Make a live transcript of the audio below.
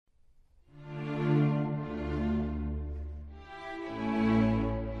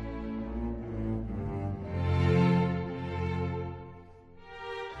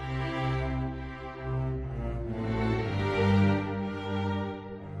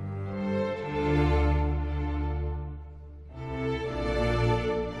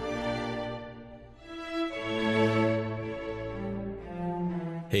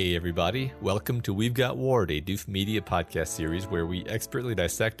Hey everybody, welcome to We've Got Ward, a Doof Media podcast series where we expertly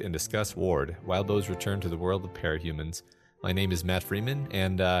dissect and discuss Ward, Wildbow's return to the world of parahumans. My name is Matt Freeman,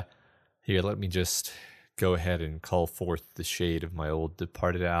 and here, let me just go ahead and call forth the shade of my old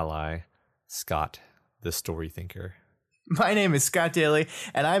departed ally, Scott, the story thinker. My name is Scott Daly,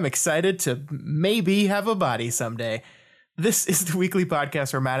 and I'm excited to maybe have a body someday. This is the weekly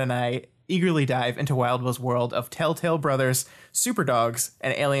podcast where Matt and I eagerly dive into Wildbow's world of Telltale Brothers, super dogs,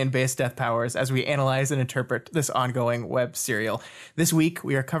 and alien-based death powers as we analyze and interpret this ongoing web serial. This week,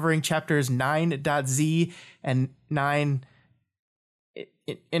 we are covering chapters 9.z and 9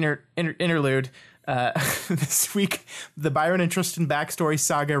 interlude. This week, the Byron and Tristan backstory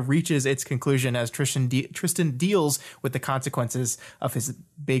saga reaches its conclusion as Tristan deals with the consequences of his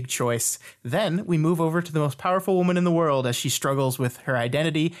big choice. Then we move over to the most powerful woman in the world as she struggles with her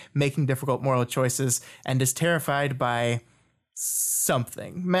identity, making difficult moral choices, and is terrified by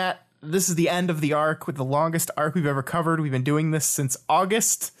something. Matt, this is the end of the arc, with the longest arc we've ever covered. We've been doing this since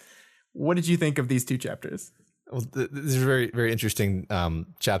August. What did you think of these two chapters? Well, these are very, very interesting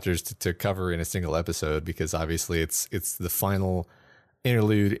chapters to cover in a single episode, because obviously it's the final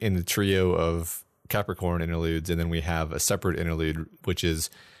interlude in the trio of Capricorn interludes, and then we have a separate interlude, which is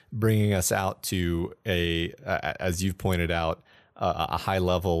bringing us out to as you've pointed out, a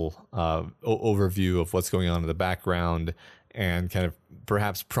high-level overview of what's going on in the background, and kind of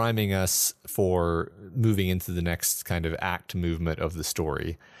perhaps priming us for moving into the next kind of act movement of the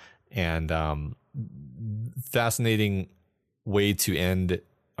story. And fascinating way to end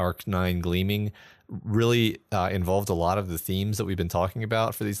Arc 9 Gleaming. Really involved a lot of the themes that we've been talking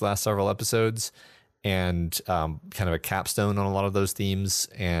about for these last several episodes, and kind of a capstone on a lot of those themes.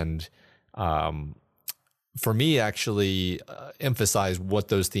 And for me, actually emphasize what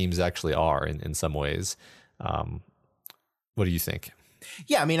those themes actually are in some ways. What do you think?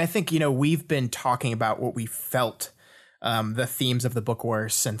 Yeah, I mean, I think, we've been talking about what we felt the themes of the book were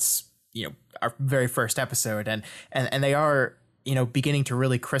since our very first episode, and they are beginning to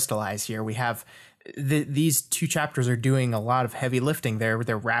really crystallize here. We have these two chapters are doing a lot of heavy lifting. They're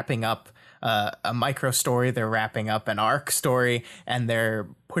wrapping up a micro story, they're wrapping up an arc story, and they're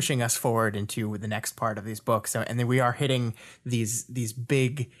pushing us forward into the next part of these books. And then we are hitting these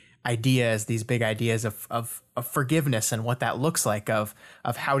big ideas of forgiveness and what that looks like, of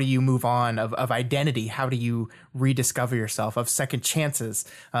how do you move on, of identity, how do you rediscover yourself, of second chances.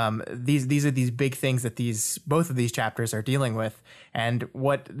 These are these big things that both of these chapters are dealing with, and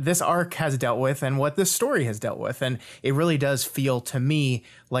what this arc has dealt with and what this story has dealt with. And it really does feel to me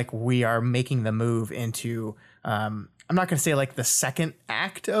like we are making the move into, I'm not going to say like the second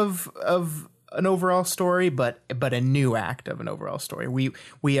act of an overall story, but a new act of an overall story.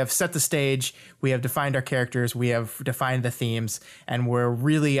 We have set the stage, we have defined our characters, we have defined the themes, and we're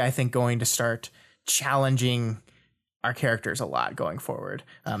really, I think, going to start challenging our characters a lot going forward.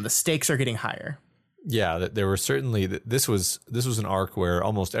 The stakes are getting higher. Yeah, there were certainly, this was an arc where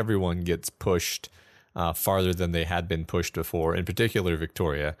almost everyone gets pushed farther than they had been pushed before. In particular,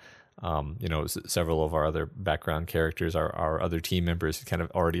 Victoria. Several of our other background characters, our other team members, kind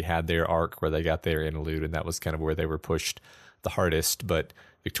of already had their arc where they got their interlude, and that was kind of where they were pushed the hardest. But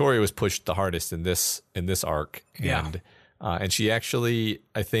Victoria was pushed the hardest in this arc, and she actually,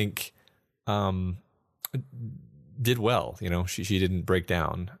 I think, did well. She didn't break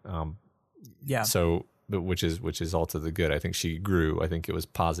down. So, but which is all to the good. I think she grew. I think it was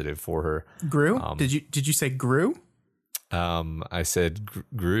positive for her. Grew? Did you say grew? I said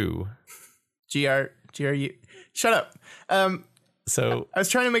grew. G-R-U. Shut up. So I was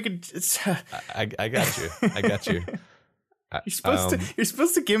trying to make it. I got you. I got you. You're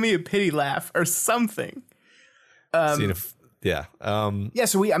supposed to give me a pity laugh or something. So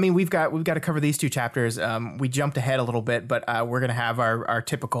we've got to cover these two chapters. We jumped ahead a little bit, but we're going to have our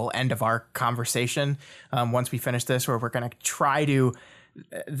typical end of arc conversation once we finish this, where we're going to try to.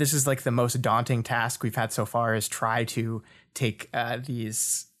 This is like the most daunting task we've had so far, is try to take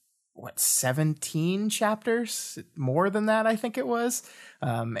these 17 chapters, more than that, I think it was,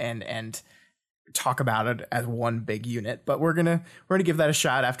 and talk about it as one big unit. But we're gonna give that a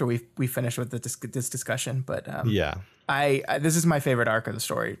shot after we finish with this discussion. But this is my favorite arc of the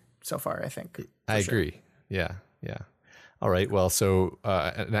story so far, I think. I agree. Yeah. All right. Well, so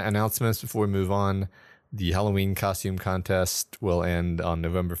announcements before we move on. The Halloween costume contest will end on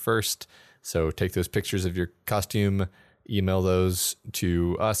November 1st. So take those pictures of your costume, email those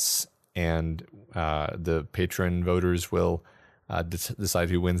to us, and the patron voters will decide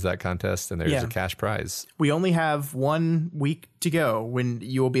who wins that contest, and there's a cash prize. We only have 1 week to go. When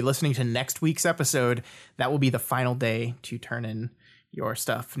you will be listening to next week's episode, that will be the final day to turn in your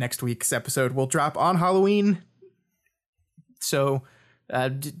stuff. Next week's episode will drop on Halloween. So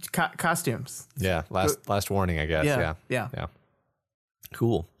costumes. Yeah. Last warning, I guess. Yeah.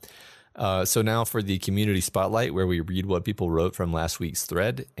 Cool. So now for the community spotlight, where we read what people wrote from last week's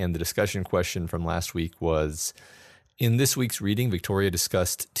thread. And the discussion question from last week was, in this week's reading, Victoria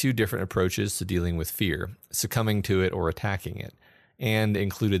discussed 2 different approaches to dealing with fear, succumbing to it or attacking it, and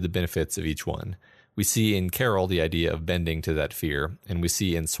included the benefits of each one. We see in Carol the idea of bending to that fear, and we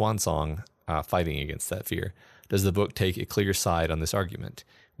see in Swansong fighting against that fear. Does the book take a clear side on this argument?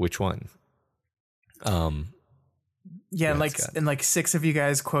 Which one? Yeah, and like 6 of you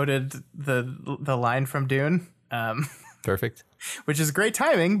guys quoted the line from Dune. Perfect. Which is great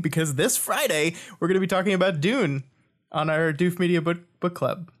timing, because this Friday we're going to be talking about Dune on our Doof Media Book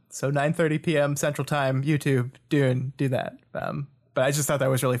Club. So 9:30 p.m. Central Time, YouTube, Dune, do that. But I just thought that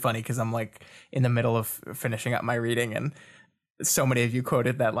was really funny, because I'm like in the middle of finishing up my reading, and so many of you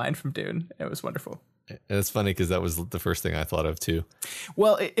quoted that line from Dune. It was wonderful. And it's funny because that was the first thing I thought of too.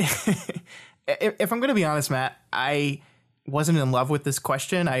 Well, if I'm going to be honest, Matt, I wasn't in love with this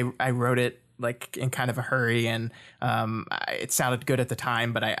question. I wrote it like in kind of a hurry, and it sounded good at the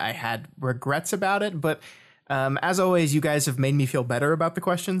time, but I had regrets about it. But as always, you guys have made me feel better about the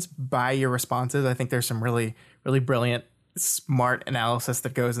questions by your responses. I think there's some really, really brilliant, smart analysis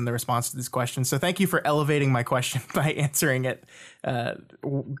that goes in the response to these questions. So thank you for elevating my question by answering it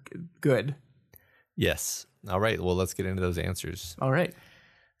good. Yes. All right. Well, let's get into those answers. All right.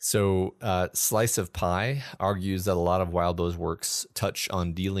 So Slice of Pie argues that a lot of Wildbow's works touch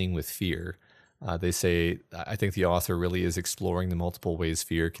on dealing with fear. They say, I think the author really is exploring the multiple ways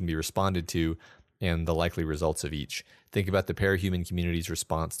fear can be responded to and the likely results of each. Think about the parahuman community's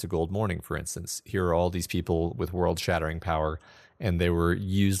response to Gold Morning, for instance. Here are all these people with world-shattering power, and they were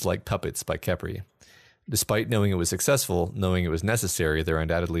used like puppets by Khepri. Despite knowing it was successful, knowing it was necessary, they're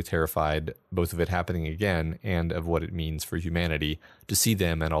undoubtedly terrified both of it happening again and of what it means for humanity to see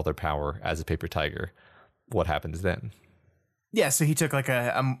them and all their power as a paper tiger. What happens then? Yeah, so he took like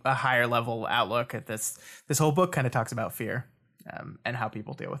a higher level outlook at this. This whole book kind of talks about fear and how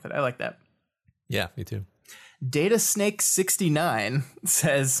people deal with it. I like that. Yeah, me too. Data Snake 69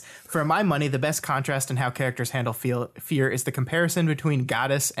 says, for my money, the best contrast in how characters handle fear is the comparison between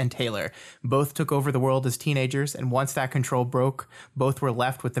Goddess and Taylor. Both took over the world as teenagers, and once that control broke, both were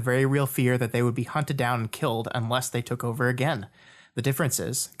left with the very real fear that they would be hunted down and killed unless they took over again. The difference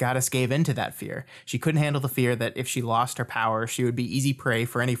is, Goddess gave in to that fear. She couldn't handle the fear that if she lost her power, she would be easy prey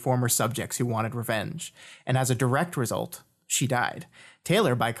for any former subjects who wanted revenge. And as a direct result, she died.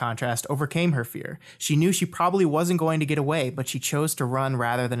 Taylor, by contrast, overcame her fear. She knew she probably wasn't going to get away, but she chose to run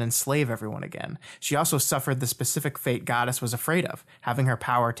rather than enslave everyone again. She also suffered the specific fate Goddess was afraid of, having her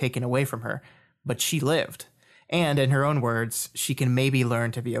power taken away from her. But she lived. And, in her own words, she can maybe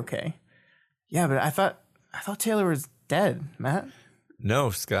learn to be okay. Yeah, but I thought Taylor was dead, Matt.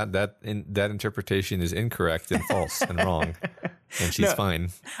 No, Scott, that interpretation is incorrect and false and wrong. And she's fine.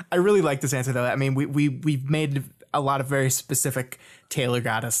 I really like this answer, though. I mean, we've made a lot of very specific Taylor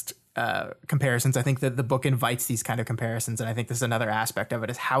Goddess comparisons. I think that the book invites these kind of comparisons, and I think this is another aspect of it,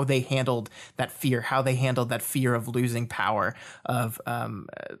 is how they handled that fear, of losing power, of and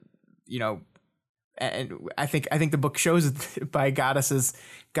I think the book shows by Goddess's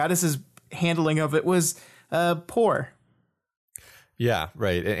handling of it was poor. Yeah,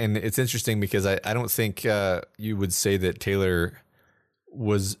 right. And it's interesting because I don't think you would say that Taylor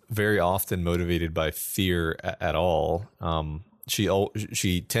was very often motivated by fear at all.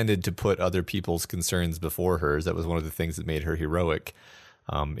 She tended to put other people's concerns before hers. That was one of the things that made her heroic,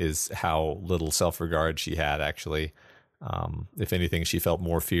 is how little self-regard she had, actually. If anything, she felt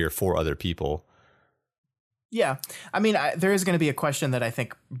more fear for other people. Yeah. I mean, there is going to be a question that I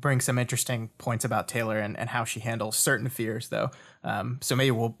think brings some interesting points about Taylor and how she handles certain fears, though. So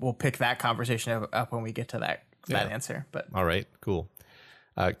maybe we'll pick that conversation up when we get to that answer. But all right, cool.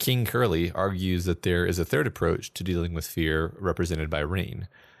 King Curly argues that there is a third approach to dealing with fear represented by Rain.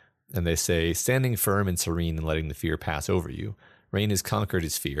 And they say, standing firm and serene and letting the fear pass over you. Rain has conquered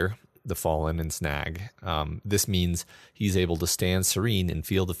his fear, the Fallen and Snag. This means he's able to stand serene and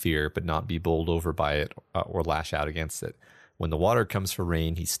feel the fear, but not be bowled over by it or lash out against it. When the water comes for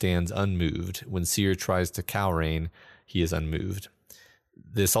Rain, he stands unmoved. When Seer tries to cow Rain, he is unmoved.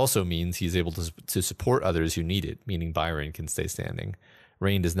 This also means he's able to support others who need it, meaning Byron can stay standing.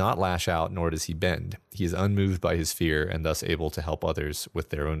 Rain does not lash out, nor does he bend. He is unmoved by his fear and thus able to help others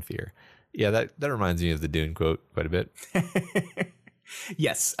with their own fear. Yeah, that reminds me of the Dune quote quite a bit.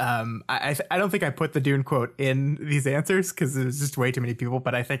 Yes. I don't think I put the Dune quote in these answers because there's just way too many people,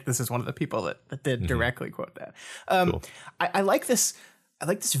 but I think this is one of the people that did directly quote that. Cool. I like this. I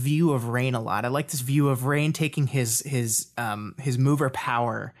like this view of Rain a lot. I like this view of Rain taking his mover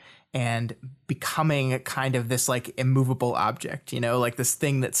power and becoming kind of this like immovable object, like this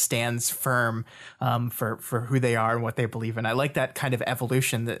thing that stands firm for who they are and what they believe in. I like that kind of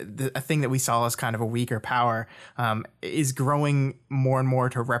evolution. A thing that we saw as kind of a weaker power is growing more and more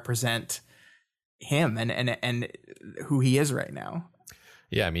to represent him and who he is right now.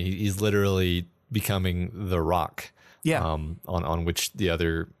 Yeah, I mean, he's literally becoming the rock. Yeah. On which the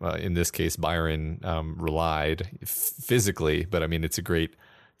other, in this case, Byron, relied physically. But I mean, it's a great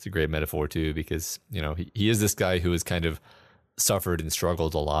metaphor too, because he is this guy who has kind of suffered and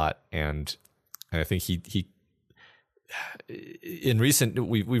struggled a lot, and I think he in recent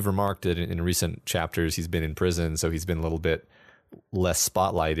we've remarked it in recent chapters he's been in prison, so he's been a little bit less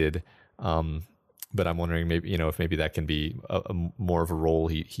spotlighted. But I'm wondering maybe if maybe that can be a more of a role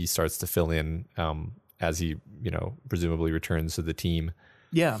he starts to fill in as he presumably returns to the team.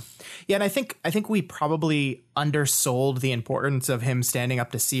 Yeah. And I think we probably undersold the importance of him standing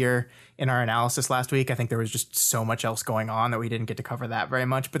up to Seer in our analysis last week. I think there was just so much else going on that we didn't get to cover that very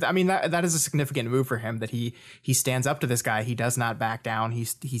much. But I mean, that is a significant move for him, that he stands up to this guy. He does not back down. He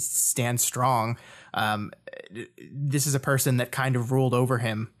stands strong. This is a person that kind of ruled over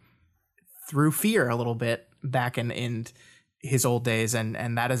him through fear a little bit back in his old days.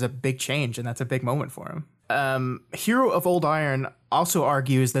 And that is a big change, and that's a big moment for him. Hero of Old Iron also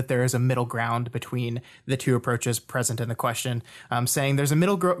argues that there is a middle ground between the two approaches present in the question, saying there's a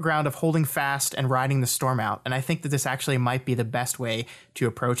middle ground of holding fast and riding the storm out. And I think that this actually might be the best way to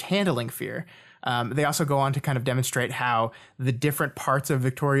approach handling fear. They also go on to kind of demonstrate how the different parts of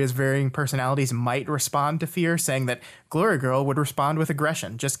Victoria's varying personalities might respond to fear, saying that Glory Girl would respond with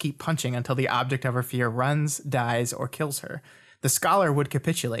aggression, just keep punching until the object of her fear runs, dies, or kills her. The Scholar would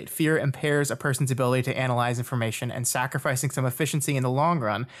capitulate. Fear impairs a person's ability to analyze information, and sacrificing some efficiency in the long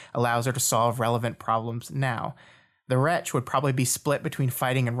run allows her to solve relevant problems now. The Wretch would probably be split between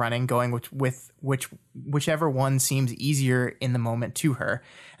fighting and running, going with whichever one seems easier in the moment to her.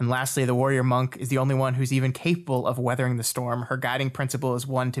 And lastly, the Warrior Monk is the only one who's even capable of weathering the storm. Her guiding principle is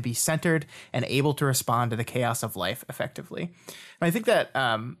one to be centered and able to respond to the chaos of life effectively. And I think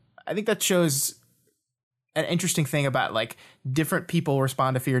that shows an interesting thing about like different people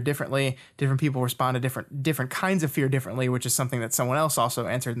respond to fear differently. Different people respond to different kinds of fear differently, which is something that someone else also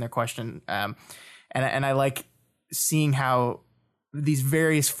answered in their question. And I like seeing how these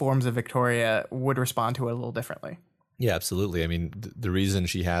various forms of Victoria would respond to it a little differently. Yeah, absolutely. I mean, the reason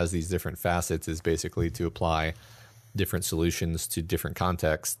she has these different facets is basically to apply different solutions to different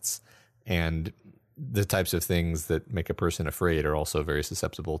contexts, and the types of things that make a person afraid are also very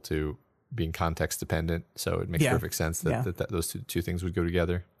susceptible to being context dependent. So it makes perfect sense that those two things would go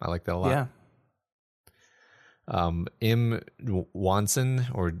together. I like that a lot. Yeah. M. Wanson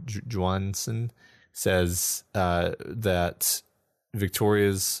or Juanson says that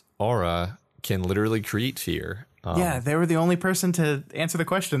Victoria's aura can literally create fear. They were the only person to answer the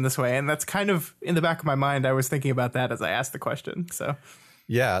question this way, and that's kind of in the back of my mind. I was thinking about that as I asked the question. So,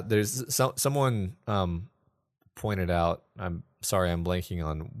 yeah, there's someone pointed out. I'm sorry, I'm blanking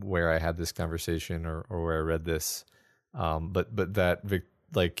on where I had this conversation or where I read this, but that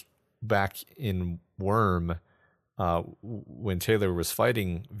like back in Worm, when Taylor was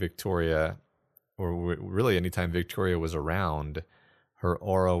fighting Victoria, or really anytime Victoria was around, her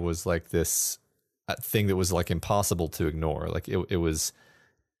aura was like this thing that was like impossible to ignore. Like it was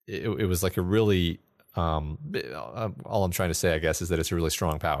like a really all I'm trying to say, I guess, is that it's a really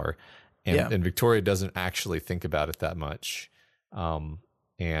strong power, and Victoria doesn't actually think about it that much,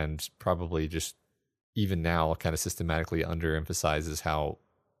 and probably just even now kind of systematically underemphasizes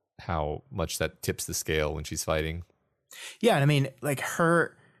how much that tips the scale when she's fighting. Yeah, and I mean, like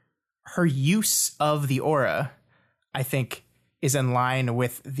her use of the aura, I think, is in line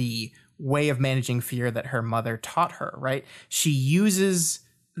with the way of managing fear that her mother taught her, right? She uses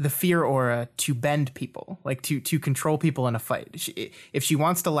the fear aura to bend people, like to control people in a fight. If she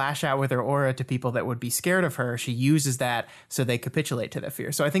wants to lash out with her aura to people that would be scared of her, she uses that so they capitulate to that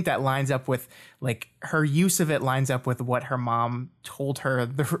fear. So I think that lines up with, like, her use of it lines up with what her mom told her,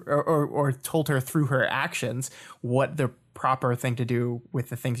 or told her through her actions, what the proper thing to do with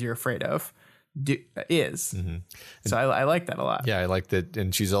the things you're afraid of is. Mm-hmm. So I like that a lot. Yeah, I like that.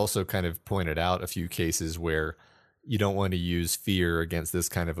 And she's also kind of pointed out a few cases where you don't want to use fear against this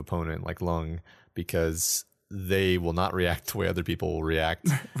kind of opponent like Lung, because they will not react the way other people will react.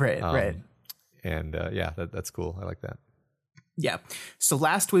 Right. And that's cool. I like that. Yeah. So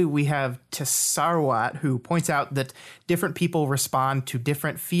last week we have Tessarwat, who points out that different people respond to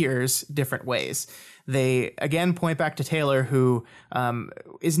different fears different ways. They again point back to Taylor, who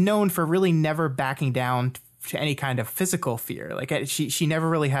is known for really never backing down to any kind of physical fear. Like she never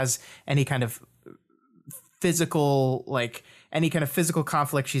really has any kind of physical, like any kind of physical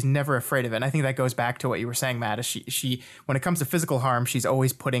conflict. She's never afraid of it. And I think that goes back to what you were saying, Matt, is she when it comes to physical harm, she's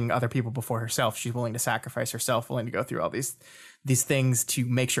always putting other people before herself. She's willing to sacrifice herself, willing to go through all these things to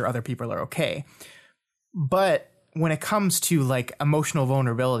make sure other people are okay. But when it comes to like emotional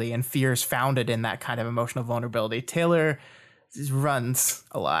vulnerability and fears founded in that kind of emotional vulnerability, Taylor runs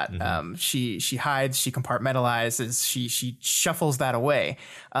a lot. Mm-hmm. She hides, she compartmentalizes, she shuffles that away.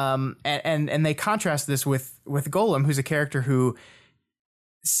 And they contrast this with Golem, who's a character who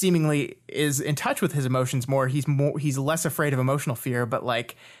seemingly is in touch with his emotions more. He's less afraid of emotional fear, but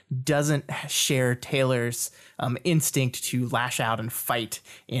like doesn't share Taylor's instinct to lash out and fight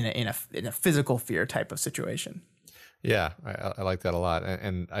in a physical fear type of situation. Yeah, I like that a lot,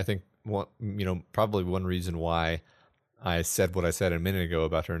 and I think probably one reason why I said what I said a minute ago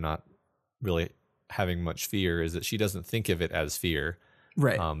about her not really having much fear is that she doesn't think of it as fear,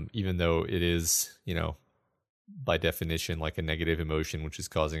 right? Even though it is, by definition, like a negative emotion, which is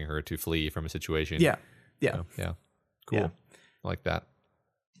causing her to flee from a situation. Yeah. Cool. Yeah. I like that.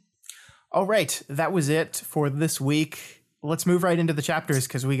 All right, that was it for this week. Let's move right into the chapters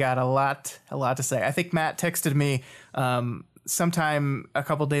because we got a lot to say. I think Matt texted me sometime a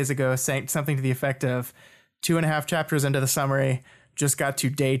couple days ago saying something to the effect of 2.5 chapters into the summary, just got to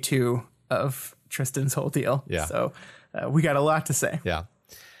day 2 of Tristan's whole deal. Yeah. So we got a lot to say. Yeah.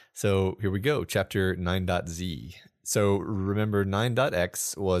 So here we go. Chapter 9.z. So remember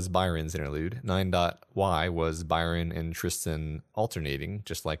 9.x was Byron's interlude. 9.y was Byron and Tristan alternating,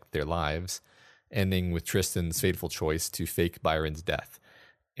 just like their lives, ending with Tristan's fateful choice to fake Byron's death.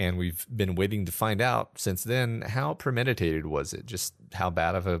 And we've been waiting to find out since then, how premeditated was it? Just how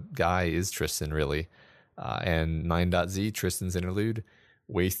bad of a guy is Tristan, really? And 9.z, Tristan's interlude,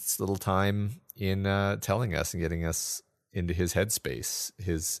 wastes little time in telling us and getting us into his headspace,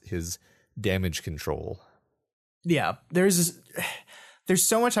 his damage control. Yeah, there's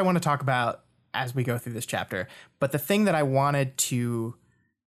so much I want to talk about as we go through this chapter. But the thing that I wanted to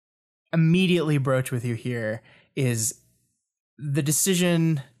immediately broach with you here is the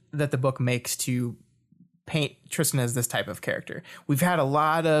decision that the book makes to paint Tristan as this type of character. We've had a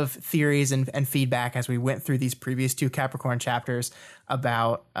lot of theories and feedback as we went through these previous 2 Capricorn chapters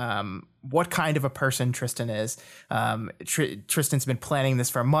about what kind of a person Tristan is. Tristan's been planning this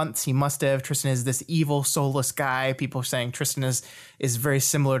for months. He must have. Tristan is this evil, soulless guy. People are saying Tristan is very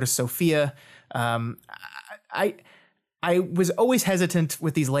similar to Sophia. I was always hesitant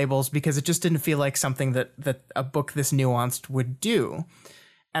with these labels because it just didn't feel like something that a book this nuanced would do.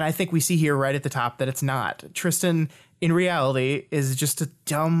 And I think we see here right at the top that it's not. Tristan, in reality, is just a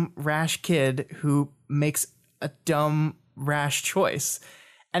dumb, rash kid who makes a dumb, rash choice.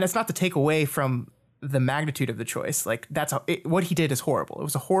 And it's not to take away from the magnitude of the choice. Like, what he did is horrible. It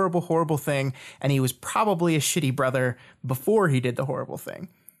was a horrible, horrible thing. And he was probably a shitty brother before he did the horrible thing.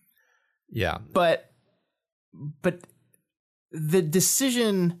 Yeah. But the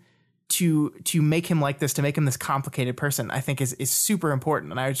decision to make him like this, to make him this complicated person, I think is super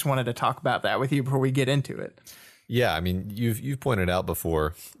important. And I just wanted to talk about that with you before we get into it. Yeah, I mean, you've pointed out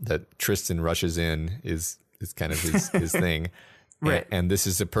before that Tristan rushes in is kind of his thing. Right. And this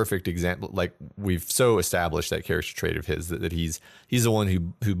is a perfect example. Like, we've so established that character trait of his that he's the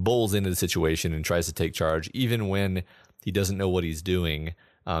one who bowls into the situation and tries to take charge, even when he doesn't know what he's doing.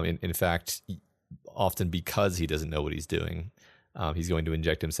 In fact, often because he doesn't know what he's doing. He's going to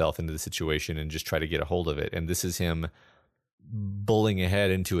inject himself into the situation and just try to get a hold of it. And this is him bulling ahead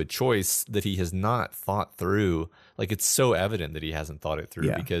into a choice that he has not thought through. Like, it's so evident that he hasn't thought it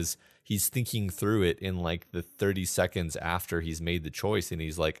through because he's thinking through it in like the 30 seconds after he's made the choice. And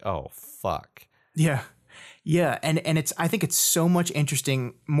he's like, oh, fuck. Yeah. Yeah. And I think it's so much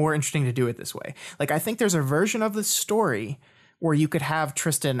more interesting to do it this way. Like, I think there's a version of the story where you could have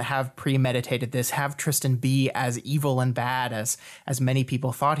Tristan have premeditated this, have Tristan be as evil and bad as many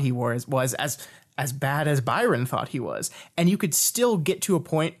people thought he was as bad as Byron thought he was. And you could still get to a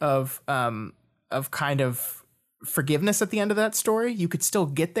point of kind of forgiveness at the end of that story. You could still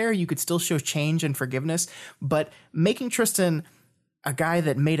get there. You could still show change and forgiveness. But making Tristan a guy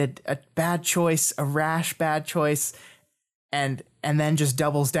that made a bad choice, a rash bad choice, and then just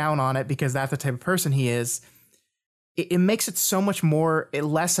doubles down on it because that's the type of person he is, it makes it so much more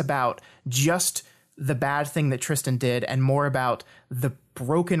less about just the bad thing that Tristan did and more about the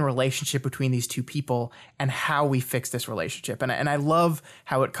broken relationship between these two people and how we fix this relationship. And I love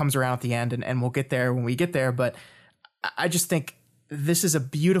how it comes around at the end, and we'll get there when we get there. But I just think this is a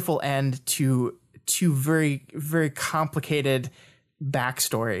beautiful end to two very, very complicated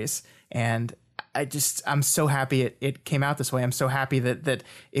backstories. And I'm so happy it came out this way. I'm so happy that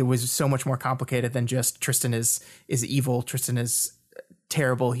it was so much more complicated than just Tristan is evil. Tristan is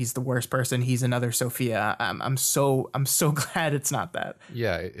terrible. He's the worst person. He's another Sophia. I'm so glad it's not that.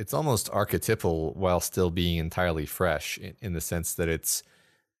 Yeah, it's almost archetypal while still being entirely fresh in the sense that it's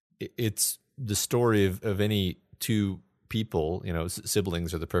the story of any two people. You know,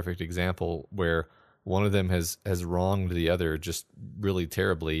 siblings are the perfect example where one of them has wronged the other just really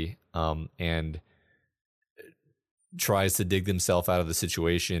terribly, and tries to dig themselves out of the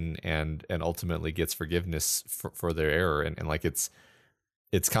situation and ultimately gets forgiveness for their error. And like it's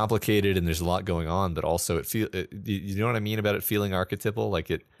complicated and there's a lot going on, but also you know what I mean about it feeling archetypal? Like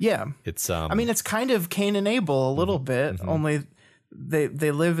it's I mean, it's kind of Cain and Abel a little bit, only they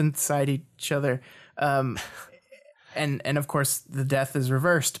live inside each other. And of course the death is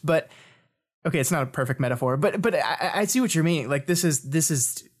reversed, but okay, it's not a perfect metaphor, but I see what you're meaning. Like this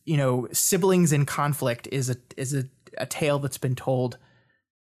is, you know, siblings in conflict is a tale that's been told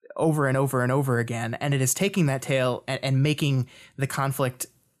over and over and over again, and it is taking that tale and making the conflict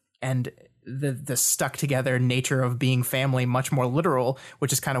and the stuck together nature of being family much more literal,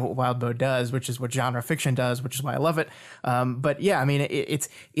 which is kind of what Wildbow does, which is what genre fiction does, which is why I love it. But yeah, I mean,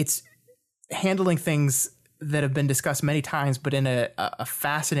 it's handling things that have been discussed many times, but in a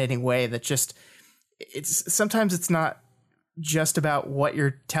fascinating way that just, sometimes it's not just about what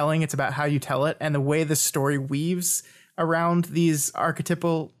you're telling, it's about how you tell it, and the way the story weaves around these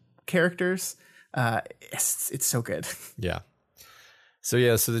archetypal characters. It's so good. Yeah. So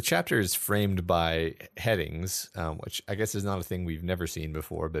the chapter is framed by headings, which I guess is not a thing we've never seen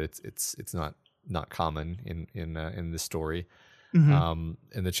before, but it's not common in this story. And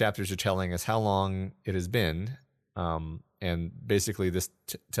the chapters are telling us how long it has been, and basically this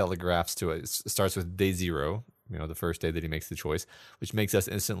telegraphs to us. It starts with day 0, you know, the first day that he makes the choice, which makes us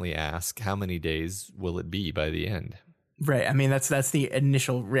instantly ask, how many days will it be by the end? Right. I mean, that's the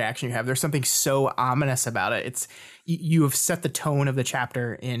initial reaction you have. There's something so ominous about it. It's you have set the tone of the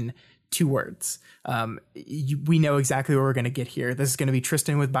chapter in 2 words. We know exactly where we're going to get here. This is going to be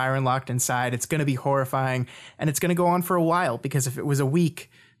Tristan with Byron locked inside. It's going to be horrifying, and it's going to go on for a while, because if it was a week,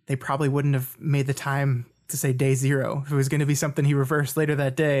 they probably wouldn't have made the time to say day 0. If it was going to be something he reversed later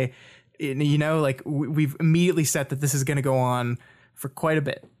that day, you know, like we've immediately set that this is going to go on for quite a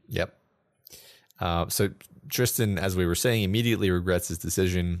bit. Yep. So Tristan, as we were saying, immediately regrets his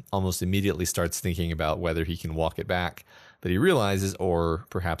decision, almost immediately starts thinking about whether he can walk it back. But he realizes, or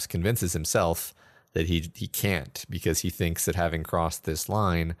perhaps convinces himself, that he can't, because he thinks that having crossed this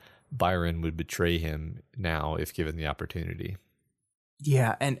line, Byron would betray him now if given the opportunity.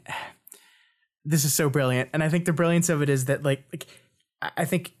 Yeah, and this is so brilliant. And I think the brilliance of it is that, like I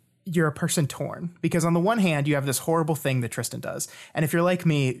think you're a person torn, because on the one hand, you have this horrible thing that Tristan does. And if you're like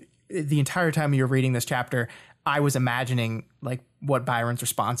me, the entire time you're reading this chapter, I was imagining like what Byron's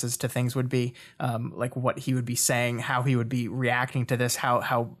responses to things would be, like what he would be saying, how he would be reacting to this,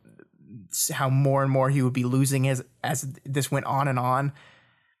 how more and more he would be losing as this went on and on.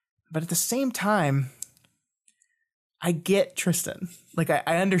 But at the same time, I get Tristan. Like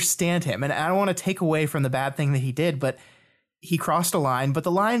I understand him, and I don't want to take away from the bad thing that he did, but he crossed a line, but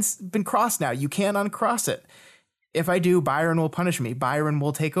the line's been crossed now. You can't uncross it. If I do, Byron will punish me. Byron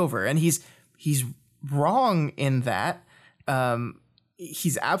will take over. And he's wrong in that.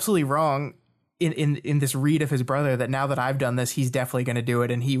 He's absolutely wrong in this read of his brother, that now that I've done this, he's definitely going to do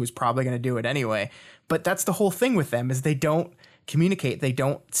it, and he was probably going to do it anyway. But that's the whole thing with them, is they don't communicate. They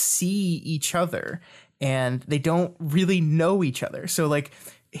don't see each other, and they don't really know each other. So like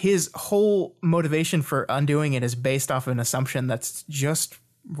his whole motivation for undoing it is based off of an assumption that's just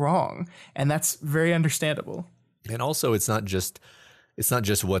wrong. And that's very understandable. And also, it's not just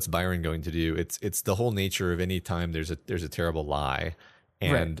what's Byron going to do. It's the whole nature of any time there's a terrible lie,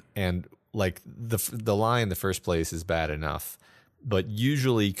 and like the lie in the first place is bad enough, but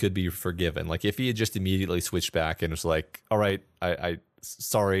usually could be forgiven. Like if he had just immediately switched back and was like, "All right, I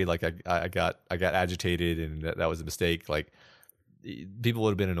sorry, like I got agitated and that was a mistake," like people would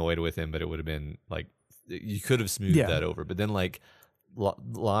have been annoyed with him, but it would have been like you could have smoothed that over. But then like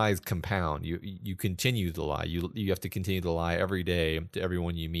lies compound. You continue the lie. You have to continue the lie every day to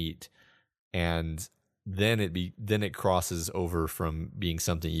everyone you meet, and then it crosses over from being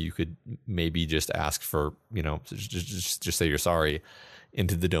something you could maybe just ask for, you know, just say you're sorry,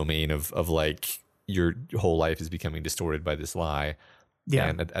 into the domain of like your whole life is becoming distorted by this lie. Yeah.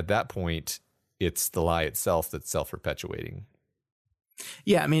 And at that point, it's the lie itself that's self-perpetuating.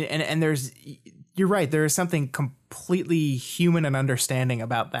 Yeah, I mean, and you're right. There is something completely human and understanding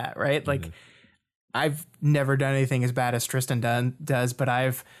about that, right? Like, I've never done anything as bad as Tristan does, but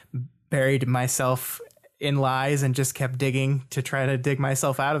I've buried myself in lies and just kept digging to try to dig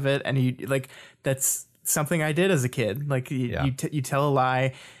myself out of it. And that's something I did as a kid. Like, you tell a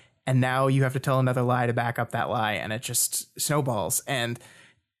lie, and now you have to tell another lie to back up that lie, and it just snowballs. And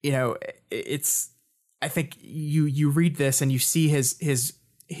I think you read this and you see his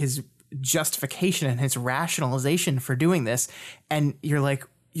justification and his rationalization for doing this, and you're like,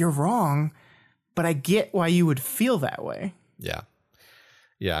 you're wrong, but I get why you would feel that way. Yeah.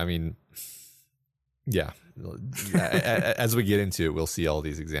 I mean, yeah. As we get into it, we'll see all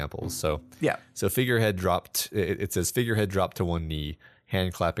these examples. So Figurehead dropped. It says Figurehead dropped to one knee,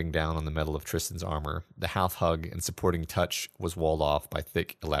 hand clapping down on the metal of Tristan's armor. The half hug and supporting touch was walled off by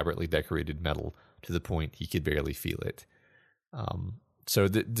thick, elaborately decorated metal to the point he could barely feel it. So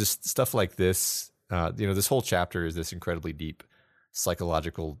just stuff like this, this whole chapter is this incredibly deep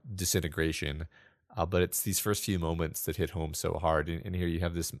psychological disintegration. But it's these first few moments that hit home so hard. And here you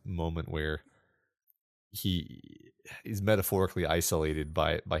have this moment where he's metaphorically isolated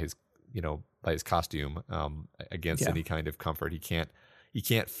by his costume against any kind of comfort. He can't.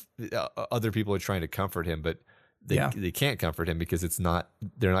 Other people are trying to comfort him, but they can't comfort him because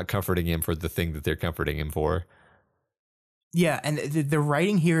they're not comforting him for the thing that they're comforting him for. Yeah, and the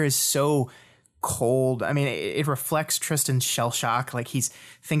writing here is so cold. I mean, it reflects Tristan's shell shock. Like,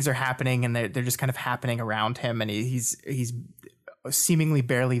 things are happening and they're just kind of happening around him, and he's seemingly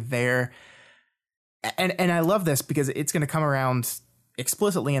barely there. And I love this because it's going to come around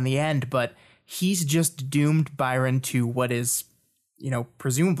explicitly in the end, but he's just doomed Byron to what is,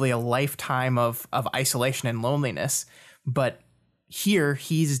 presumably a lifetime of isolation and loneliness. But here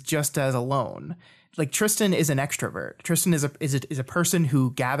he's just as alone. Like, Tristan is an extrovert. Tristan is a person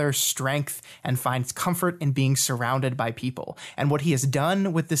who gathers strength and finds comfort in being surrounded by people. And what he has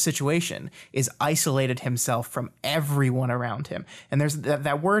done with this situation is isolated himself from everyone around him. And there's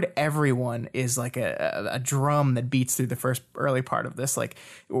that word "everyone" is like a drum that beats through the first early part of this. Like,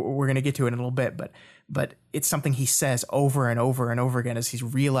 we're going to get to it in a little bit, but it's something he says over and over and over again as he's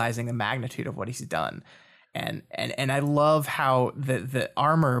realizing the magnitude of what he's done. And I love how the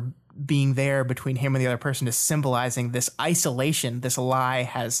armor being there between him and the other person is symbolizing this isolation this lie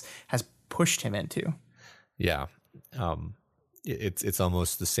has pushed him into. Yeah. It's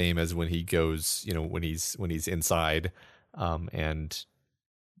almost the same as when he goes, when he's inside and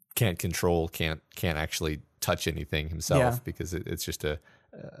can't actually touch anything himself because it's just a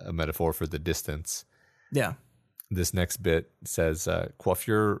metaphor for the distance. Yeah. This next bit says,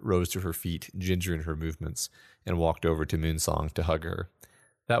 Coiffure rose to her feet, ginger in her movements, and walked over to Moonsong to hug her.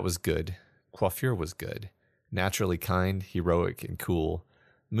 That was good. Coiffure was good. Naturally kind, heroic, and cool.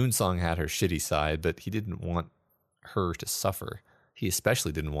 Moonsong had her shitty side, but he didn't want her to suffer. He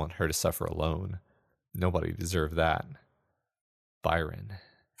especially didn't want her to suffer alone. Nobody deserved that. Byron.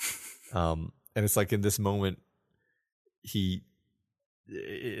 And it's like in this moment,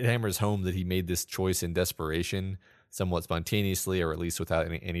 it hammers home that he made this choice in desperation, somewhat spontaneously, or at least without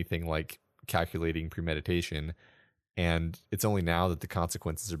anything like calculating premeditation. And it's only now that the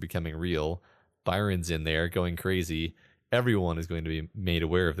consequences are becoming real. Byron's in there going crazy. Everyone is going to be made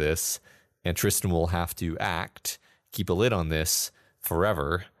aware of this. And Tristan will have to keep a lid on this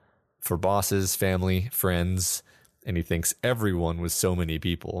forever for bosses, family, friends. And he thinks everyone was so many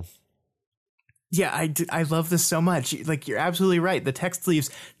people. Yeah, I love this so much. Like, you're absolutely right. The text leaves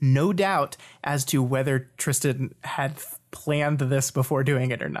no doubt as to whether Tristan had planned this before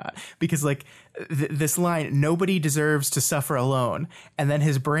doing it or not. Because, like, this line, nobody deserves to suffer alone. And then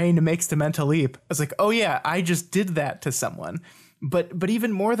his brain makes the mental leap. It's like, oh yeah, I just did that to someone. But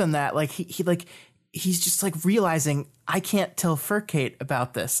even more than that, like, he's just like realizing, I can't tell Furcate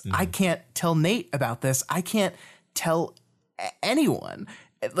about this. I can't tell Nate about this. I can't tell anyone.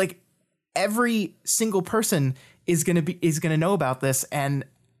 Like, every single person is going to know about this, and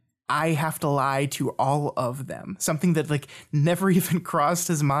I have to lie to all of them. Something that like never even crossed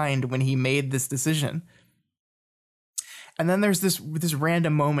his mind when he made this decision. And then there's this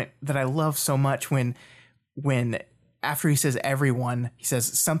random moment that I love so much when after he says everyone, he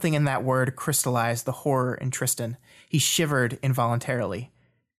says something in that word crystallized the horror in Tristan. He shivered involuntarily.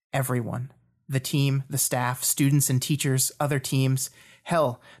 Everyone. The team, the staff, students and teachers, other teams.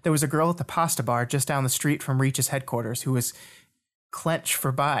 Hell, there was a girl at the pasta bar just down the street from Reach's headquarters who was clenched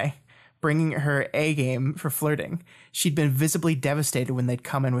for Bai, bringing her A game for flirting. She'd been visibly devastated when they'd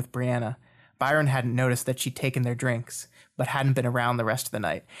come in with Brianna. Byron hadn't noticed that she'd taken their drinks, but hadn't been around the rest of the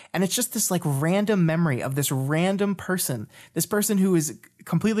night. And it's just this like random memory of this random person, this person who is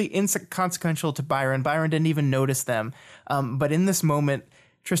completely inconsequential to Byron. Byron didn't even notice them. But in this moment,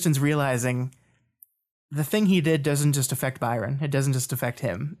 Tristan's realizing the thing he did doesn't just affect Byron. It doesn't just affect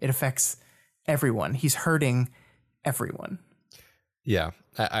him. It affects everyone. He's hurting everyone. Yeah.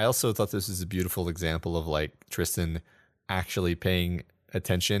 I also thought this was a beautiful example of like Tristan actually paying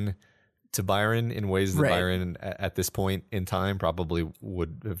attention to Byron in ways that Byron at this point in time probably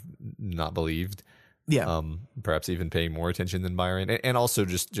would have not believed. Yeah. Perhaps even paying more attention than Byron. And also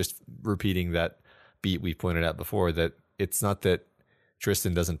just repeating that beat we pointed out before, that it's not that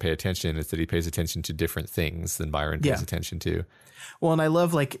Tristan doesn't pay attention, it's that he pays attention to different things than Byron pays attention to. Well, and I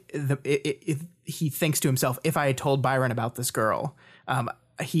love like he thinks to himself, if I had told Byron about this girl,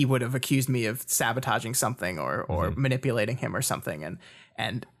 he would have accused me of sabotaging something or manipulating him or something.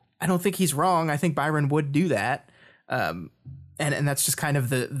 And I don't think he's wrong. I think Byron would do that. And that's just kind of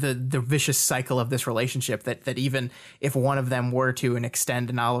the vicious cycle of this relationship, that even if one of them were to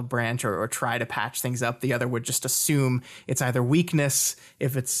extend an olive branch or try to patch things up, the other would just assume it's either weakness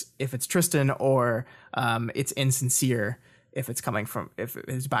if it's Tristan, or it's insincere if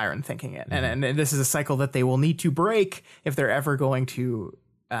it's Byron thinking it. And this is a cycle that they will need to break if they're ever going to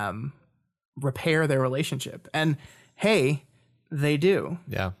repair their relationship. And hey, they do.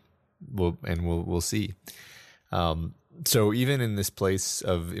 Yeah. We'll see. So even in this place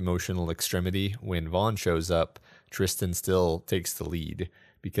of emotional extremity, when Vaughn shows up, Tristan still takes the lead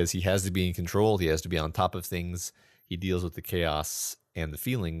because he has to be in control. He has to be on top of things. He deals with the chaos and the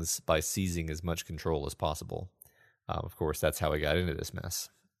feelings by seizing as much control as possible. Of course, that's how he got into this mess.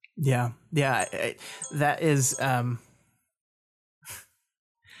 Yeah. That is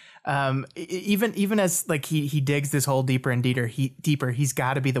even as like he digs this hole deeper and deeper, he's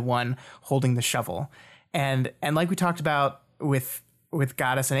got to be the one holding the shovel. And like we talked about with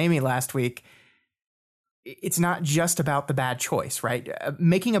Goddess and Amy last week, it's not just about the bad choice, right?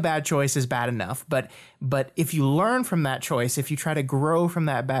 Making a bad choice is bad enough, but if you learn from that choice, if you try to grow from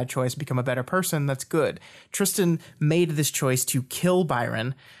that bad choice, become a better person, that's good. Tristan made this choice to kill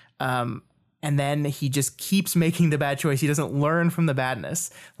Byron, and then he just keeps making the bad choice. He doesn't learn from the badness.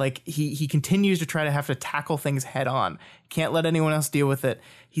 Like he continues to try to have to tackle things head on. Can't let anyone else deal with it.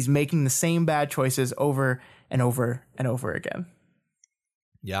 He's making the same bad choices over and over and over again.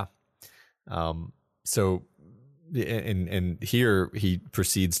 Yeah. So, and here he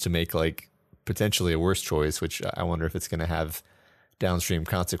proceeds to make like potentially a worse choice, which I wonder if it's going to have downstream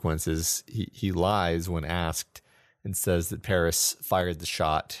consequences. He lies when asked and says that Paris fired the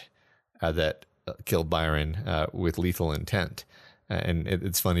shot that killed Byron with lethal intent. And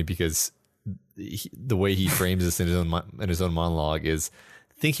it's funny because the way he frames this in his own monologue is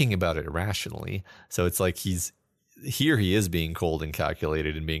thinking about it rationally. So it's like he is being cold and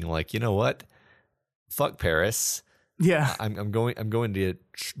calculated and being like, you know what? Fuck Paris. Yeah. I'm going to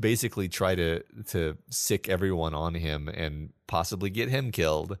basically try to sick everyone on him and possibly get him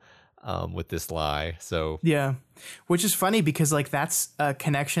killed with this lie. So yeah, which is funny because like that's a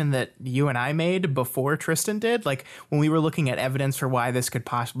connection that you and I made before Tristan did. Like when we were looking at evidence for why this could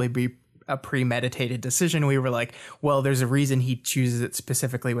possibly be a premeditated decision, we were like, well, there's a reason he chooses it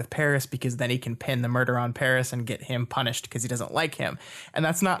specifically with Paris, because then he can pin the murder on Paris and get him punished because he doesn't like him. And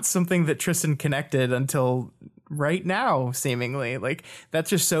that's not something that Tristan connected until right now, seemingly. Like that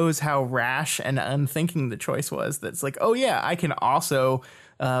just shows how rash and unthinking the choice was. That's like, oh yeah, I can also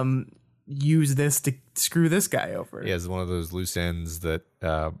use this to screw this guy over. Yeah, it's one of those loose ends that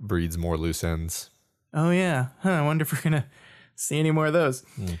breeds more loose ends. Oh yeah. I wonder if we're gonna see any more of those.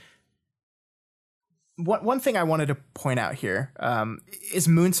 One thing I wanted to point out here is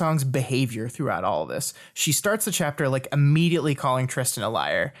Moonsong's behavior throughout all of this. She starts the chapter like immediately calling Tristan a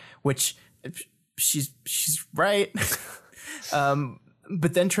liar, which she's right.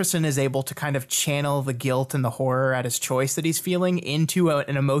 But then Tristan is able to kind of channel the guilt and the horror at his choice that he's feeling into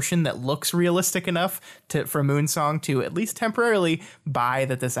an emotion that looks realistic enough for Moonsong to at least temporarily buy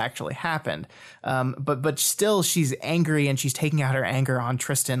that this actually happened. But still she's angry, and she's taking out her anger on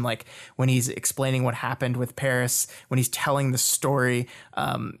Tristan, like when he's explaining what happened with Paris, when he's telling the story.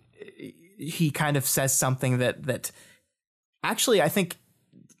 He kind of says something that actually, I think,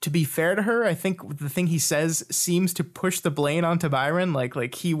 to be fair to her, I think the thing he says seems to push the blame onto Byron.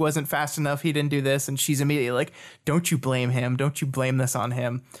 Like he wasn't fast enough. He didn't do this. And she's immediately like, don't you blame him. Don't you blame this on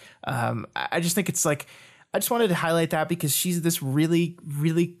him. I just think it's like, I just wanted to highlight that because she's this really,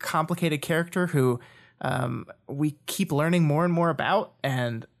 really complicated character who we keep learning more and more about.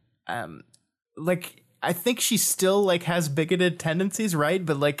 And like, I think she still like has bigoted tendencies, right?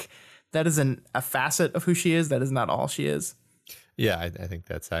 But like, a facet of who she is. That is not all she is. Yeah, I think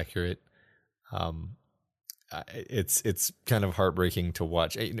that's accurate. It's kind of heartbreaking to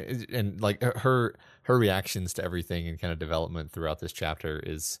watch, and like her reactions to everything and kind of development throughout this chapter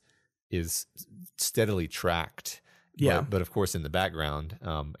is steadily tracked. Yeah, but of course in the background,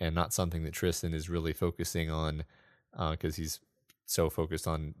 and not something that Tristan is really focusing on, because he's so focused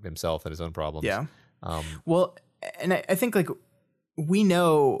on himself and his own problems. Yeah. Well, and I think like we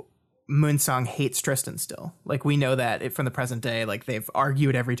know Moonsong hates Tristan still. Like we know that from the present day. Like they've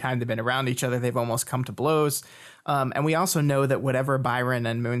argued every time they've been around each other. They've almost come to blows. And we also know that whatever Byron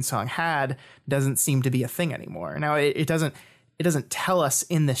and Moonsong had doesn't seem to be a thing anymore. Now it doesn't tell us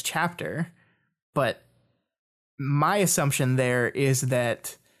in this chapter, but my assumption there is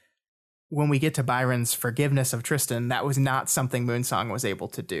that when we get to Byron's forgiveness of Tristan, that was not something Moonsong was able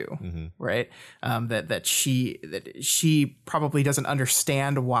to do, right? That she probably doesn't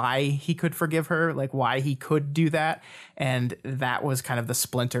understand why he could forgive her, like why he could do that, and that was kind of the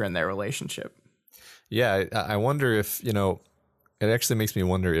splinter in their relationship. Yeah, I wonder if, it actually makes me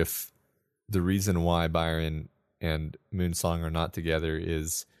wonder if the reason why Byron and Moonsong are not together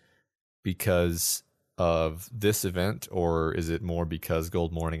is because of this event, or is it more because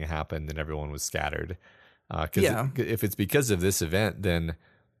Gold Morning happened and everyone was scattered? If it's because of this event, then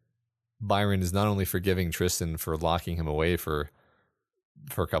Byron is not only forgiving Tristan for locking him away for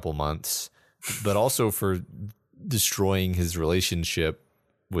a couple months, but also for destroying his relationship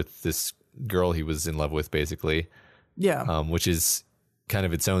with this girl he was in love with, basically. Yeah. Which is kind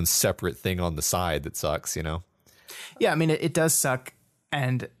of its own separate thing on the side that sucks, Yeah, I mean, it does suck,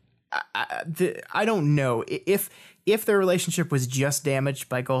 and I don't know if their relationship was just damaged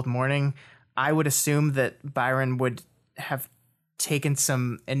by Gold Morning. I would assume that Byron would have taken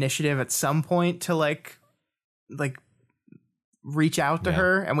some initiative at some point to like reach out to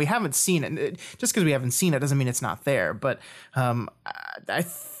her, and we haven't seen it. Just because we haven't seen it doesn't mean it's not there. But I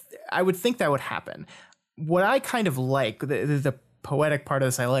would think that would happen. What I kind of like, the poetic part of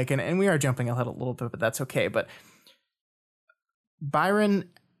this I like, and we are jumping ahead a little bit, but that's okay. But Byron,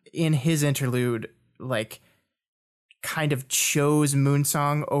 in his interlude, like kind of chose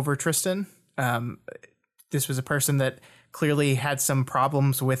Moonsong over Tristan. This was a person that clearly had some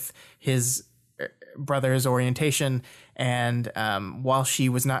problems with his brother's orientation, and while he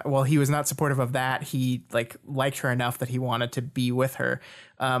was not supportive of that, he liked her enough that he wanted to be with her.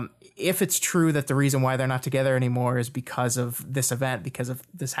 If it's true that the reason why they're not together anymore is because of this event, because of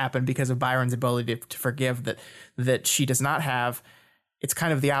this happened, because of Byron's ability to forgive that she does not have, it's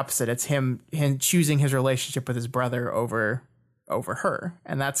kind of the opposite. It's him choosing his relationship with his brother over her,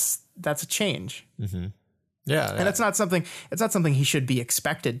 and that's a change. Mm-hmm. Yeah, and it's not something he should be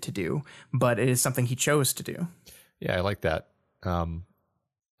expected to do, but it is something he chose to do. Yeah, I like that.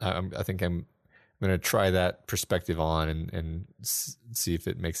 I think I'm going to try that perspective on and see if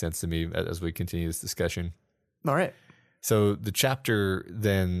it makes sense to me as we continue this discussion. All right. So the chapter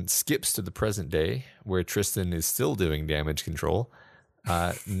then skips to the present day, where Tristan is still doing damage control.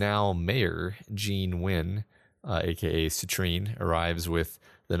 Now Mayor Jean Wynn, aka Citrine, arrives with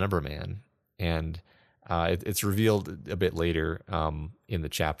the Number Man, and it's revealed a bit later in the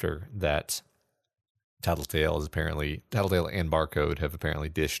chapter that Tattletale and Barcode have apparently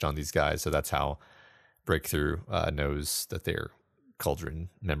dished on these guys, so that's how Breakthrough knows that they're Cauldron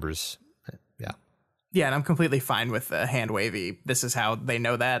members. Yeah, and I'm completely fine with the hand wavy. This is how they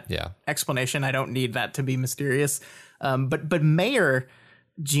know that explanation. I don't need that to be mysterious. But Mayor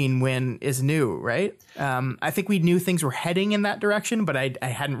Jean Wynn is new, right? I think we knew things were heading in that direction, but I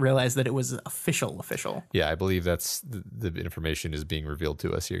hadn't realized that it was official. Yeah, I believe that's the information is being revealed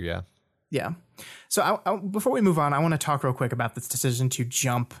to us here. Yeah. Yeah. So before we move on, I want to talk real quick about this decision to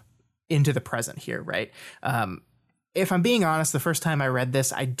jump into the present here, right? If I'm being honest, the first time I read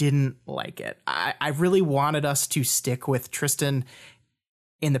this, I didn't like it. I really wanted us to stick with Tristan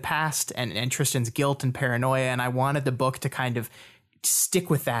in the past and Tristan's guilt and paranoia, and I wanted the book to kind of stick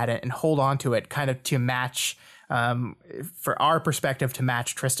with that and hold on to it, kind of to match, for our perspective, to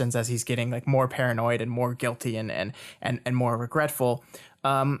match Tristan's as he's getting like more paranoid and more guilty and more regretful.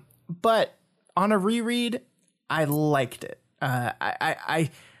 But on a reread, I liked it.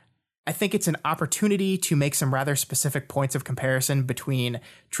 I think it's an opportunity to make some rather specific points of comparison between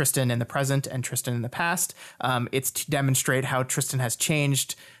Tristan in the present and Tristan in the past. It's to demonstrate how Tristan has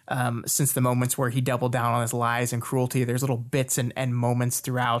changed since the moments where he doubled down on his lies and cruelty. There's little bits and moments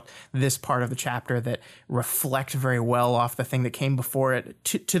throughout this part of the chapter that reflect very well off the thing that came before it,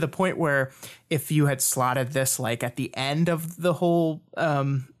 to the point where if you had slotted this like at the end of the whole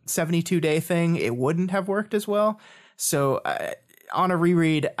 72-day thing, it wouldn't have worked as well. So on a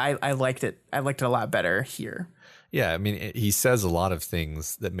reread, I liked it. I liked it a lot better here. Yeah, I mean, he says a lot of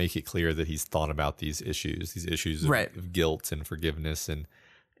things that make it clear that he's thought about these issues of guilt and forgiveness and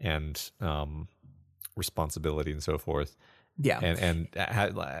responsibility and so forth. Yeah, and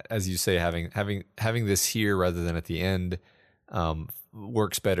as you say, having this here rather than at the end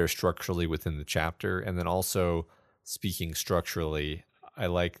works better structurally within the chapter, and then also speaking structurally, I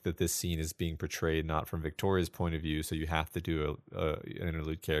like that this scene is being portrayed not from Victoria's point of view, so you have to do an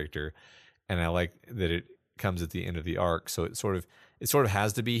interlude character, and I like that it comes at the end of the arc, so it sort of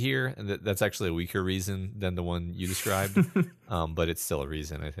has to be here, and that's actually a weaker reason than the one you described, but it's still a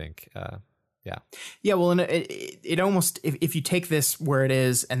reason, I think. Yeah. Well, and it almost, if you take this where it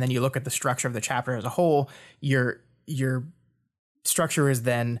is, and then you look at the structure of the chapter as a whole, your structure is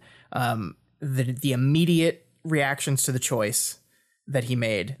then the immediate reactions to the choice that he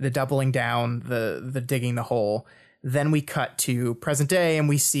made, the doubling down, the digging the hole. Then we cut to present day, and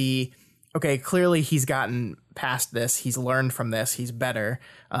we see, okay, clearly he's gotten past this. He's learned from this. He's better.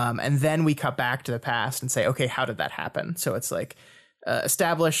 And then we cut back to the past and say, okay, how did that happen? So it's like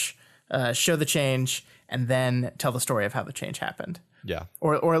establish, show the change, and then tell the story of how the change happened. Yeah.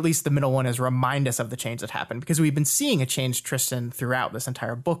 Or at least the middle one is remind us of the change that happened, because we've been seeing a changed Tristan throughout this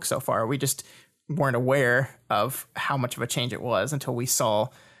entire book so far. We just weren't aware of how much of a change it was until we saw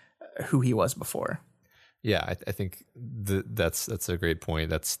who he was before. Yeah, I think that's a great point.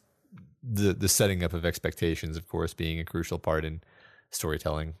 That's the setting up of expectations, of course, being a crucial part in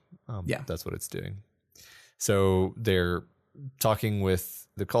storytelling. That's what it's doing. So they're talking with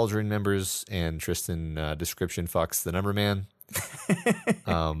the Cauldron members, and Tristan description fucks the number man.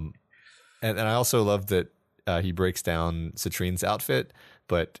 And I also love that he breaks down Citrine's outfit,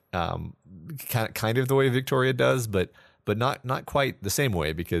 but kind of the way Victoria does, but not quite the same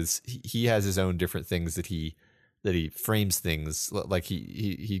way, because he has his own different things that he frames things like.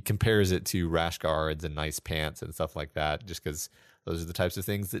 He compares it to rash guards and nice pants and stuff like that, just because those are the types of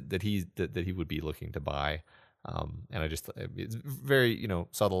things that he would be looking to buy. And I just, it's very,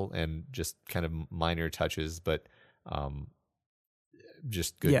 subtle and just kind of minor touches, but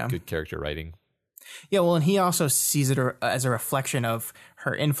just good character writing. Yeah, well, and he also sees it as a reflection of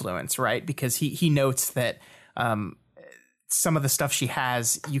her influence, right? Because he notes that some of the stuff she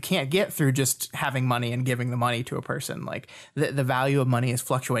has, you can't get through just having money and giving the money to a person. Like the value of money is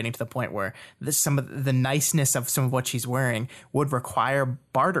fluctuating to the point where some of the niceness of some of what she's wearing would require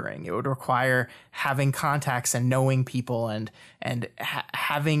bartering. It would require having contacts and knowing people and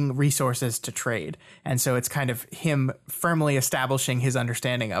having resources to trade. And so it's kind of him firmly establishing his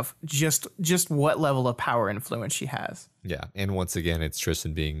understanding of just what level of power influence she has. Yeah. And once again, it's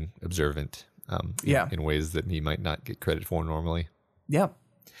Tristan being observant. In ways that he might not get credit for normally. Yeah.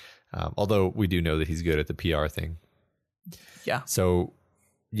 Although we do know that he's good at the PR thing. Yeah. So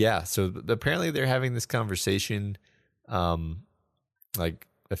apparently they're having this conversation like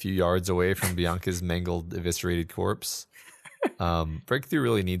a few yards away from Bianca's mangled, eviscerated corpse. Breakthrough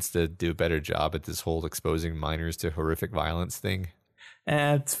really needs to do a better job at this whole exposing minors to horrific violence thing.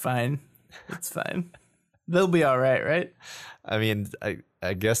 It's fine. It's fine. They'll be all right? I mean,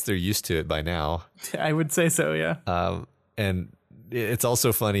 I guess they're used to it by now. I would say so, yeah. And it's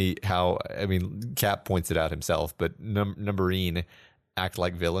also funny how, I mean, Cap points it out himself, but Numberine act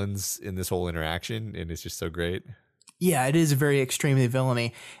like villains in this whole interaction, and it's just so great. Yeah, it is very extremely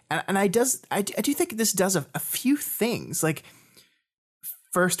villainy. And I do think this does a few things. Like,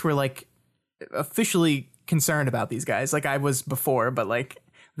 first, we're like officially concerned about these guys, like I was before, but like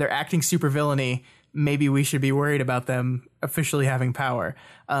they're acting super villainy. Maybe we should be worried about them officially having power.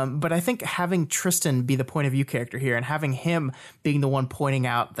 But I think having Tristan be the point of view character here, and having him being the one pointing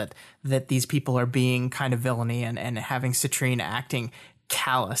out that these people are being kind of villainy, and having Citrine acting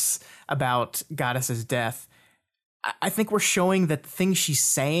callous about Goddess's death, I think we're showing that the things she's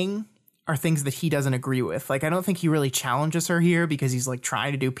saying are things that he doesn't agree with. Like, I don't think he really challenges her here because he's like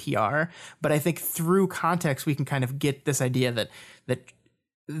trying to do PR. But I think through context, we can kind of get this idea that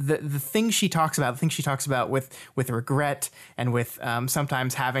the things she talks about with regret and with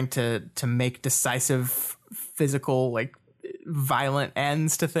sometimes having to make decisive physical, like violent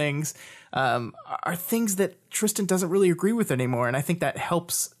ends to things, are things that Tristan doesn't really agree with anymore. And I think that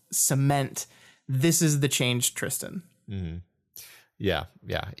helps cement this is the changed Tristan. Mm-hmm. Yeah.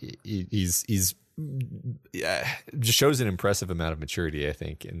 He's just shows an impressive amount of maturity, I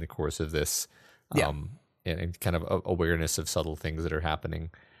think, in the course of this. And kind of awareness of subtle things that are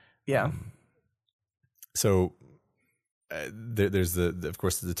happening. Yeah. So there's of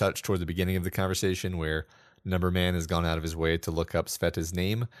course, the touch toward the beginning of the conversation where Numberman has gone out of his way to look up Sveta's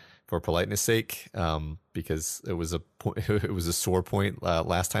name for politeness sake, because it was it was a sore point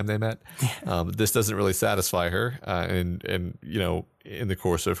last time they met. This doesn't really satisfy her, and in the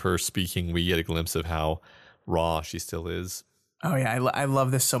course of her speaking, we get a glimpse of how raw she still is. Oh, yeah, I love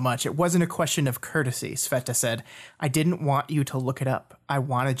this so much. It wasn't a question of courtesy, Sveta said. I didn't want you to look it up. I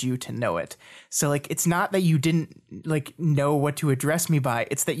wanted you to know it. So, like, it's not that you didn't, like, know what to address me by.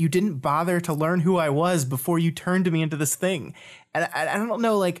 It's that you didn't bother to learn who I was before you turned me into this thing. And I don't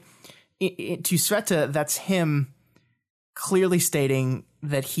know, like, to Sveta, that's him clearly stating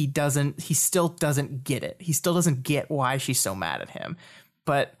that he still doesn't get it. He still doesn't get why she's so mad at him.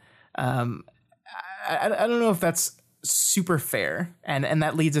 But I don't know if that's super fair, and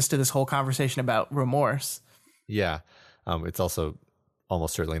that leads us to this whole conversation about remorse. Yeah, it's also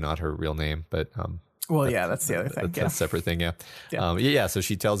almost certainly not her real name, but that's the other thing. That's a separate thing. Yeah. So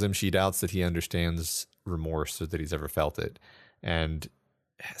she tells him she doubts that he understands remorse or that he's ever felt it, and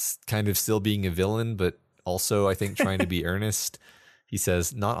kind of still being a villain, but also I think trying to be earnest. He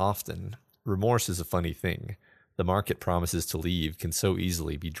says, "Not often. Remorse is a funny thing. The market promises to leave can so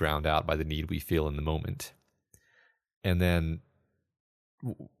easily be drowned out by the need we feel in the moment." And then,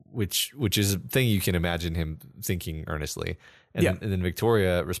 which is a thing you can imagine him thinking earnestly. And then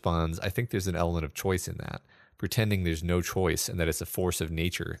Victoria responds, "I think there's an element of choice in that. Pretending there's no choice and that it's a force of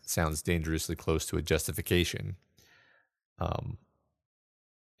nature sounds dangerously close to a justification."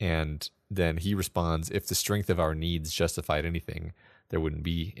 And then he responds, "If the strength of our needs justified anything, there wouldn't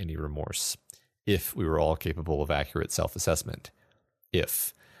be any remorse. If we were all capable of accurate self-assessment.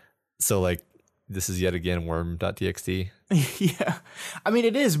 If." So, like, this is yet again worm.txt. Yeah. I mean,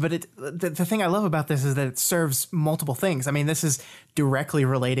 it is, but the thing I love about this is that it serves multiple things. I mean, this is directly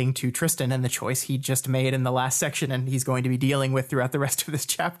relating to Tristan and the choice he just made in the last section, and he's going to be dealing with throughout the rest of this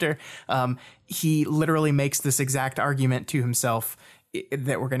chapter. He literally makes this exact argument to himself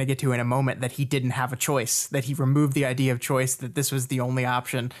that we're going to get to in a moment, that he didn't have a choice, that he removed the idea of choice, that this was the only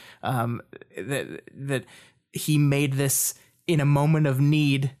option, that he made this in a moment of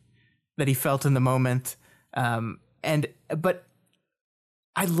need that he felt in the moment. But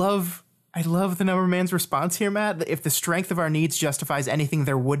I love the Numberman's response here, Matt, that if the strength of our needs justifies anything,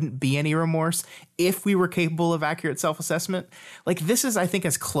 there wouldn't be any remorse if we were capable of accurate self-assessment. Like, this is, I think,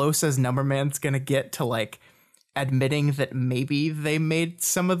 as close as Numberman's going to get to, like, admitting that maybe they made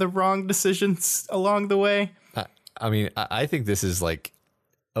some of the wrong decisions along the way. I mean, I think this is like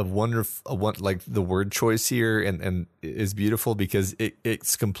like the word choice here and is beautiful because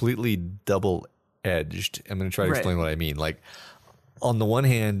it's completely double edged. I'm going to try to explain what I mean. Like, on the one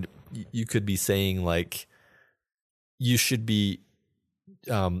hand, you could be saying, like, you should be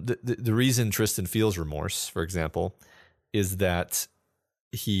the reason Tristan feels remorse, for example, is that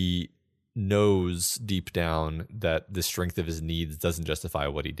he knows deep down that the strength of his needs doesn't justify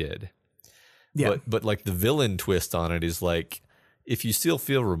what he did. Yeah. But like, the villain twist on it is, like, if you still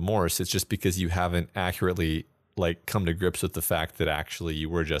feel remorse, it's just because you haven't accurately, like, come to grips with the fact that actually you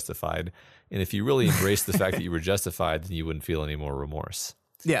were justified. And if you really embraced the fact that you were justified, then you wouldn't feel any more remorse.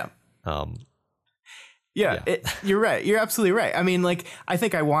 Yeah. You're right. You're absolutely right. I mean, like, I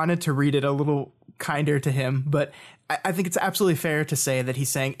think I wanted to read it a little kinder to him, but I think it's absolutely fair to say that he's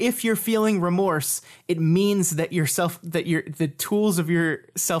saying, if you're feeling remorse, it means that the tools of your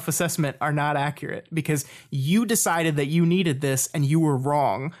self-assessment are not accurate because you decided that you needed this and you were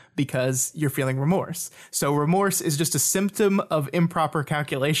wrong because you're feeling remorse. So remorse is just a symptom of improper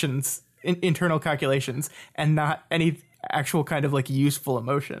calculations, internal calculations, and not any actual kind of, like, useful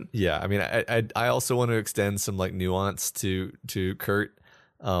emotion. Yeah. I mean, I also want to extend some, like, nuance to Kurt.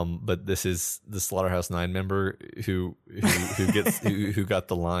 But this is the Slaughterhouse-9 member who got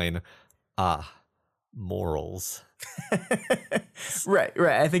the line, morals. Right.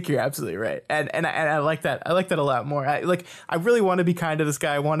 I think you're absolutely right. And I like that. I like that a lot more. I really want to be kind to this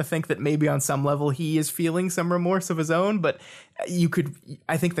guy. I want to think that maybe on some level he is feeling some remorse of his own, but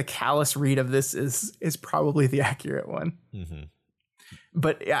I think the callous read of this is probably the accurate one. Mm-hmm.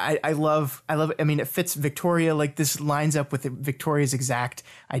 But yeah, I love. I mean, it fits Victoria. Like, this lines up with Victoria's exact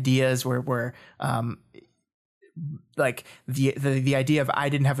ideas, where like the idea of I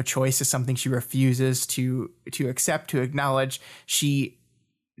didn't have a choice is something she refuses to accept, to acknowledge. She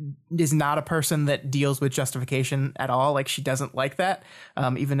is not a person that deals with justification at all. Like, she doesn't like that,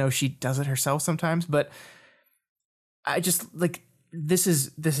 even though she does it herself sometimes. But I just, like, this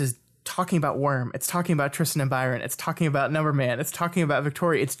is talking about Worm, it's talking about Tristan and Byron, it's talking about Numberman, it's talking about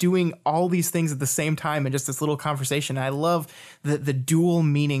Victoria, it's doing all these things at the same time in just this little conversation. And I love the dual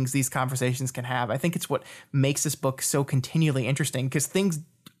meanings these conversations can have. I think it's what makes this book so continually interesting, because things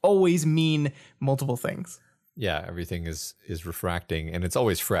always mean multiple things. Yeah, everything is refracting, and it's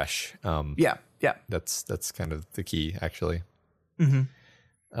always fresh. Yeah. That's kind of the key, actually.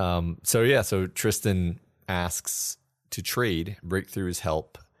 Mm-hmm. So Tristan asks to trade Breakthrough's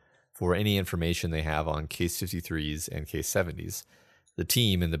help for any information they have on Case 53s and Case 70s. The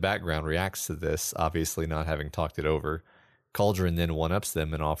team in the background reacts to this, obviously not having talked it over. Cauldron then one-ups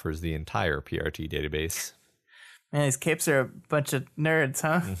them and offers the entire PRT database. Man, these capes are a bunch of nerds,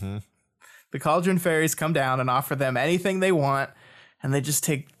 huh? Mm-hmm. The Cauldron fairies come down and offer them anything they want, and they just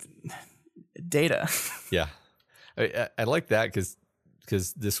take data. Yeah. I like that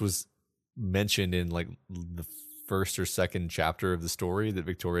because this was mentioned in like the first or second chapter of the story that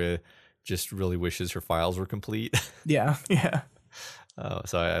Victoria just really wishes her files were complete. Yeah.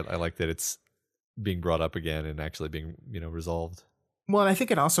 So I like that it's being brought up again and actually being, resolved. Well, and I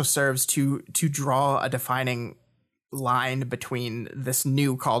think it also serves to draw a defining line between this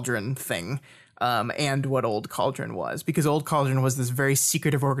new Cauldron thing and what Old Cauldron was, because Old Cauldron was this very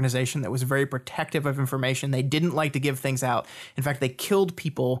secretive organization that was very protective of information. They didn't like to give things out. In fact, they killed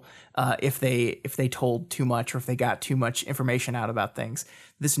people if they told too much or if they got too much information out about things.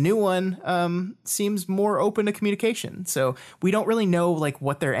 This new one seems more open to communication. So we don't really know like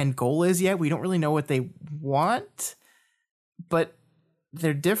what their end goal is yet. We don't really know what they want, but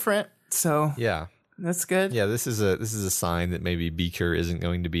they're different. So yeah. That's good. Yeah, this is a sign that maybe Beaker isn't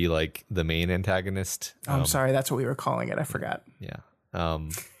going to be like the main antagonist. I'm sorry, that's what we were calling it. I forgot. Yeah.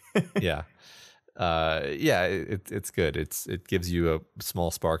 Yeah. It's good. It gives you a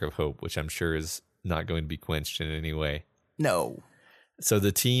small spark of hope, which I'm sure is not going to be quenched in any way. No. So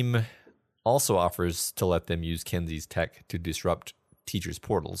the team also offers to let them use Kenzie's tech to disrupt teachers'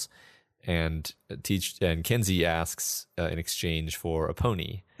 portals. And Kenzie asks in exchange for a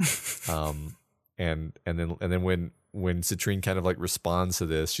pony. And then when Citrine kind of like responds to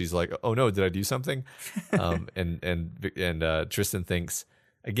this, she's like, "Oh no, did I do something?" And Tristan thinks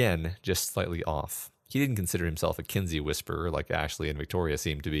again, just slightly off. He didn't consider himself a Kenzie whisperer like Ashley and Victoria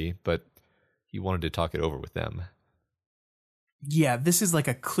seemed to be, but he wanted to talk it over with them. Yeah, this is like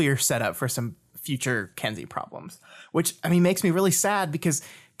a clear setup for some future Kenzie problems, which I mean makes me really sad because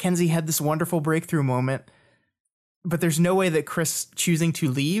Kenzie had this wonderful breakthrough moment. But there's no way that Chris choosing to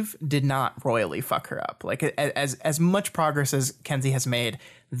leave did not royally fuck her up. Like as much progress as Kenzie has made,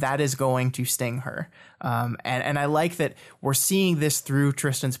 that is going to sting her. And I like that we're seeing this through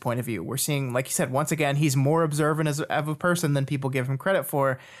Tristan's point of view. We're seeing, like you said, once again, he's more observant of a person than people give him credit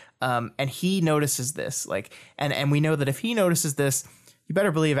for. And he notices this. And we know that if he notices this, you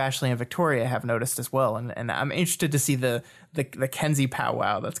better believe Ashley and Victoria have noticed as well. And I'm interested to see the Kenzie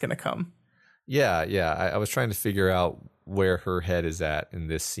powwow that's going to come. Yeah. I was trying to figure out where her head is at in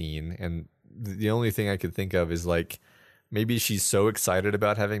this scene. And the only thing I could think of is like, maybe she's so excited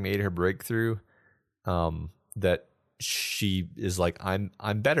about having made her breakthrough that she is like,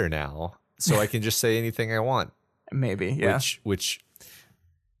 I'm better now, so I can just say anything I want. Maybe, yeah. Which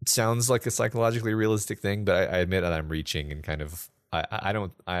sounds like a psychologically realistic thing, but I admit that I'm reaching and kind of I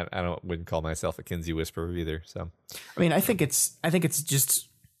wouldn't call myself a Kenzie whisperer either. So I mean, I think it's just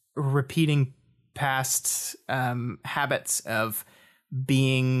repeating past habits of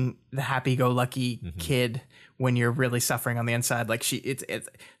being the happy-go-lucky kid when you're really suffering on the inside. Like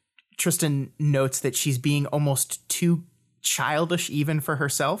Tristan notes that she's being almost too childish even for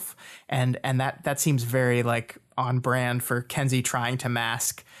herself, and that seems very like on brand for Kenzie trying to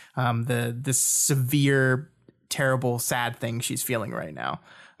mask the severe, terrible, sad thing she's feeling right now.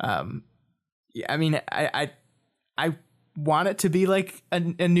 Yeah, I mean, I want it to be like a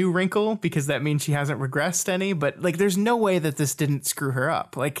new wrinkle because that means she hasn't regressed any, but like there's no way that this didn't screw her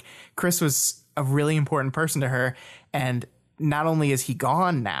up. Like Chris was a really important person to her, and not only is he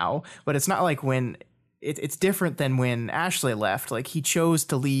gone now, but it's not like when it's different than when Ashley left. Like he chose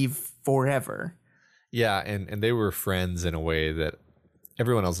to leave forever. Yeah, and they were friends in a way that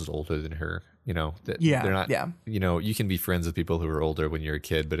everyone else is older than her, you know. They're not, you know, you can be friends with people who are older when you're a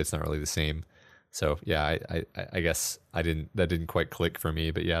kid, but it's not really the same. So yeah, I guess that didn't quite click for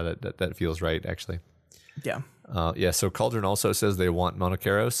me, but yeah, that feels right actually. Yeah. So Cauldron also says they want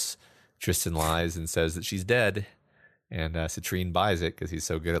Monokeros. Tristan lies and says that she's dead, and Citrine buys it because he's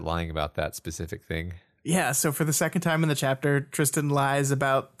so good at lying about that specific thing. Yeah. So for the second time in the chapter, Tristan lies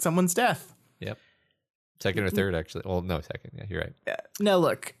about someone's death. Yep. Second or third, actually. Well, no, second. Yeah, you're right. Now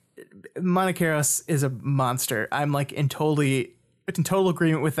look, Monokeros is a monster. I'm like in total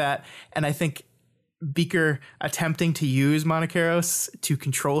agreement with that, and I think Beaker attempting to use Monokeros to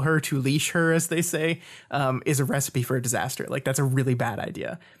control her, to leash her, as they say, is a recipe for a disaster. Like that's a really bad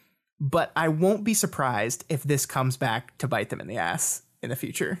idea. But I won't be surprised if this comes back to bite them in the ass in the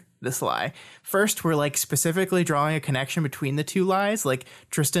future. this lie. First, we're like specifically drawing a connection between the two lies. Like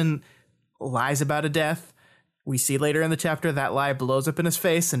Tristan lies about a death. We see later in the chapter that lie blows up in his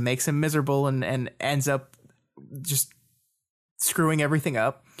face and makes him miserable and ends up just screwing everything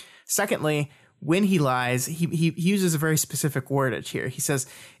up. Secondly, when he lies, he uses a very specific wordage here. He says,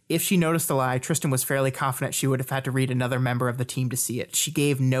 if she noticed the lie, Tristan was fairly confident she would have had to read another member of the team to see it. She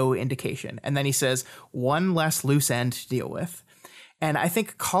gave no indication. And then he says, one less loose end to deal with. And I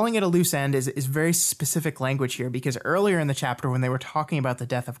think calling it a loose end is very specific language here, because earlier in the chapter when they were talking about the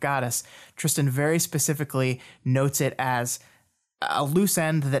death of Goddess, Tristan very specifically notes it as a loose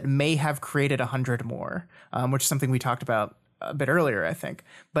end that may have created 100 more, which is something we talked about a bit earlier, I think.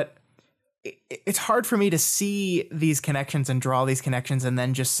 But it's hard for me to see these connections and draw these connections and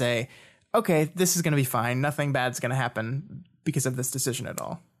then just say, okay, this is going to be fine. Nothing bad's going to happen because of this decision at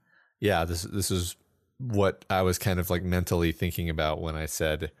all. Yeah, this is what I was kind of like mentally thinking about when I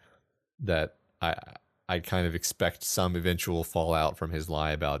said that I kind of expect some eventual fallout from his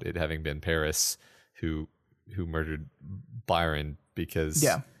lie about it having been Paris who murdered Byron, because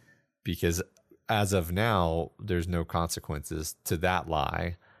as of now there's no consequences to that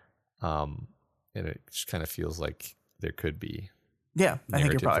lie. And it just kind of feels like there could be. Yeah, I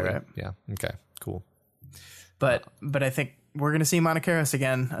think you're probably right. Yeah. Okay, cool. But I think we're going to see Monocaros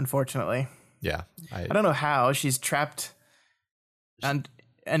again, unfortunately. Yeah. I don't know how. She's trapped in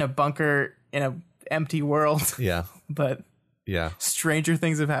a bunker in an empty world. Yeah. But yeah, stranger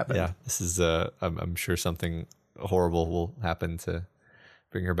things have happened. Yeah, this is I'm sure something horrible will happen to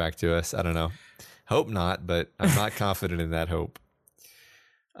bring her back to us. I don't know. Hope not, but I'm not confident in that hope.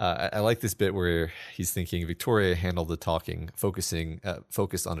 I like this bit where he's thinking Victoria handled the talking, focused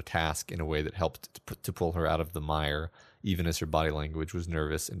on a task in a way that helped to pull her out of the mire, even as her body language was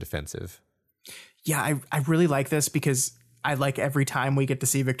nervous and defensive. Yeah, I really like this because I like every time we get to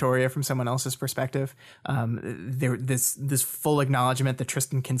see Victoria from someone else's perspective. This full acknowledgement that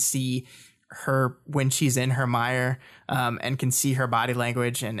Tristan can see her when she's in her mire, and can see her body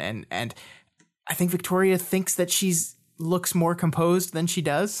language, and I think Victoria thinks that she's looks more composed than she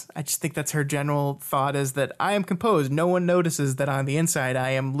does. I just think that's her general thought, is that I am composed. No one notices that on the inside I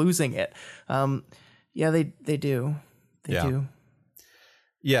am losing it. Yeah, they do. They do.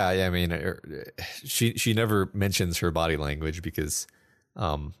 Yeah, I mean, she never mentions her body language because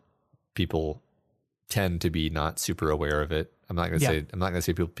people tend to be not super aware of it. I'm not going to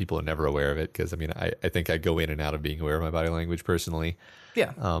say people are never aware of it, because I mean, I think I go in and out of being aware of my body language personally.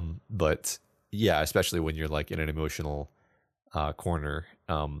 Yeah. But yeah, especially when you're like in an emotional corner,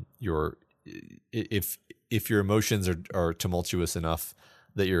 if your emotions are tumultuous enough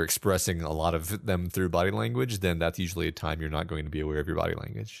that you're expressing a lot of them through body language, then that's usually a time you're not going to be aware of your body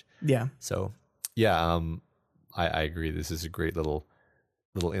language. Yeah. So yeah, I agree. This is a great little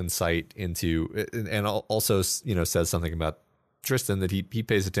insight into, and also, you know, says something about Tristan, that he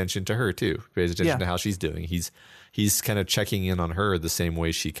pays attention to her too. He pays attention to how she's doing. He's kind of checking in on her the same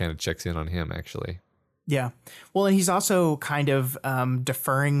way she kind of checks in on him, actually. Yeah. Well, and he's also kind of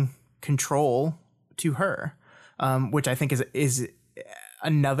deferring control to her, which I think is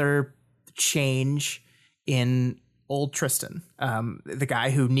another change in old Tristan, the guy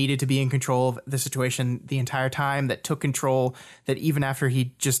who needed to be in control of the situation the entire time, that took control, that even after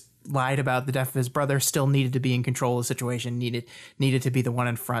he just lied about the death of his brother, still needed to be in control of the situation, needed to be the one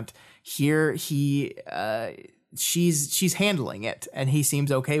in front. Here she's handling it, and he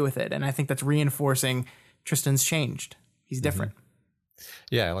seems okay with it, and I think that's reinforcing Tristan's changed. He's different.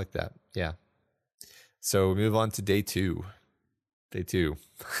 Mm-hmm. Yeah, I like that. Yeah. So we move on to day two.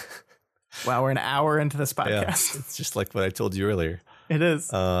 Wow, we're an hour into this podcast. Yeah, it's just like what I told you earlier. It is.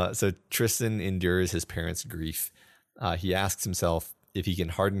 So Tristan endures his parents' grief. He asks himself if he can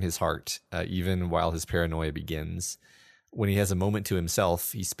harden his heart, even while his paranoia begins. When he has a moment to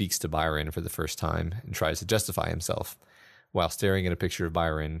himself, he speaks to Byron for the first time and tries to justify himself while staring at a picture of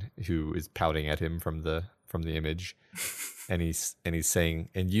Byron, who is pouting at him from the image. and he's saying,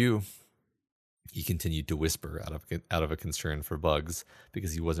 "And you," he continued to whisper out of a concern for Bugs,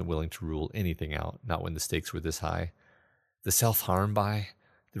 because he wasn't willing to rule anything out, not when the stakes were this high. The self-harm, the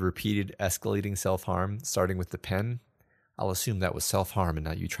repeated escalating self-harm, starting with the pen. I'll assume that was self-harm and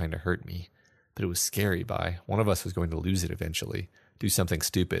not you trying to hurt me. But it was scary, one of us was going to lose it eventually, do something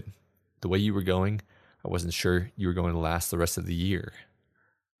stupid. The way you were going, I wasn't sure you were going to last the rest of the year.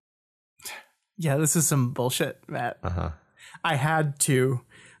 Yeah, this is some bullshit, Matt. Uh-huh. I had to.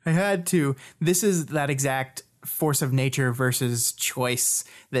 This is that exact force of nature versus choice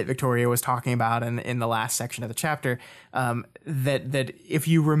that Victoria was talking about in the last section of the chapter. That if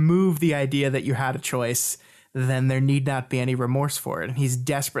you remove the idea that you had a choice, then there need not be any remorse for it. And he's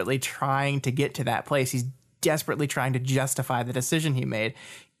desperately trying to get to that place. He's desperately trying to justify the decision he made.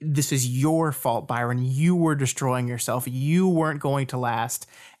 This is your fault, Byron. You were destroying yourself. You weren't going to last,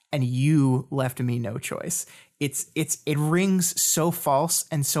 and you left me no choice. It rings so false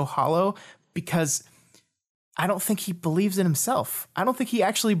and so hollow because I don't think he believes in himself. I don't think he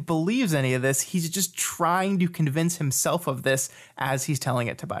actually believes any of this. He's just trying to convince himself of this as he's telling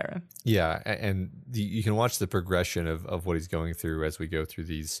it to Byron. Yeah, and you can watch the progression of what he's going through as we go through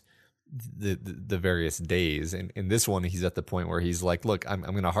the various days. And in this one, he's at the point where he's like, look, I'm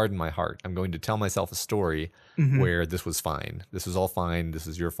going to harden my heart. I'm going to tell myself a story where this was fine. This was all fine. This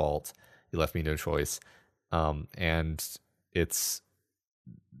is your fault. You left me no choice. And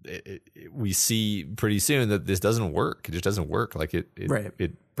we see pretty soon that this doesn't work. It just doesn't work. Like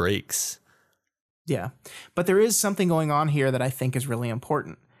it breaks. Yeah. But there is something going on here that I think is really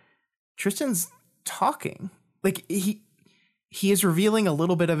important. Tristan's talking. Like he is revealing a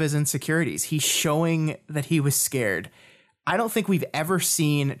little bit of his insecurities. He's showing that he was scared. I don't think we've ever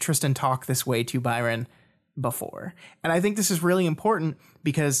seen Tristan talk this way to Byron before. And I think this is really important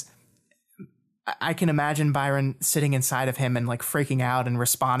because I can imagine Byron sitting inside of him and like freaking out and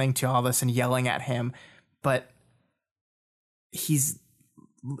responding to all this and yelling at him, but he's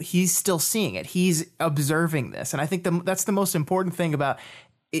still seeing it. He's observing this. And I think that's the most important thing about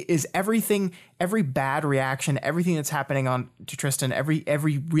is every bad reaction, everything that's happening to Tristan,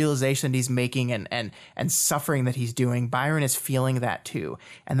 every realization that he's making and suffering that he's doing, Byron is feeling that too.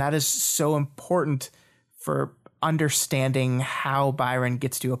 And that is so important for understanding how Byron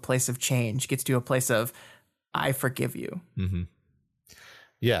gets to a place of change, gets to a place of, I forgive you. Mm-hmm.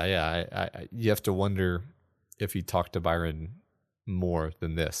 Yeah. You have to wonder if he talked to Byron more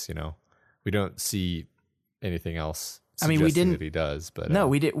than this, we don't see anything else. I mean, we didn't, that he does, but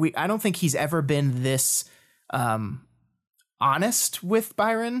no, I don't think he's ever been this, honest with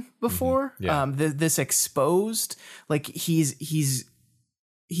Byron before. Mm-hmm. Yeah. This exposed, like he's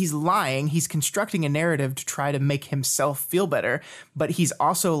lying. He's constructing a narrative to try to make himself feel better, but he's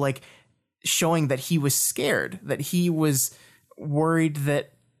also like showing that he was scared, that he was worried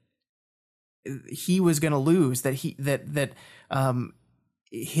that he was going to lose, that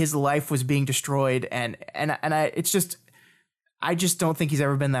his life was being destroyed. And I just don't think he's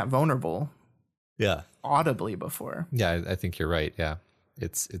ever been that vulnerable. Yeah. Audibly before. Yeah. I think you're right. Yeah.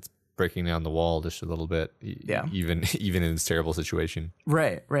 It's breaking down the wall just a little bit. Yeah. Even in this terrible situation.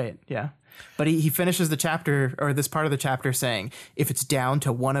 Right. Yeah. But he finishes the chapter, or this part of the chapter, saying, if it's down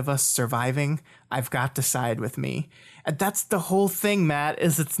to one of us surviving, I've got to side with me. And that's the whole thing, Matt,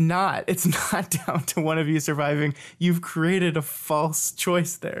 is it's not down to one of you surviving. You've created a false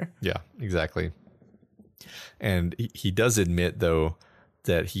choice there. Yeah, exactly. And he does admit, though,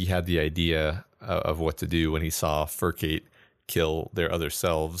 that he had the idea of what to do when he saw Furcate kill their other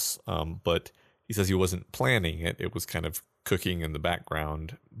selves. But he says he wasn't planning it. It was kind of cooking in the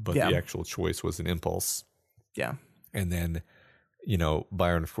background, but the actual choice was an impulse. Yeah. And then,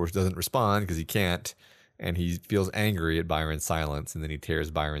 Byron, of course, doesn't respond because he can't. And he feels angry at Byron's silence. And then he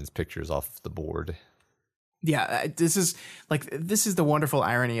tears Byron's pictures off the board. Yeah. This is the wonderful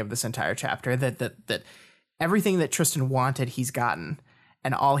irony of this entire chapter, that everything that Tristan wanted, he's gotten.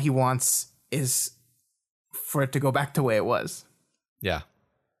 And all he wants is for it to go back to the way it was. Yeah.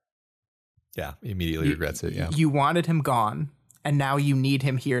 Yeah. He immediately regrets it. Yeah. You wanted him gone, and now you need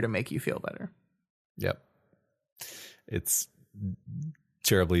him here to make you feel better. Yep. It's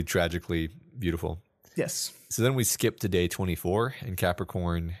terribly, tragically beautiful. Yes. So then we skip to day 24, and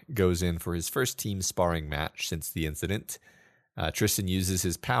Capricorn goes in for his first team sparring match since the incident. Tristan uses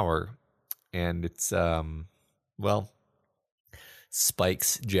his power, and it's,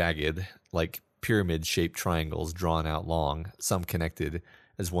 spikes jagged, like pyramid-shaped triangles drawn out long, some connected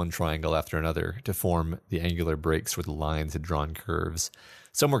as one triangle after another to form the angular breaks where the lines had drawn curves.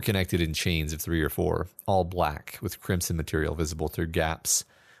 Some were connected in chains of 3 or 4, all black, with crimson material visible through gaps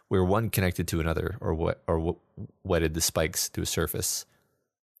where one connected to another or wetted the spikes to a surface.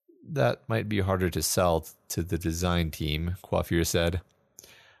 That might be harder to sell to the design team, Coiffure said.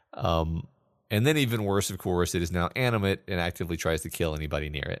 And then even worse, of course, it is now animate and actively tries to kill anybody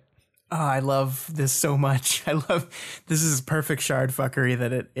near it. Oh, I love this so much. This is perfect shard fuckery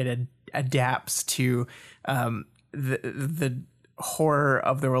that it adapts to the horror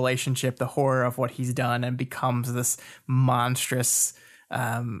of the relationship, the horror of what he's done, and becomes this monstrous,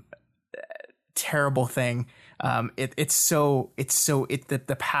 terrible thing. The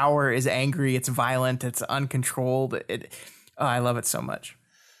power is angry, it's violent, it's uncontrolled. I love it so much.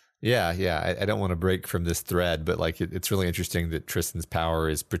 Yeah. I don't want to break from this thread, but like it's really interesting that Tristan's power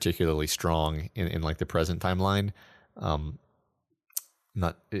is particularly strong in like the present timeline.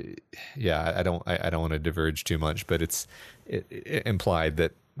 Not, yeah. I don't want to diverge too much, but it implied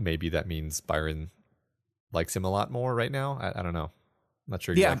that maybe that means Byron likes him a lot more right now. I don't know. I'm not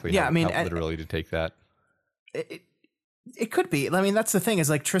sure exactly how literally to take that. It could be. I mean, that's the thing is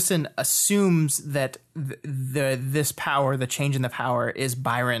like Tristan assumes that this power, the change in the power, is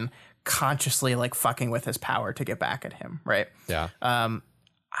Byron consciously like fucking with his power to get back at him, right? Yeah.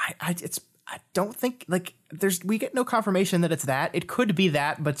 I don't think like we get no confirmation that it's that. It could be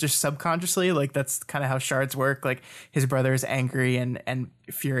that, but just subconsciously, like that's kind of how shards work. Like his brother is angry and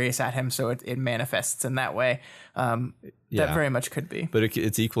furious at him, so it manifests in that way. That very much could be. But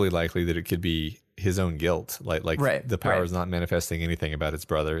it's equally likely that it could be his own guilt. Like the power is not manifesting anything about its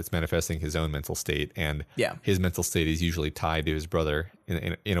brother. It's manifesting his own mental state, and his mental state is usually tied to his brother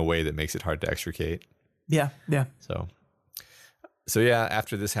in a way that makes it hard to extricate. Yeah. So yeah,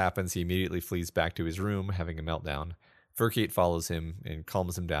 after this happens, he immediately flees back to his room, having a meltdown. Furcate follows him and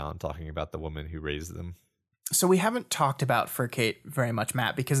calms him down, talking about the woman who raised them. So we haven't talked about Furcate very much,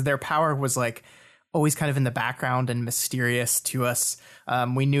 Matt, because their power was like always kind of in the background and mysterious to us.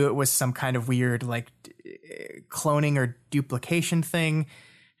 We knew it was some kind of weird like cloning or duplication thing.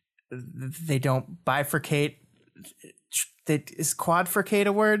 They don't bifurcate. Is quadfurcate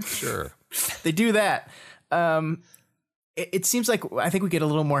a word? Sure. They do that. It seems like I think we get a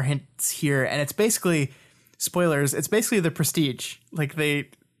little more hints here, and it's basically spoilers. It's basically the Prestige. Like they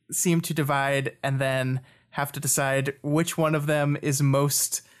seem to divide and then have to decide which one of them is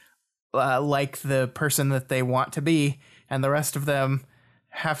most like the person that they want to be, and the rest of them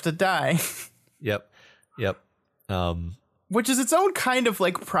have to die. Yep. Which is its own kind of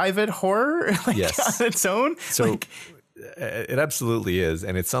like private horror, like yes. on its own. So it absolutely is,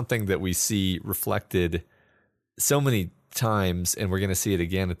 and it's something that we see reflected so many times, and we're going to see it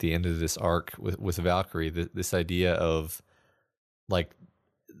again at the end of this arc with Valkyrie. This idea of like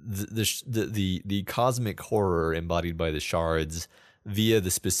the cosmic horror embodied by the shards via the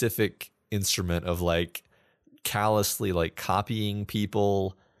specific instrument of like callously like copying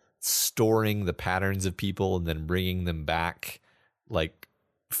people, storing the patterns of people, and then bringing them back like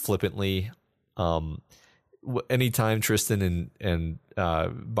flippantly. Anytime Tristan and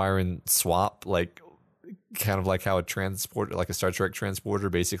Byron swap, like kind of like how a transporter, like a Star Trek transporter,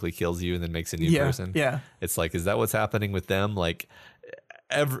 basically kills you and then makes a new person. Yeah, it's like, is that what's happening with them? Like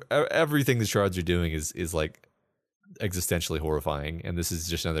everything the shards are doing is like existentially horrifying, and this is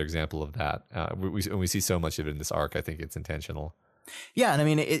just another example of that. We see so much of it in this arc. I think it's intentional. Yeah, and I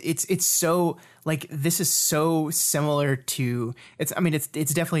mean it's so like this is so similar to it's. I mean it's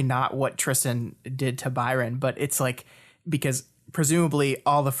definitely not what Tristan did to Byron, but it's like because presumably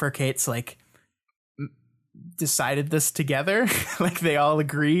all the Furcates like decided this together. Like they all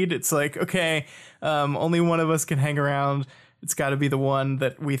agreed. It's like okay, only one of us can hang around. It's got to be the one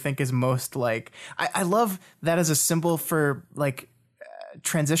that we think is most like. I love that as a symbol for like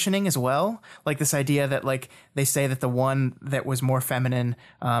transitioning as well. Like this idea that like they say that the one that was more feminine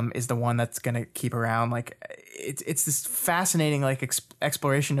is the one that's going to keep around. Like it's this fascinating like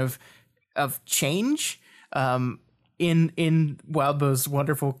exploration of change in Wildbow's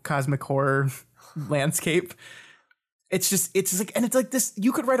wonderful cosmic horror landscape. It's like, and it's like this,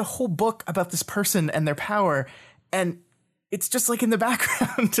 you could write a whole book about this person and their power, and it's just like in the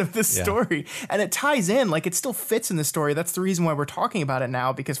background of this story, and it ties in, like it still fits in the story. That's the reason why we're talking about it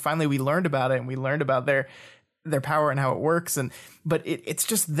now, because finally we learned about it and we learned about their power and how it works. But it's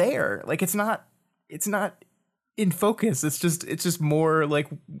just there. Like it's not in focus. It's just more like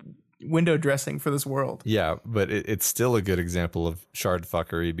window dressing for this world. Yeah. But it's still a good example of shard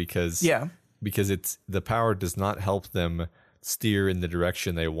fuckery because it's the power does not help them steer in the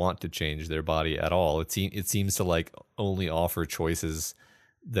direction they want to change their body at all. It seems to like only offer choices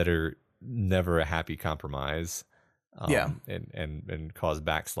that are never a happy compromise, and cause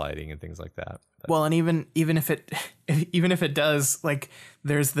backsliding and things like that. Well, and even if it does, like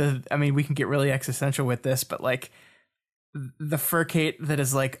there's we can get really existential with this, but like the Furcate that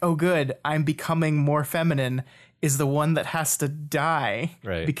is like, oh good, I'm becoming more feminine, is the one that has to die,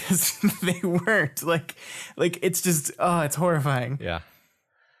 right? Because they weren't like it's just it's horrifying. Yeah.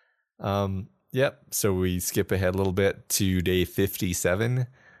 Yep. So we skip ahead a little bit to day 57.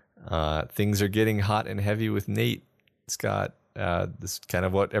 Things are getting hot and heavy with Nate, Scott. This is kind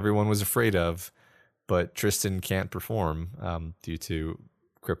of what everyone was afraid of, but Tristan can't perform due to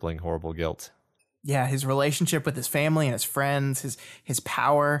crippling, horrible guilt. Yeah, his relationship with his family and his friends, his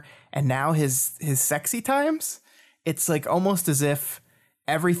power, and now his sexy times. It's like almost as if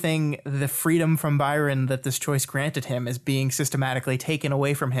everything, the freedom from Byron that this choice granted him is being systematically taken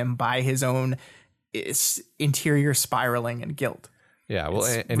away from him by his own interior spiraling and guilt. Yeah, well,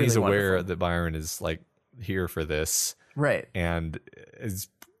 and really he's aware wonderful. That Byron is like here for this, right, and is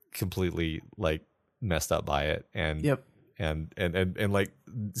completely like messed up by it, and yep, and like,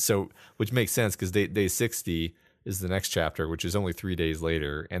 so, which makes sense because day 60 is the next chapter, which is only 3 days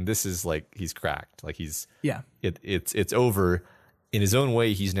later, and this is like he's cracked, like he's it's over. In his own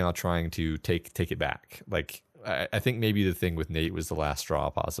way, he's now trying to take it back. Like I think maybe the thing with Nate was the last straw,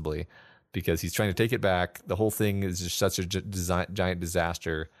 possibly, because he's trying to take it back. The whole thing is just such a giant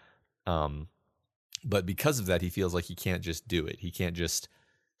disaster. But because of that, he feels like he can't just do it. He can't just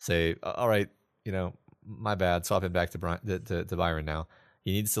say, all right, my bad, swap him back to Byron now.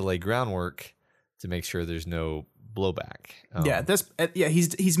 He needs to lay groundwork to make sure there's no blowback.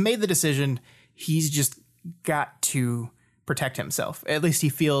 He's made the decision. He's just got to protect himself. At least he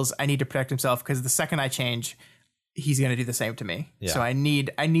feels I need to protect himself, because the second I change, he's going to do the same to me. Yeah. So I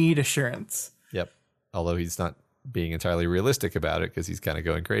need assurance. Yep. Although he's not being entirely realistic about it, because he's kind of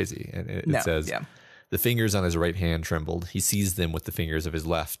going crazy. And it says, the fingers on his right hand trembled. He seized them with the fingers of his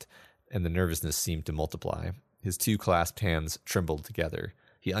left, and the nervousness seemed to multiply. His two clasped hands trembled together.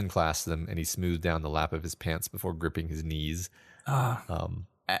 He unclasped them, and he smoothed down the lap of his pants before gripping his knees.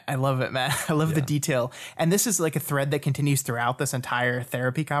 I love it, man. I love the detail. And this is like a thread that continues throughout this entire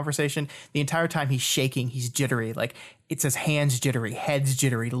therapy conversation. The entire time he's shaking, he's jittery. Like it says hands jittery, heads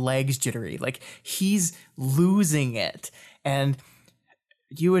jittery, legs jittery. Like he's losing it. And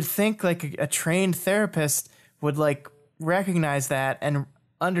you would think like a trained therapist would like recognize that and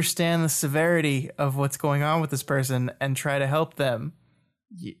understand the severity of what's going on with this person and try to help them.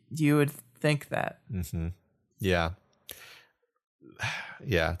 You would think that. Mm-hmm. Yeah.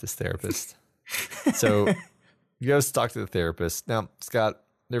 Yeah, this therapist. So you go talk to the therapist. Now, Scott,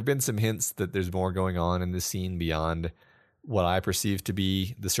 there have been some hints that there's more going on in this scene beyond what I perceive to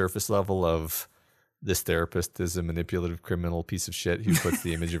be the surface level of this therapist is a manipulative criminal piece of shit who puts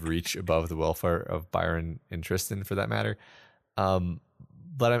the image of Reach above the welfare of Byron and Tristan, for that matter.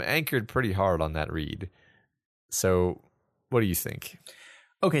 But I'm anchored pretty hard on that read. So what do you think?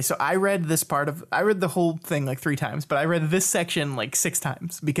 Okay, so I read the whole thing like 3 times, but I read this section like 6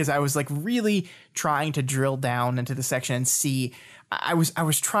 times because I was like really trying to drill down into the section and see. I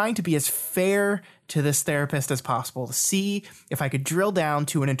was trying to be as fair to this therapist as possible to see if I could drill down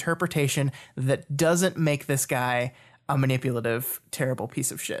to an interpretation that doesn't make this guy a manipulative, terrible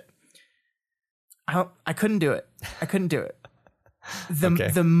piece of shit. I couldn't do it.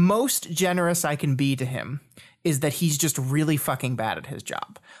 The most generous I can be to him is that he's just really fucking bad at his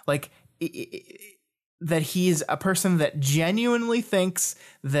job. Like, that he's a person that genuinely thinks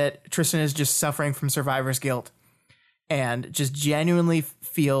that Tristan is just suffering from survivor's guilt and just genuinely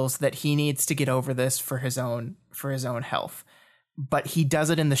feels that he needs to get over this for his own health. But he does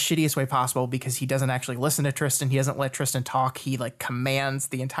it in the shittiest way possible because he doesn't actually listen to Tristan. He doesn't let Tristan talk. He like commands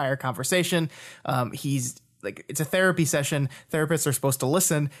the entire conversation. He's like, it's a therapy session. Therapists are supposed to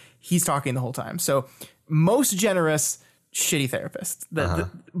listen. He's talking the whole time. So most generous, shitty therapist.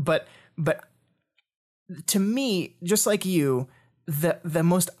 But to me, just like you, the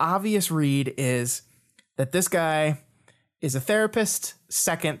most obvious read is that this guy is a therapist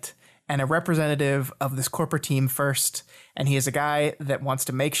second and a representative of this corporate team first. And he is a guy that wants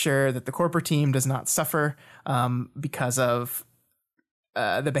to make sure that the corporate team does not suffer because of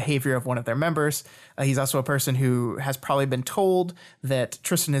the behavior of one of their members. He's also a person who has probably been told that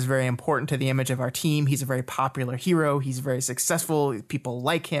Tristan is very important to the image of our team. He's a very popular hero. He's very successful. People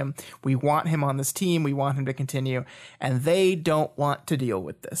like him. We want him on this team. We want him to continue. And they don't want to deal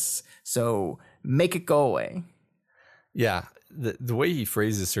with this. So make it go away. Yeah. The way he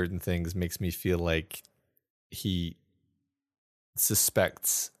phrases certain things makes me feel like he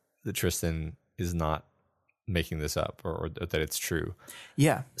suspects that Tristan is not making this up or that it's true.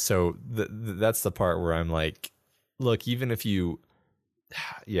 Yeah. So that's the part where I'm like, look, even if you,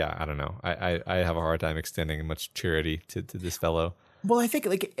 I don't know. I have a hard time extending much charity to this fellow. Well, I think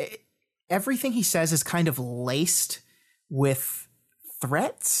like everything he says is kind of laced with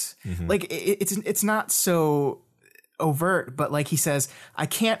threats. Mm-hmm. Like it's not so overt, but like he says, I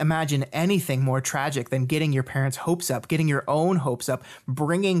can't imagine anything more tragic than getting your parents' hopes up, getting your own hopes up,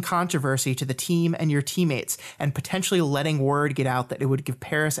 bringing controversy to the team and your teammates, and potentially letting word get out that it would give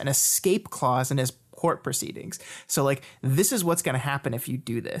Paris an escape clause in his court proceedings. So like, this is what's going to happen if you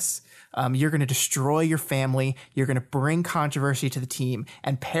do this. You're going to destroy your family. You're going to bring controversy to the team.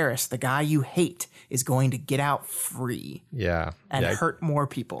 And Paris, the guy you hate, is going to get out free. Yeah. And hurt more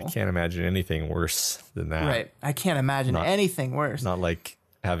people. Can't imagine anything worse than that. Right. I can't imagine anything worse. Not like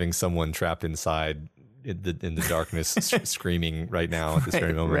having someone trapped inside in the darkness screaming right now at this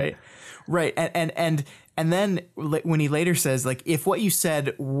very moment. Right. And then when he later says, like, if what you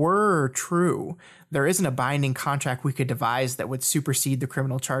said were true, there isn't a binding contract we could devise that would supersede the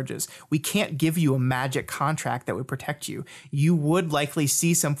criminal charges. We can't give you a magic contract that would protect you. You would likely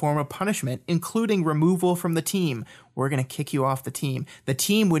see some form of punishment, including removal from the team. We're going to kick you off the team. The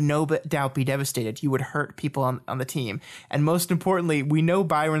team would no doubt be devastated. You would hurt people on the team. And most importantly, we know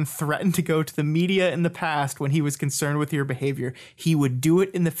Byron threatened to go to the media in the past when he was concerned with your behavior. He would do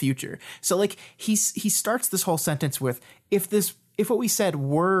it in the future. So like he starts this whole sentence with, if what we said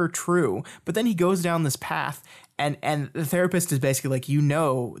were true, but then he goes down this path and the therapist is basically like, you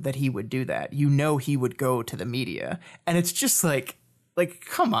know that he would do that. You know he would go to the media. And it's just like,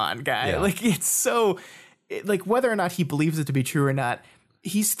 come on, guy. Yeah. Like, it's so, like, whether or not he believes it to be true or not,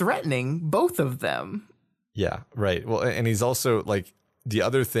 he's threatening both of them. Yeah, right. Well, and he's also like, the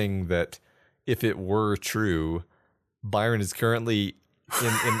other thing that if it were true, Byron is currently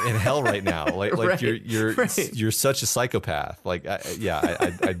in hell right now. Like right, you're such a psychopath. Like,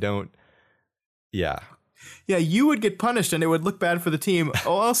 I don't. Yeah. Yeah, you would get punished and it would look bad for the team.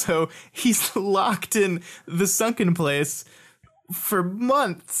 Also, he's locked in the sunken place for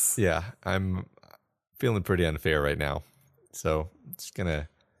months. Yeah, I'm feeling pretty unfair right now. So it's gonna,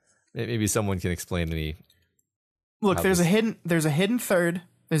 maybe someone can explain to me. Look, there's a hidden third.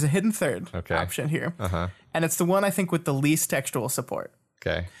 There's a hidden third option here. And it's the one I think with the least textual support.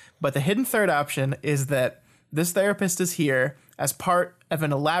 Okay. But the hidden third option is that this therapist is here as part of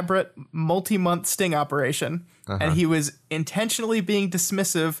an elaborate multi-month sting operation. And he was intentionally being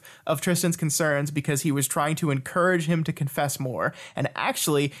dismissive of Tristan's concerns because he was trying to encourage him to confess more. And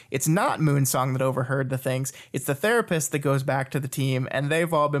actually, it's not Moonsong that overheard the things. It's the therapist that goes back to the team, and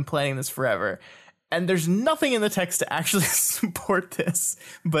they've all been planning this forever. And there's nothing in the text to actually support this,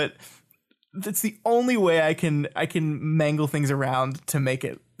 but that's the only way I can mangle things around to make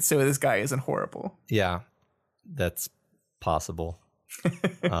it so this guy isn't horrible. Yeah, that's possible.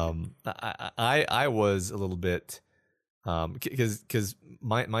 I was a little bit because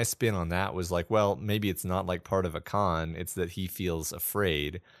my spin on that was like, well, maybe it's not like part of a con. It's that he feels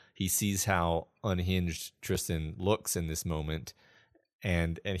afraid. He sees how unhinged Tristan looks in this moment.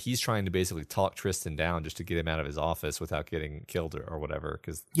 And he's trying to basically talk Tristan down just to get him out of his office without getting killed or whatever.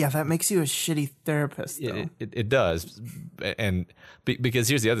 Cause yeah, that makes you a shitty therapist, though. It does. And because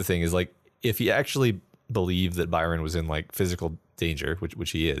here's the other thing is, like, if he actually believed that Byron was in like physical danger,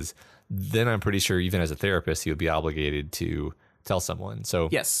 which he is, then I'm pretty sure even as a therapist, he would be obligated to tell someone. So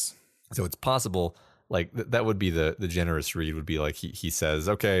yes. So it's possible, like that would be the generous read would be like he says,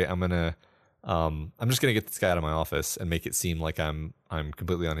 okay, I'm just gonna get this guy out of my office and make it seem like I'm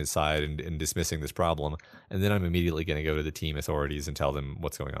completely on his side and dismissing this problem, and then I'm immediately gonna go to the team authorities and tell them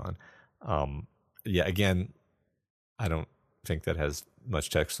what's going on. Yeah, again, I don't think that has much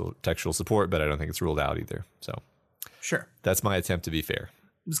textual support, but I don't think it's ruled out either. So sure, that's my attempt to be fair.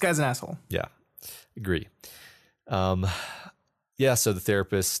 This guy's an asshole. Yeah, agree. Yeah, so the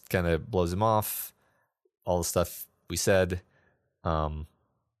therapist kind of blows him off, all the stuff we said.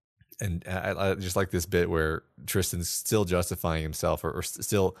 And I just like this bit where Tristan's still justifying himself or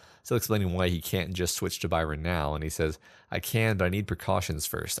still explaining why he can't just switch to Byron now. And he says, I can, but I need precautions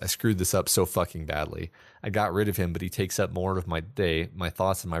first. I screwed this up so fucking badly. I got rid of him, but he takes up more of my day, my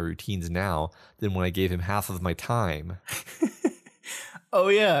thoughts, and my routines now than when I gave him half of my time. Oh,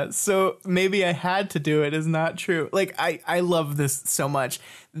 yeah. So maybe I had to do it is not true. Like, I love this so much.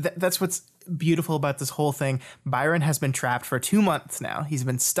 That's what's beautiful about this whole thing. Byron has been trapped for 2 months now. He's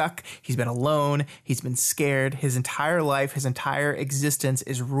been stuck. He's been alone. He's been scared. His entire life, his entire existence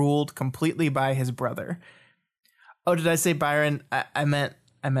is ruled completely by his brother. Oh, did I say Byron? I meant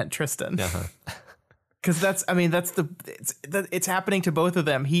Tristan. Because it's happening to both of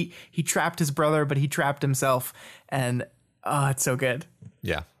them. He trapped his brother, but he trapped himself, and it's so good.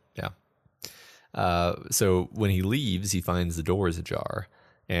 Yeah. So when he leaves, he finds the door is ajar.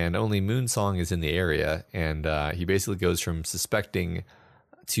 And only Moonsong is in the area, and he basically goes from suspecting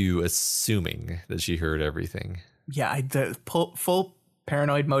to assuming that she heard everything. Yeah, the full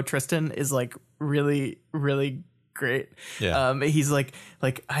paranoid mode Tristan is like really, really great. Yeah. He's like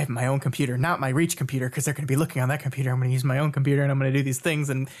I have my own computer, not my Reach computer, because they're going to be looking on that computer. I'm going to use my own computer, and I'm going to do these things.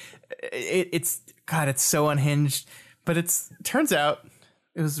 And it's so unhinged, but turns out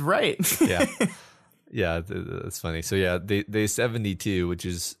it was right. Yeah. Yeah, that's funny. So yeah, day 72, which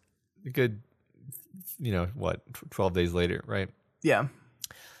is a good, 12 days later, right? Yeah.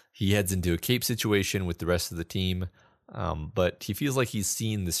 He heads into a cape situation with the rest of the team, but he feels like he's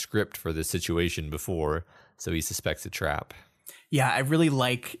seen the script for this situation before, so he suspects a trap. Yeah, I really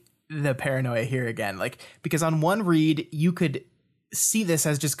like the paranoia here again. Like, because on one read, you could see this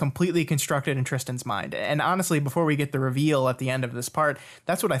as just completely constructed in Tristan's mind. And honestly, before we get the reveal at the end of this part,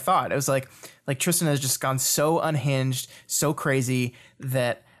 that's what I thought. It was like Tristan has just gone so unhinged, so crazy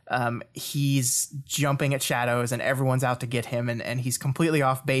that he's jumping at shadows and everyone's out to get him, and he's completely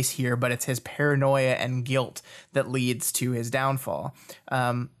off base here, but it's his paranoia and guilt that leads to his downfall.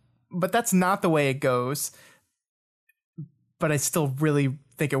 But that's not the way it goes. But I still really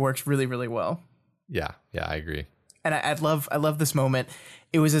think it works really, really well. Yeah, I agree. And I love this moment.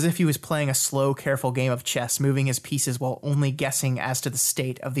 It was as if he was playing a slow, careful game of chess, moving his pieces while only guessing as to the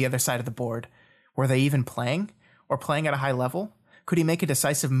state of the other side of the board. Were they even playing, or playing at a high level? Could he make a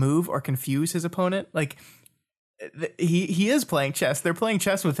decisive move or confuse his opponent? Like, he is playing chess. They're playing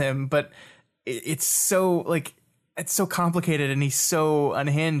chess with him, but it's so complicated, and he's so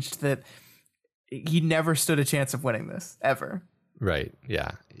unhinged that he never stood a chance of winning this ever. Right.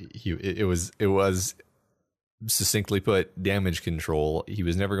 Yeah. It was succinctly put, damage control. He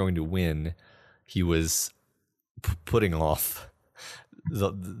was never going to win. He was putting off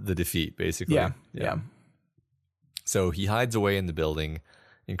the defeat, basically. Yeah. So he hides away in the building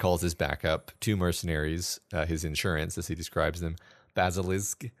and calls his backup, two mercenaries, his insurance, as he describes them,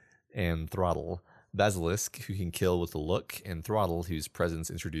 Basilisk and Throttle. Basilisk, who can kill with a look, and Throttle, whose presence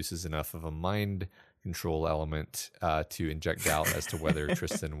introduces enough of a mind control element to inject doubt as to whether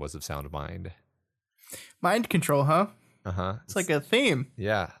Tristan was of sound mind. Mind control, huh? Uh-huh. It's like a theme.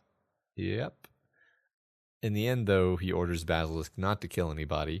 Yeah. Yep. In the end, though, he orders Basilisk not to kill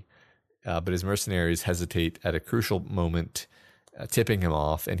anybody, but his mercenaries hesitate at a crucial moment, tipping him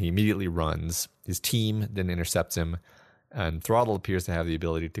off, and he immediately runs. His team then intercepts him, and Throttle appears to have the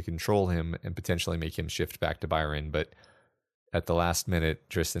ability to control him and potentially make him shift back to Byron, but at the last minute,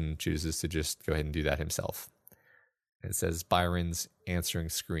 Tristan chooses to just go ahead and do that himself. And it says, Byron's answering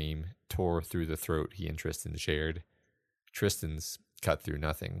scream tore through the throat he and Tristan shared. Tristan's cut through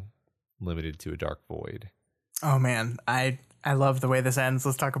nothing, limited to a dark void. Oh, man. I love the way this ends.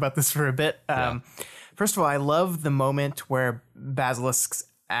 Let's talk about this for a bit. First of all, I love the moment where Basilisk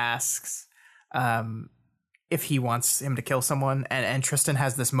asks if he wants him to kill someone. And Tristan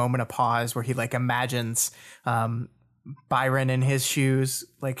has this moment of pause where he imagines Byron in his shoes,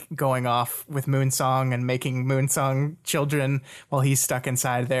 going off with Moonsong and making Moonsong children while he's stuck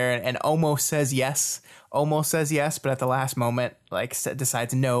inside there, and almost says yes, but at the last moment,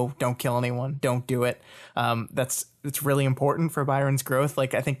 decides, no, don't kill anyone. Don't do it. It's really important for Byron's growth.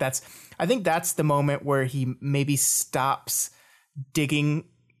 I think that's the moment where he maybe stops digging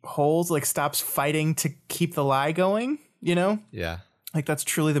holes, stops fighting to keep the lie going, Yeah. That's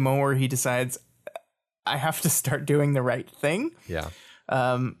truly the moment where he decides, I have to start doing the right thing. Yeah.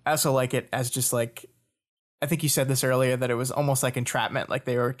 I also like it as just I think you said this earlier, that it was almost like entrapment.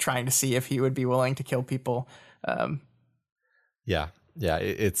 They were trying to see if he would be willing to kill people. Yeah.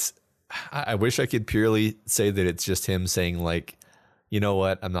 I wish I could purely say that it's just him saying you know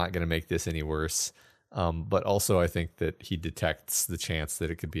what, I'm not going to make this any worse. But also I think that he detects the chance that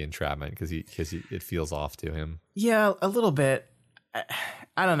it could be entrapment because it feels off to him. Yeah, a little bit.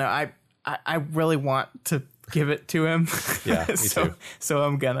 I don't know. I really want to give it to him. Yeah, me too. So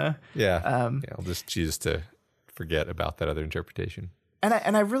I'm gonna. Yeah. I'll just choose to forget about that other interpretation.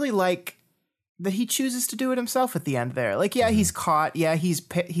 And I really like that he chooses to do it himself at the end there. He's caught. Yeah, he's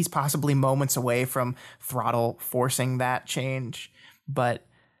possibly moments away from Throttle forcing that change. But,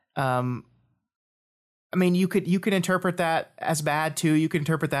 you could interpret that as bad too. You could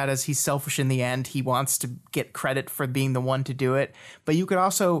interpret that as he's selfish in the end. He wants to get credit for being the one to do it. But you could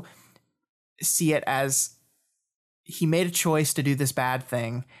also see it as he made a choice to do this bad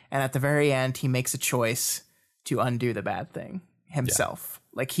thing, and at the very end he makes a choice to undo the bad thing himself.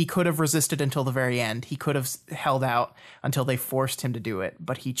 Yeah. He could have resisted until the very end. He could have held out until they forced him to do it,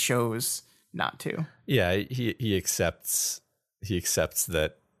 but he chose not to. Yeah, he accepts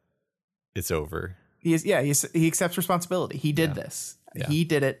that it's over. He accepts responsibility. He did this. Yeah. He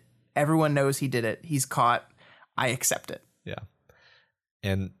did it. Everyone knows he did it. He's caught. I accept it. Yeah.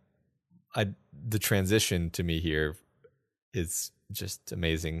 And the transition to me here is just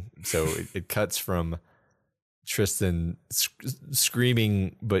amazing. So it cuts from Tristan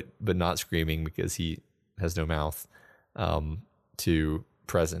screaming, but not screaming because he has no mouth, to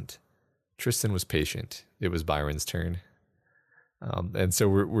present. Tristan was patient. It was Byron's turn. And so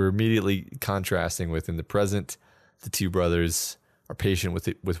we're immediately contrasting with in the present, the two brothers are patient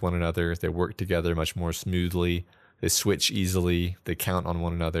with one another. They work together much more smoothly. They switch easily. They count on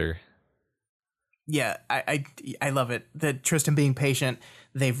one another. Yeah, I love it. That Tristan being patient,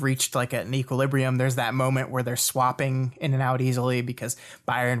 they've reached like an equilibrium. There's that moment where they're swapping in and out easily because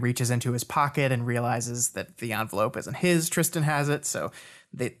Byron reaches into his pocket and realizes that the envelope isn't his. Tristan has it, so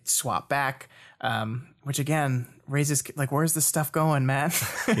they swap back. Which again raises like, where's this stuff going, man?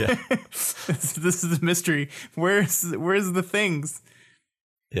 Yeah. This is the mystery. Where's the things?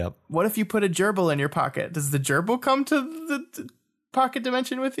 Yep. What if you put a gerbil in your pocket? Does the gerbil come to the pocket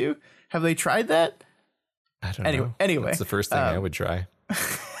dimension with you? Have they tried that? I don't know. Anyway, that's the first thing I would try.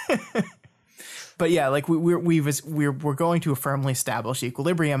 But yeah, like we're going to firmly establish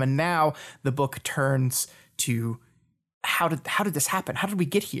equilibrium, and now the book turns to how did this happen? How did we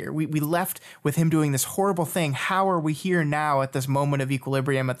get here? We left with him doing this horrible thing. How are we here now at this moment of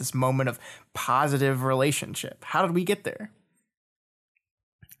equilibrium, at this moment of positive relationship? How did we get there?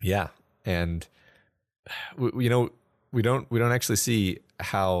 Yeah, and we don't actually see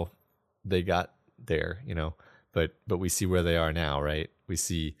how they got there, but we see where they are now, right? We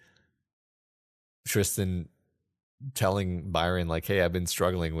see Tristan telling Byron like, "Hey, I've been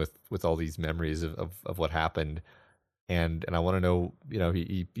struggling with all these memories of what happened, and I want to know."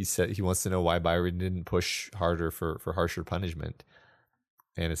 He said he wants to know why Byron didn't push harder for harsher punishment,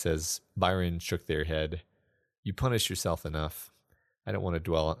 and it says Byron shook their head. "You punished yourself enough. I don't want to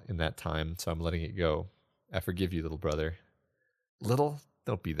dwell in that time, so I'm letting it go. I forgive you, little brother." Little?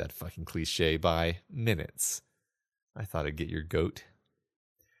 Don't be that fucking cliche. By minutes. I thought I'd get your goat.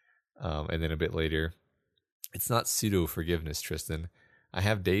 And then a bit later, "It's not pseudo forgiveness, Tristan. I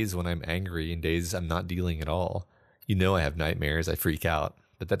have days when I'm angry and days I'm not dealing at all. I have nightmares. I freak out.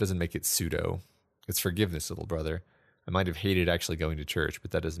 But that doesn't make it pseudo. It's forgiveness, little brother. I might have hated actually going to church,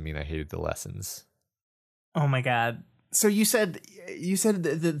 but that doesn't mean I hated the lessons." Oh my God. So you said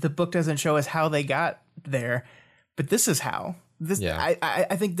the book doesn't show us how they got there, but this is how. Yeah.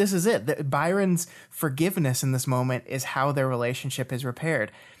 I think this is it. Byron's forgiveness in this moment is how their relationship is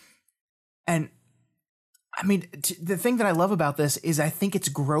repaired. And I mean, the thing that I love about this is I think it's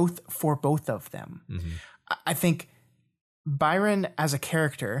growth for both of them. Mm-hmm. I think Byron as a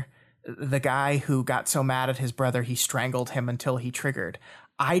character, the guy who got so mad at his brother he strangled him until he triggered,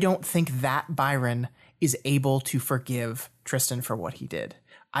 I don't think that Byron is able to forgive Tristan for what he did.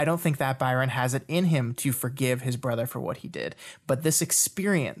 I don't think that Byron has it in him to forgive his brother for what he did. But this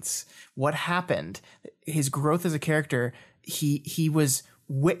experience, what happened, his growth as a character, he was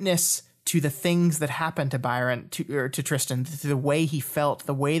witness to the things that happened to Byron, to Tristan, to the way he felt,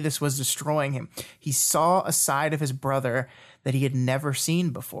 the way this was destroying him. He saw a side of his brother that he had never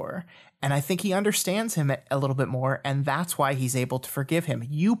seen before. And I think he understands him a little bit more, and that's why he's able to forgive him.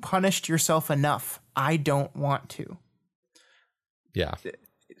 You punished yourself enough. I don't want to. Yeah.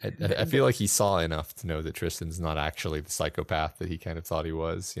 I feel like he saw enough to know that Tristan's not actually the psychopath that he kind of thought he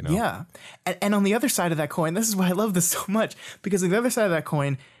was, Yeah. And on the other side of that coin, this is why I love this so much, because on the other side of that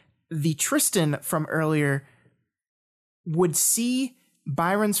coin, the Tristan from earlier would see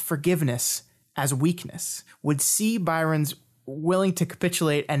Byron's forgiveness as weakness, would see Byron's willing to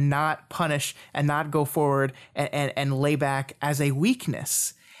capitulate and not punish and not go forward and lay back as a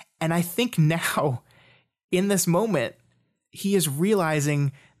weakness. And I think now, in this moment, he is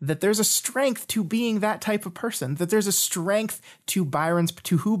realizing that there's a strength to being that type of person, that there's a strength to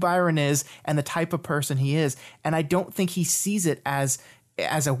who Byron is and the type of person he is. And I don't think he sees it as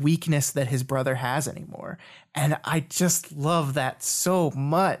a weakness that his brother has anymore. And I just love that so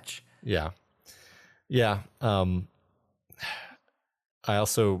much. Yeah. Yeah. I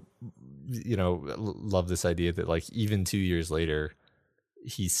also, love this idea that like even 2 years later,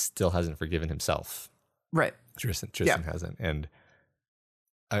 he still hasn't forgiven himself. Right. Tristan hasn't. And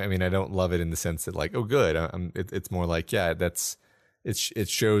I mean, I don't love it in the sense that like, oh, good. It's more like, yeah, it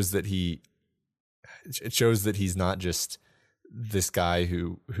shows that he's not just this guy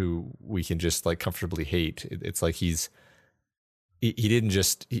who we can just like comfortably hate. It's like he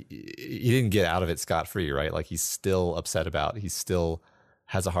didn't get out of it scot-free, right? Like he's still upset about it. He still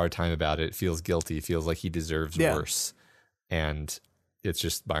has a hard time about it. Feels guilty. Feels like he deserves worse. And it's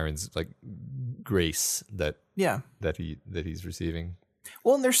just Byron's like grace that he's receiving.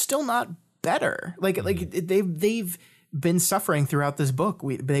 Well, and they're still not better. Like they've been suffering throughout this book.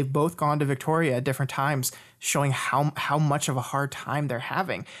 They've both gone to Victoria at different times, showing how much of a hard time they're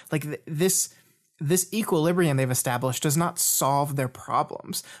having. Like this this equilibrium they've established does not solve their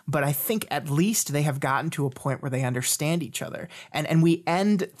problems, but I think at least they have gotten to a point where they understand each other. And we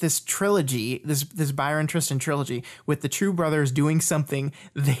end this trilogy, this Byron Tristan trilogy, with the True Brothers doing something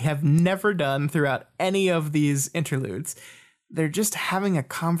they have never done throughout any of these interludes. They're just having a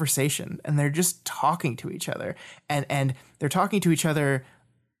conversation, and they're just talking to each other, and they're talking to each other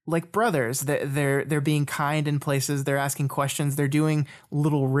like brothers. They're being kind in places. They're asking questions. They're doing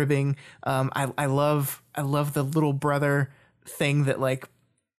little ribbing. I love the little brother thing that like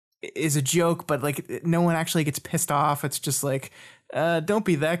is a joke, but like no one actually gets pissed off. It's just like, don't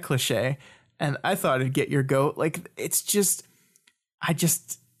be that cliche. And I thought it'd get your goat. Like it's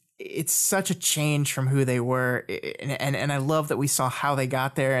such a change from who they were, and I love that we saw how they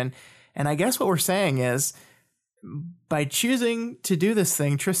got there. And I guess what we're saying is, by choosing to do this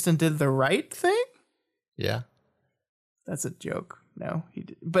thing, Tristan did the right thing? Yeah. That's a joke. No, he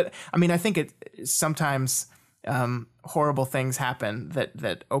did. But I mean, I think sometimes horrible things happen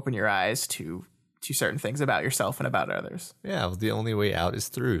that open your eyes to certain things about yourself and about others. Yeah, well, the only way out is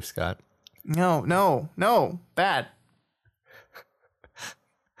through, Scott. No, bad.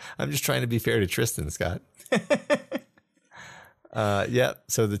 I'm just trying to be fair to Tristan, Scott. Yeah,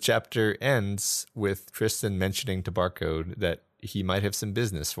 so the chapter ends with Tristan mentioning to Barcode that he might have some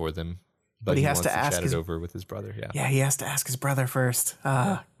business for them, but he has to chat it over with his brother. Yeah, he has to ask his brother first.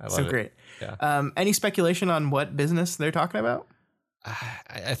 So great. Yeah. Any speculation on what business they're talking about?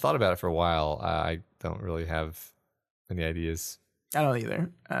 I thought about it for a while. I don't really have any ideas. I don't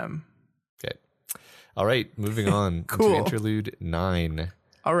either. Okay. All right, moving on Cool. to interlude 9.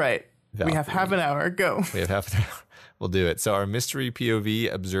 All right. Valkyrie. We have half an hour. Go. We have half an hour. We'll do it. So our mystery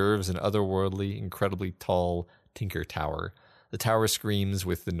POV observes an otherworldly, incredibly tall Tinker Tower. The tower screams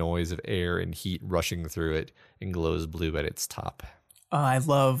with the noise of air and heat rushing through it and glows blue at its top. I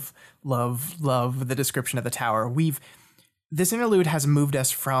love the description of the tower. This interlude has moved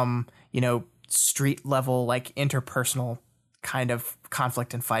us from, street level, like interpersonal kind of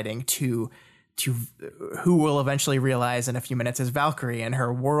conflict and fighting to who we'll eventually realize in a few minutes is Valkyrie and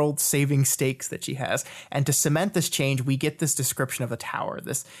her world-saving stakes that she has. And to cement this change, we get this description of the tower.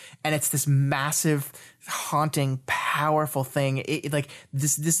 And it's this massive, haunting, powerful thing.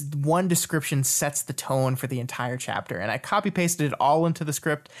 This one description sets the tone for the entire chapter. And I copy-pasted it all into the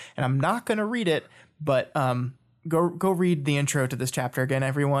script, and I'm not going to read it, but go read the intro to this chapter again,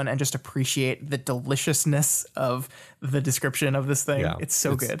 everyone, and just appreciate the deliciousness of the description of this thing. Yeah, it's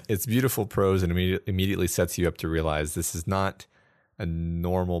good. It's beautiful prose, and immediately sets you up to realize this is not a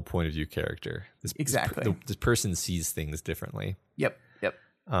normal point of view character. Exactly. This person sees things differently. Yep.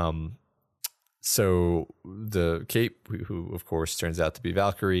 So the Cape, who of course turns out to be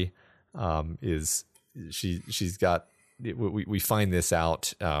Valkyrie, she's got. We find this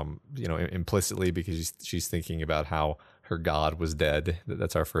out, implicitly because she's thinking about how her god was dead.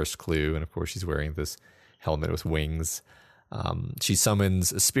 That's our first clue. And of course, she's wearing this helmet with wings. She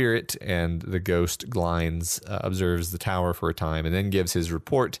summons a spirit, and the ghost Glines observes the tower for a time and then gives his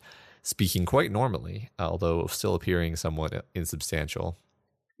report, speaking quite normally, although still appearing somewhat insubstantial.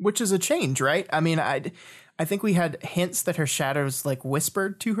 Which is a change, right? I mean, I think we had hints that her shadows like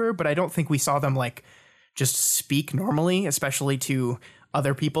whispered to her, but I don't think we saw them like just speak normally, especially to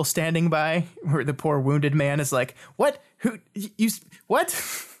other people standing by, where the poor wounded man is like, what? Who? You? What?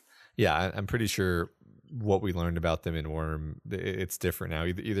 Yeah, I'm pretty sure what we learned about them in Worm, it's different now.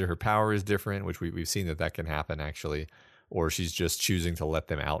 Either her power is different, which we've seen that can happen actually, or she's just choosing to let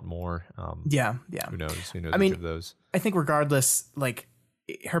them out more. Yeah. Who knows? I mean, which of those? I think regardless, like,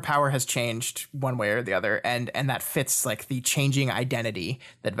 her power has changed one way or the other, and that fits like the changing identity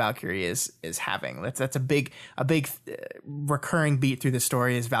that Valkyrie is having. That's a big recurring beat through the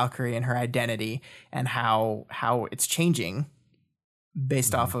story is Valkyrie and her identity and how it's changing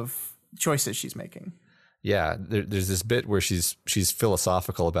based off of choices she's making. Yeah, there's this bit where she's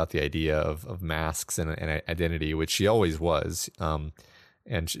philosophical about the idea of masks and identity, which she always was,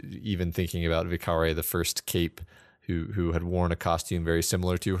 and even thinking about Vicare, the first Cape, who had worn a costume very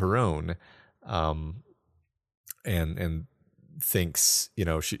similar to her own, and thinks,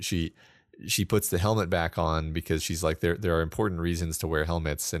 she puts the helmet back on because she's like, there are important reasons to wear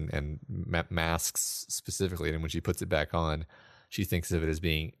helmets and masks specifically, and when she puts it back on, she thinks of it as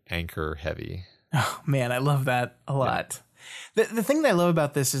being anchor heavy. Oh man, I love that a lot. The thing that I love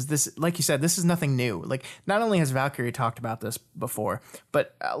about this is this, like you said, this is nothing new. Like, not only has Valkyrie talked about this before,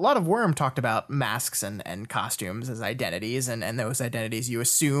 but a lot of Worm talked about masks and costumes as identities and those identities you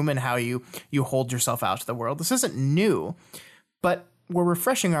assume and how you hold yourself out to the world. This isn't new, but we're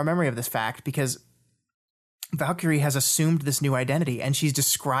refreshing our memory of this fact because Valkyrie has assumed this new identity, and she's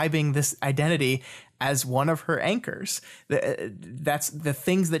describing this identity as one of her anchors. That's the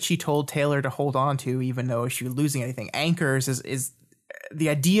things that she told Taylor to hold on to, even though she was losing anything. Anchors is the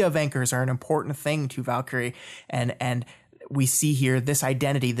idea of anchors are an important thing to Valkyrie, and we see here this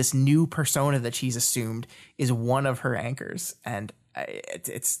identity, this new persona that she's assumed, is one of her anchors, and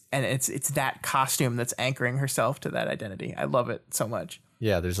it's that costume that's anchoring herself to that identity. I love it so much.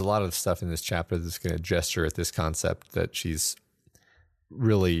 Yeah, there's a lot of stuff in this chapter that's going to gesture at this concept that she's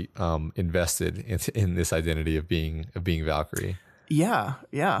really invested in this identity of being Valkyrie. Yeah.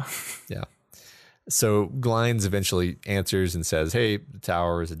 Yeah. So Glines eventually answers and says, "Hey, the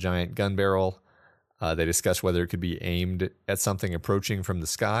tower is a giant gun barrel." They discuss whether it could be aimed at something approaching from the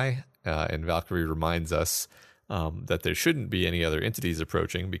sky, and Valkyrie reminds us that there shouldn't be any other entities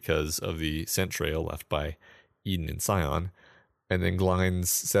approaching because of the scent trail left by Eden and Scion. And then Glines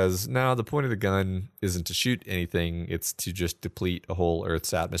says, "No, the point of the gun isn't to shoot anything. It's to just deplete a whole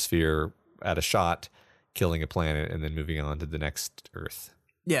Earth's atmosphere at a shot, killing a planet and then moving on to the next Earth."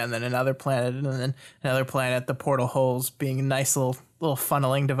 Yeah, and then another planet, and then another planet. The portal holes being a nice little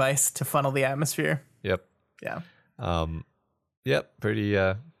funneling device to funnel the atmosphere. Yep. Yeah. Yep. Pretty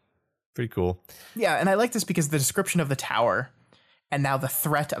cool. Yeah, and I like this because the description of the tower and now the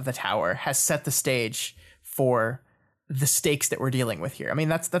threat of the tower has set the stage for the stakes that we're dealing with here. I mean,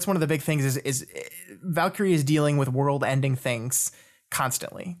 that's one of the big things is Valkyrie is dealing with world-ending things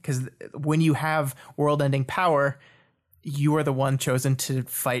constantly, because when you have world-ending power, you are the one chosen to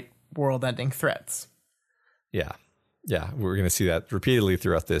fight world-ending threats. Yeah. We're going to see that repeatedly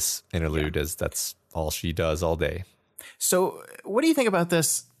throughout this interlude, as that's all she does all day. So what do you think about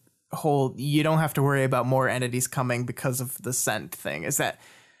this whole, you don't have to worry about more entities coming because of the scent thing? Is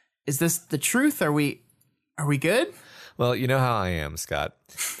this the truth? Are we good? Well, you know how I am, Scott.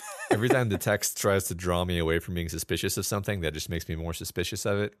 Every time the text tries to draw me away from being suspicious of something, that just makes me more suspicious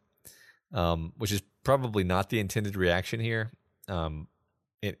of it, which is probably not the intended reaction here.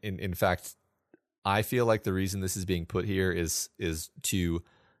 In fact, I feel like the reason this is being put here is to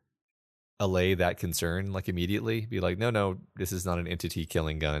allay that concern, like immediately. Be like, no, this is not an entity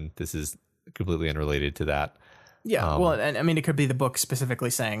killing gun. This is completely unrelated to that. Yeah, well, and I mean, it could be the book specifically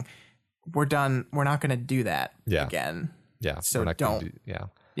saying, we're done. We're not going to do that again. Yeah. So don't.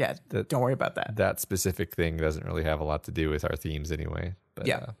 Don't worry about that. That specific thing doesn't really have a lot to do with our themes anyway. But,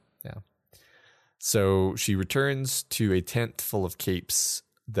 yeah. So she returns to a tent full of capes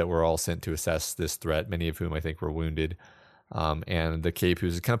that were all sent to assess this threat, many of whom I think were wounded. And the cape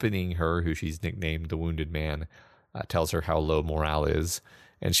who's accompanying her, who she's nicknamed the Wounded Man, tells her how low morale is.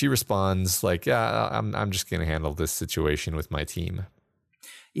 And she responds like, "Yeah, I'm just going to handle this situation with my team."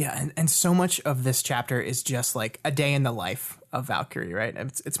 Yeah, and so much of this chapter is just like a day in the life of Valkyrie, right?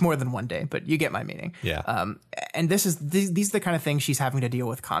 It's more than one day, but you get my meaning. Yeah. And these are the kind of things she's having to deal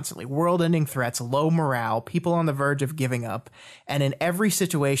with constantly. World-ending threats, low morale, people on the verge of giving up. And in every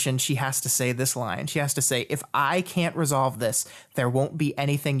situation, she has to say this line. She has to say, if I can't resolve this, there won't be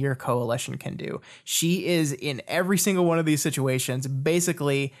anything your coalition can do. She is, in every single one of these situations,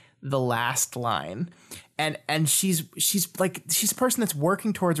 basically the last line. And she's a person that's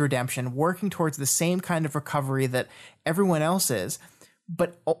working towards redemption, working towards the same kind of recovery that everyone else is.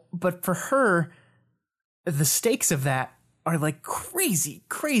 But for her, the stakes of that are like crazy,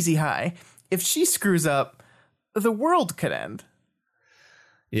 crazy high. If she screws up, the world could end.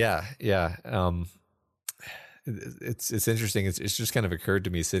 Yeah. It's interesting. It's just kind of occurred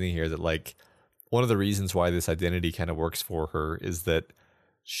to me sitting here that like one of the reasons why this identity kind of works for her is that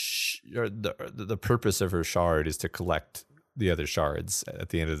the purpose of her shard is to collect the other shards at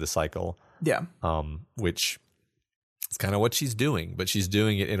the end of the cycle. Yeah. Which is kind of what she's doing, but she's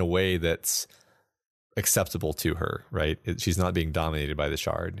doing it in a way that's acceptable to her, right? She's not being dominated by the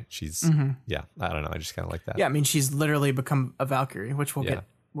shard. She's I don't know. I just kind of like that. Yeah, I mean, she's literally become a Valkyrie, which we'll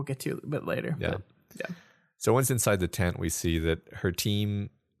get to a bit later. Yeah. But, yeah. So once inside the tent, we see that her team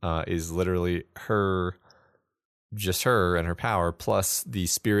is literally just her and her power, plus the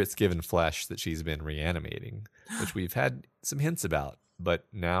spirits given flesh that she's been reanimating, which we've had some hints about, but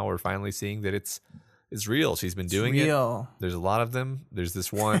now we're finally seeing that it's real. She's been doing it. There's a lot of them. There's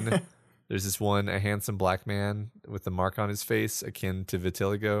this one, a handsome black man with a mark on his face akin to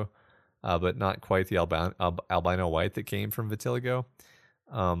vitiligo, but not quite the albino white that came from vitiligo.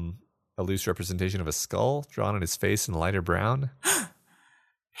 A loose representation of a skull drawn on his face in lighter brown. Does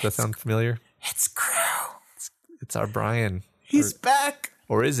that sound familiar? It's Crow. It's our Brian. He's back.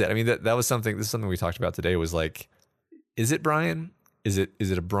 Or is it? I mean, that was something. This is something we talked about today. Was like, is it Brian? Is it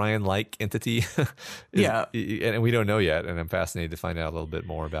a Brian-like entity? And we don't know yet. And I'm fascinated to find out a little bit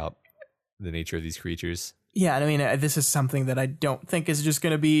more about the nature of these creatures. Yeah, I mean, this is something that I don't think is just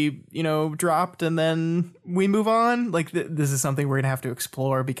going to be, dropped and then we move on. Like, this is something we're going to have to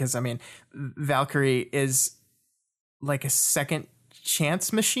explore because, I mean, Valkyrie is like a second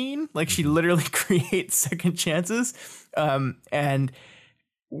chance machine. Like, she literally creates second chances. And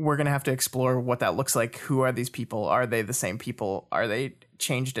we're going to have to explore what that looks like. Who are these people? Are they the same people? Are they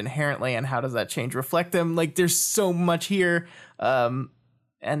changed inherently? And how does that change reflect them? Like, there's so much here.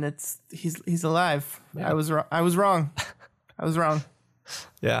 And he's alive. Yeah. I was wrong. I was wrong.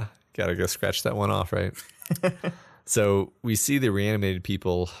 Yeah, gotta go scratch that one off, right? So we see the reanimated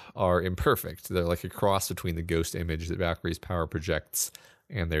people are imperfect. They're like a cross between the ghost image that Valkyrie's power projects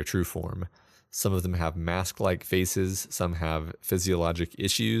and their true form. Some of them have mask-like faces. Some have physiologic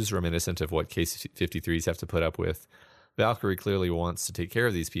issues reminiscent of what Case-53s have to put up with. Valkyrie clearly wants to take care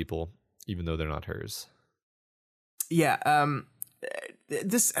of these people, even though they're not hers. Yeah,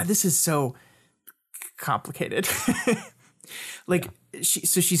 this is so complicated. Like,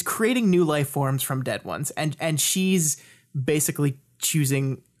 she's creating new life forms from dead ones, and she's basically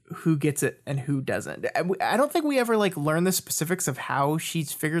choosing who gets it and who doesn't. I don't think we ever like learn the specifics of how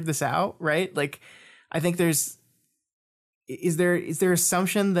she's figured this out, right? Like, I think is there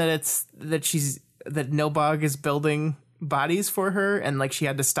assumption that that Nilbog is building bodies for her and like she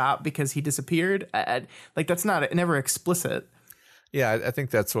had to stop because he disappeared? Like, that's not never explicit. Yeah, I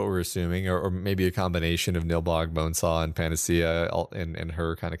think that's what we're assuming, or maybe a combination of Nilbog, Bonesaw, and Panacea, and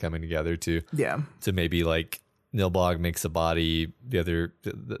her kind of coming together to maybe like Nilbog makes a body, the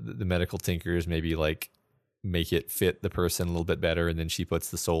medical tinkers maybe like make it fit the person a little bit better, and then she puts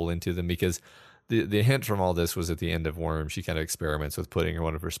the soul into them, because the hint from all this was at the end of Worm, she kind of experiments with putting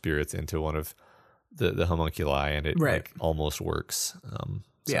one of her spirits into one of the homunculi, and it like almost works.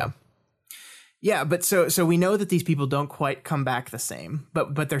 Yeah, but so we know that these people don't quite come back the same,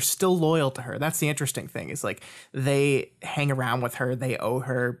 but they're still loyal to her. That's the interesting thing, is like they hang around with her, they owe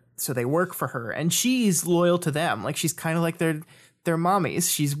her, so they work for her, and she's loyal to them. Like, she's kind of like their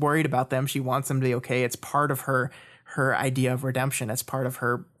mommies. She's worried about them. She wants them to be okay. It's part of her idea of redemption. It's part of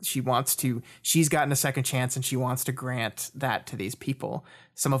her. She's gotten a second chance, and she wants to grant that to these people,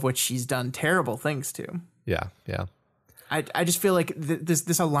 some of which she's done terrible things to. Yeah. I just feel like this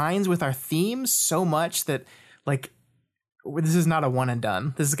aligns with our themes so much that, like, this is not a one and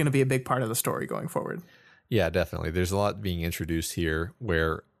done. This is going to be a big part of the story going forward. Yeah, definitely. There's a lot being introduced here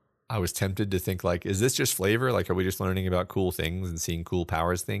where I was tempted to think, like, is this just flavor? Like, are we just learning about cool things and seeing cool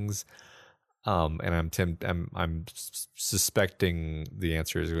powers things? And I'm suspecting the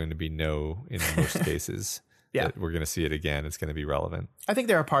answer is going to be no in most cases. Yeah, that we're going to see it again. It's going to be relevant. I think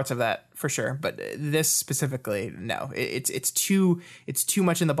there are parts of that for sure, but this specifically, no. It's too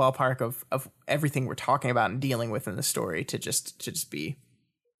much in the ballpark of everything we're talking about and dealing with in the story to just be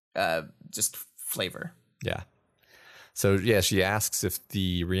just flavor. Yeah. So yeah, she asks if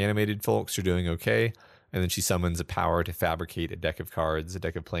the reanimated folks are doing okay, and then she summons a power to fabricate a deck of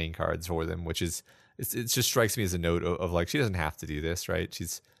playing cards for them, which is it just strikes me as a note of like, she doesn't have to do this, right?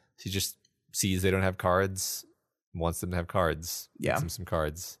 She just sees they don't have cards, wants them to have cards. Yeah, gives them some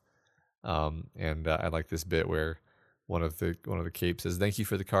cards. And I like this bit where one of the capes says, "Thank you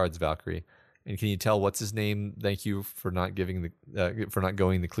for the cards, Valkyrie. And can you tell what's his name? Thank you for not going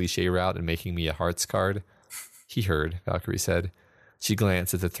the cliche route and making me a hearts card." "He heard," Valkyrie said. She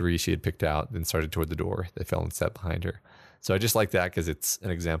glanced at the three she had picked out, then started toward the door. They fell and sat behind her. So I just like that because it's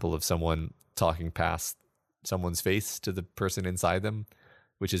an example of someone talking past someone's face to the person inside them,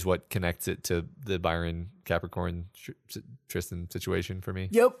 which is what connects it to the Byron Capricorn Tristan situation for me.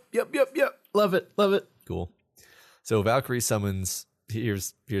 Yep. Love it. Cool. So Valkyrie summons,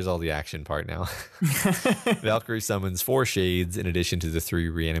 here's all the action part now. Valkyrie summons 4 shades in addition to the 3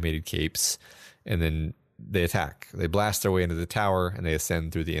 reanimated capes, and then they attack. They blast their way into the tower, and they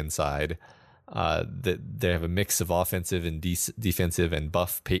ascend through the inside. They have a mix of offensive and defensive and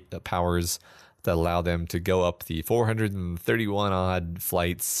buff powers that allow them to go up the 431 odd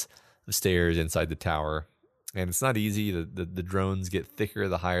flights of stairs inside the tower. And it's not easy. The drones get thicker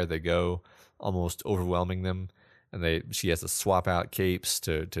the higher they go, almost overwhelming them. And she has to swap out capes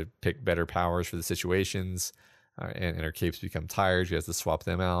to pick better powers for the situations. And her capes become tired. She has to swap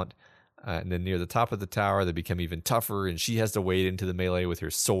them out. And then near the top of the tower, they become even tougher. And she has to wade into the melee with her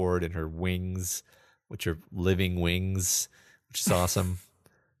sword and her wings, which are living wings, which is awesome.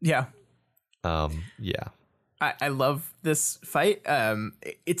 Yeah. Yeah. I love this fight.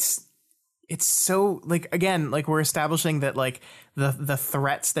 It's so, like, again, like, we're establishing that, like, the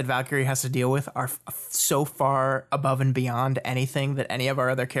threats that Valkyrie has to deal with are so far above and beyond anything that any of our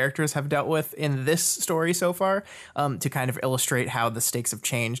other characters have dealt with in this story so far, to kind of illustrate how the stakes have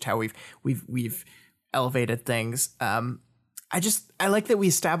changed, how we've elevated things. I like that we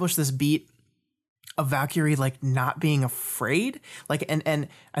established this beat of Valkyrie like not being afraid, like and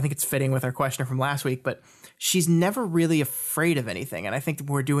I think it's fitting with our questioner from last week, but she's never really afraid of anything, and I think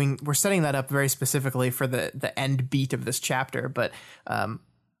we're setting that up very specifically for the end beat of this chapter. But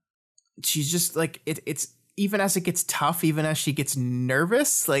she's just like it's even as it gets tough, even as she gets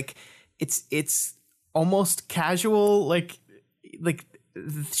nervous, like it's almost casual, like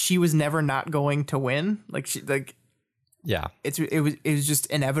she was never not going to win, like she like. Yeah, it was just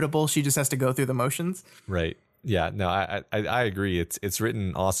inevitable. She just has to go through the motions. Right. Yeah. No, I agree. It's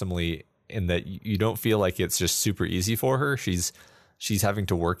written awesomely in that you don't feel like it's just super easy for her. She's having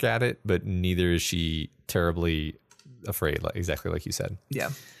to work at it, but neither is she terribly afraid. Exactly like you said. Yeah.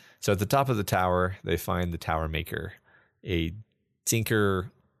 So at the top of the tower, they find the Tower Maker, a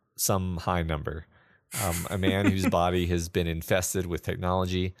tinker, some high number, a man whose body has been infested with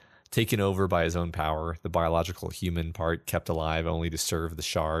technology, taken over by his own power, the biological human part kept alive only to serve the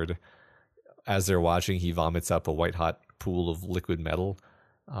shard. As they're watching, he vomits up a white-hot pool of liquid metal.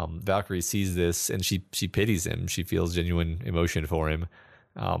 Valkyrie sees this, and she pities him. She feels genuine emotion for him.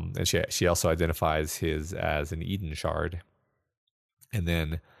 And she also identifies his as an Eden shard. And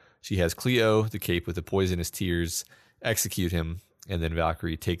then she has Cleo, the cape with the poisonous tears, execute him, and then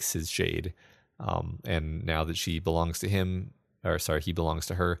Valkyrie takes his shade. And now that she belongs to him, he belongs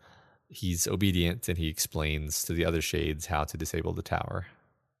to her, he's obedient, and he explains to the other shades how to disable the tower.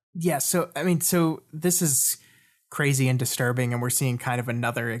 Yeah, so this is crazy and disturbing, and we're seeing kind of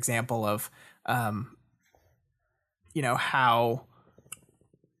another example of, how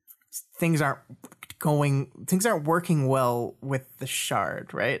things aren't working well with the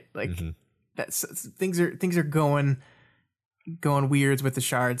shard, right? Like things are going weirds with the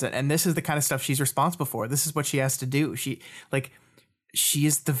shards, and this is the kind of stuff she's responsible for. This is what she has to do. She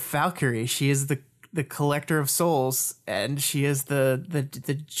is the Valkyrie. She is the collector of souls, and she is the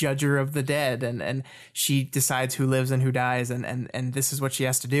judger of the dead, and she decides who lives and who dies, and this is what she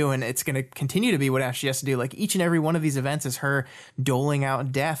has to do, and it's going to continue to be what she has to do. Like each and every one of these events is her doling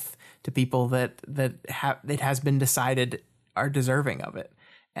out death to people that it has been decided are deserving of it,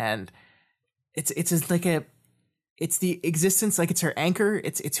 and it's the existence, like it's her anchor.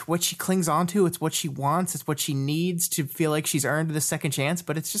 It's what she clings on to. It's what she wants. It's what she needs to feel like she's earned the second chance.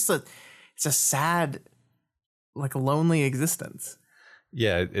 But it's a sad, like lonely existence.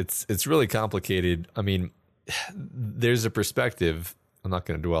 Yeah, it's really complicated. I mean, there's a perspective. I'm not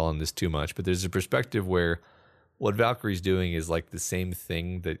going to dwell on this too much, but there's a perspective where what Valkyrie's doing is like the same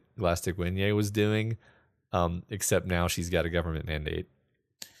thing that Glass Tegwenier was doing, except now she's got a government mandate.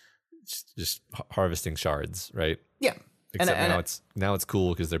 Just harvesting shards, right? Yeah. Except now it's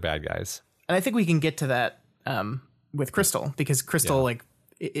cool because they're bad guys. And I think we can get to that with Crystal, because Crystal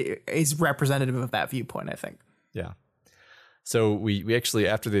is representative of that viewpoint, I think. Yeah. So we actually,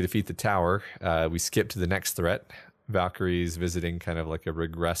 after they defeat the tower, we skip to the next threat. Valkyrie's visiting kind of like a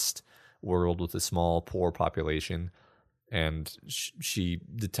regressed world with a small, poor population, and she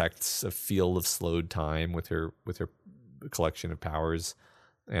detects a field of slowed time with her collection of powers.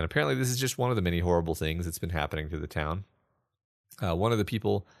 And apparently this is just one of the many horrible things that's been happening to the town. One of the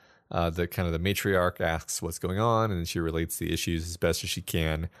people, the matriarch, asks what's going on, and she relates the issues as best as she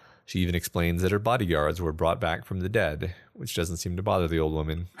can. She even explains that her bodyguards were brought back from the dead, which doesn't seem to bother the old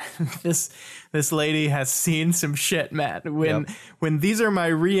woman. This lady has seen some shit, Matt. When these are my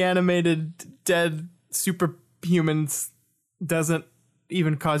reanimated dead superhumans doesn't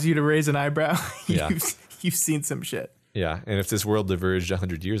even cause you to raise an eyebrow. You've seen some shit. Yeah, and if this world diverged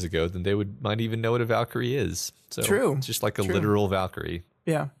 100 years ago, then they might even know what a Valkyrie is. So True. It's just like a literal Valkyrie.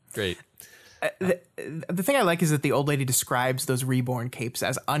 Yeah. Great. The thing I like is that the old lady describes those reborn capes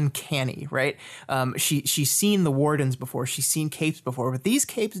as uncanny, right? She's seen the wardens before, she's seen capes before, but these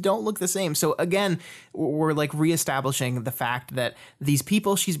capes don't look the same. So again, we're like reestablishing the fact that these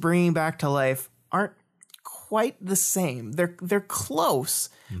people she's bringing back to life aren't quite the same. They're close,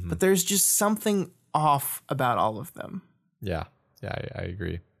 but there's just something off about all of them. Yeah, I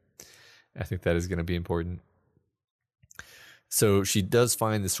agree. I think that is going to be important. So she does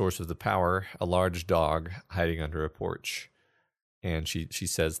find the source of the power, a large dog hiding under a porch. And she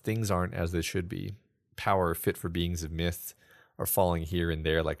says, things aren't as they should be. Power fit for beings of myth are falling here and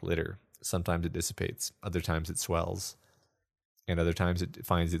there like litter. Sometimes it dissipates, other times it swells, and other times it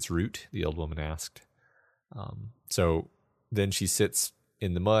finds its root, the old woman asked. So then she sits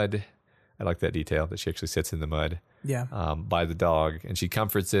in the mud. I like that detail, that she actually sits in the mud by the dog, and she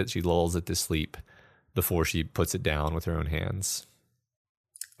comforts it. She lulls it to sleep before she puts it down with her own hands.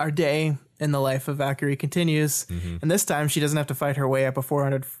 Our day in the life of Valkyrie continues, and this time she doesn't have to fight her way up a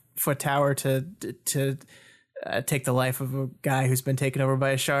 400 foot tower to take the life of a guy who's been taken over by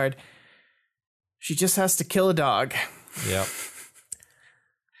a shard. She just has to kill a dog. Yep.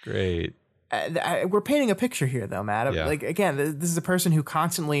 Great. We're painting a picture here, though, Matt. Yeah. Like, again, this is a person who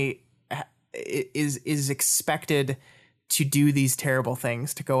constantly is expected to do these terrible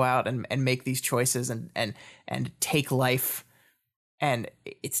things, to go out and make these choices and take life, and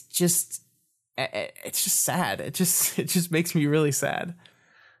it's just sad. It just makes me really sad.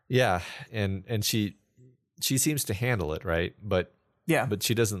 Yeah, and she seems to handle it, right? But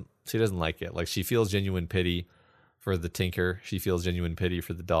she doesn't like it. Like, she feels genuine pity for the tinker. She feels genuine pity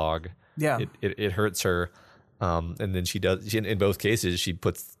for the dog. Yeah, it hurts her. And then in both cases, she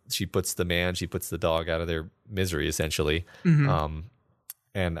puts the dog out of their misery, essentially. Mm-hmm.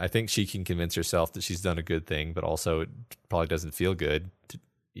 And I think she can convince herself that she's done a good thing, but also it probably doesn't feel good,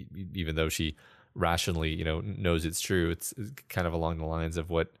 even though she rationally, knows it's true. It's kind of along the lines of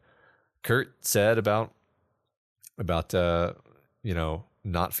what Kurt said about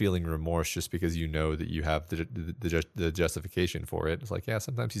not feeling remorse just because that you have the justification for it. It's like, yeah,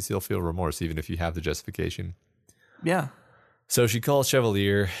 sometimes you still feel remorse even if you have the justification. Yeah. So she calls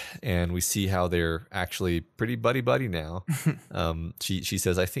Chevalier, and we see how they're actually pretty buddy now. She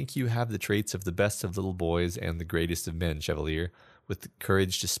says, "I think you have the traits of the best of little boys and the greatest of men, Chevalier, with the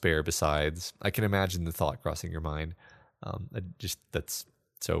courage to spare besides." I can imagine the thought crossing your mind. That's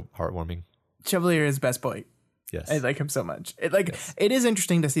so heartwarming. Chevalier is best boy. Yes. I like him so much. It is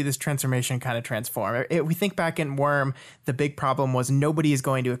interesting to see this transformation kind of transform. We think back in Worm, the big problem was nobody is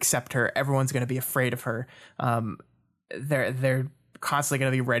going to accept her. Everyone's going to be afraid of her. They're constantly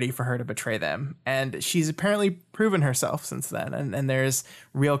going to be ready for her to betray them. And she's apparently proven herself since then. And there's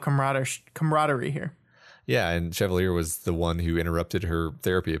real camaraderie here. Yeah, and Chevalier was the one who interrupted her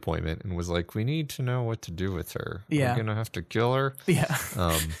therapy appointment and was like, "We need to know what to do with her. Yeah. We're going to have to kill her." Yeah.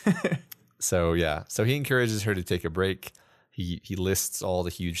 So he encourages her to take a break. He lists all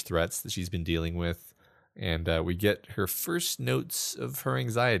the huge threats that she's been dealing with, and we get her first notes of her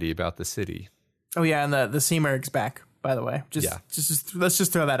anxiety about the city. Oh yeah, and the Seamerg's back, by the way. Just let's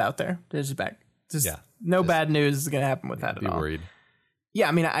just throw that out there. They're just back. No bad news is going to happen with that at all. Be worried. Yeah,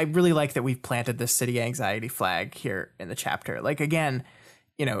 I mean, I really like that we've planted this city anxiety flag here in the chapter. Like, again,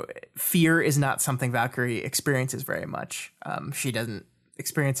 fear is not something Valkyrie experiences very much. She doesn't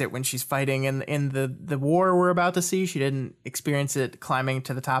experience it when she's fighting in the war we're about to see. She didn't experience it climbing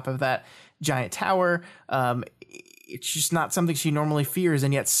to the top of that giant tower. It's just not something she normally fears,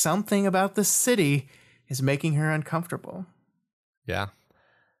 and yet something about the city is making her uncomfortable. Yeah.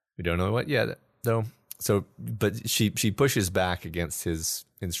 We don't know what yet, though. So, but she pushes back against his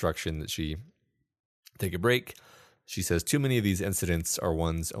instruction that she take a break. She says, "Too many of these incidents are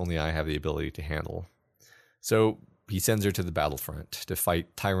ones only I have the ability to handle." So he sends her to the battlefront to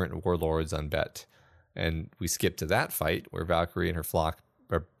fight tyrant warlords on Bet. And we skip to that fight where Valkyrie and her flock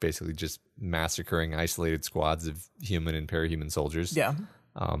are basically just massacring isolated squads of human and parahuman soldiers. Yeah.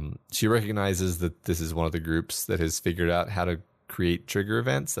 She recognizes that this is one of the groups that has figured out how to create trigger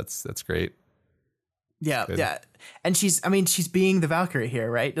events. That's great. Yeah, yeah. And she's being the Valkyrie here,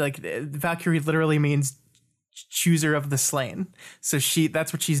 right? Like, Valkyrie literally means chooser of the slain. So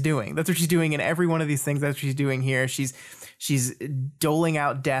that's what she's doing. That's what she's doing in every one of these things. That's what she's doing here. She's doling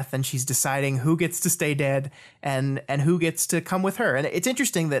out death, and she's deciding who gets to stay dead and who gets to come with her. And it's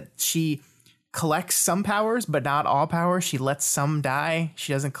interesting that she collects some powers, but not all powers. She lets some die.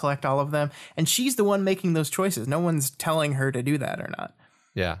 She doesn't collect all of them. And she's the one making those choices. No one's telling her to do that or not.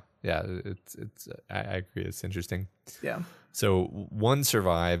 Yeah. Yeah. I agree. It's interesting. Yeah. So one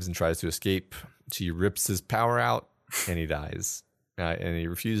survives and tries to escape. She rips his power out, and he dies. And he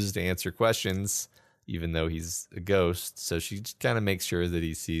refuses to answer questions, even though he's a ghost. So she just kind of makes sure that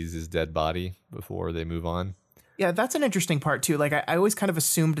he sees his dead body before they move on. Yeah, that's an interesting part, too. Like, I always kind of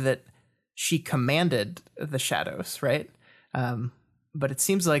assumed that she commanded the shadows, right? But it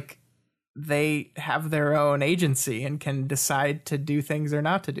seems like they have their own agency and can decide to do things or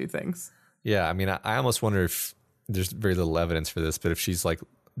not to do things. Yeah, I mean, I almost wonder if there's very little evidence for this, but if she's like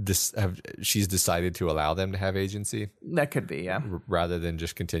she's decided to allow them to have agency. That could be, yeah. Rather than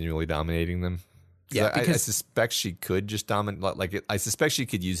just continually dominating them. Yeah, I suspect she could just dominate. Like, I suspect she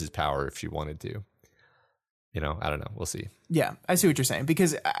could use his power if she wanted to. I don't know. We'll see. Yeah, I see what you're saying,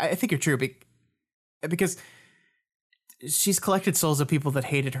 because I think you're true. Because she's collected souls of people that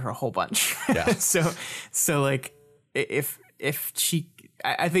hated her a whole bunch. Yeah. so like, if she,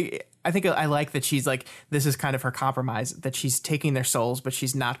 I think I like that she's like, this is kind of her compromise, that she's taking their souls, but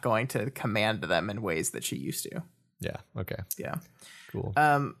she's not going to command them in ways that she used to. Yeah. Okay. Yeah. Cool.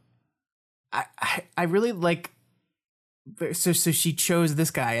 I really like So she chose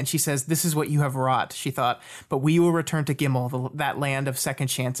this guy, and she says, "This is what you have wrought," she thought, "but we will return to Gimel, that land of second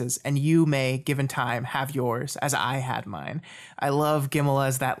chances, and you may, given time, have yours, as I had mine." I love Gimel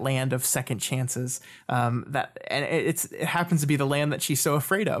as that land of second chances. It happens to be the land that she's so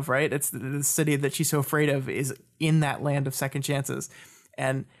afraid of, right? It's the city that she's so afraid of is in that land of second chances.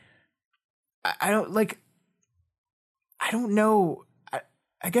 And I don't know.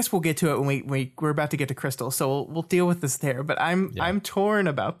 I guess we'll get to it when we're about to get to Crystal, so we'll deal with this there. But I'm torn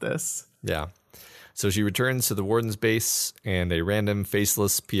about this. Yeah. So she returns to the Warden's base, and a random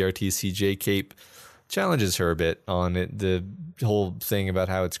faceless PRTCJ cape challenges her a bit on it, the whole thing about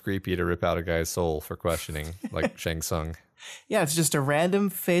how it's creepy to rip out a guy's soul for questioning, like Shang Tsung. Yeah, it's just a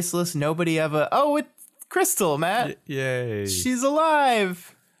random faceless nobody ever. Oh, it's Crystal, Matt. Yay! She's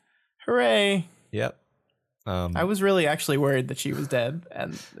alive! Hooray! Yep. I was really actually worried that she was dead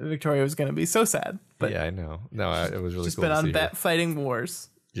and Victoria was going to be so sad. But yeah, I know. No, it was really just cool. Just been on fighting wars.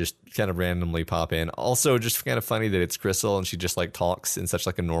 Just kind of randomly pop in. Also, just kind of funny that it's Crystal and she just like talks in such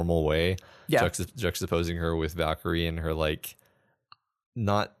like a normal way. Yeah. Juxtaposing her with Valkyrie and her like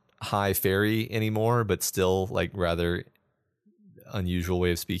not high fairy anymore, but still like rather unusual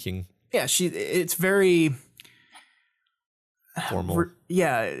way of speaking. Yeah, it's very formal.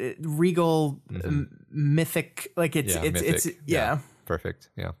 Regal, mythic. Like it's perfect.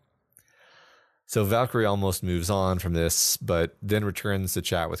 Yeah. So Valkyrie almost moves on from this, but then returns to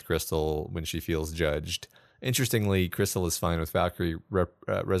chat with Crystal when she feels judged. Interestingly, Crystal is fine with Valkyrie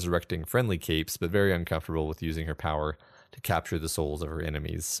resurrecting friendly capes, but very uncomfortable with using her power to capture the souls of her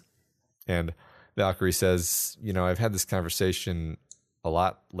enemies. And Valkyrie says, I've had this conversation a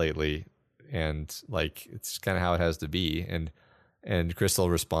lot lately, and like it's kind of how it has to be. And Crystal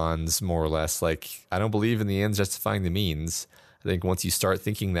responds more or less like, I don't believe in the ends justifying the means. I think once you start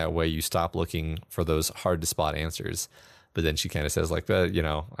thinking that way, you stop looking for those hard to spot answers. But then she kind of says like, I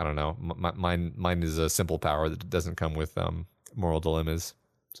don't know. Mine is a simple power that doesn't come with moral dilemmas.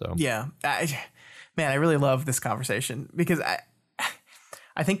 So yeah, I really love this conversation because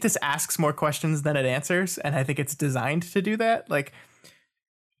I think this asks more questions than it answers, and I think it's designed to do that. Like,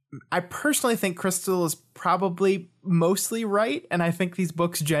 I personally think Crystal is probably mostly right, and I think these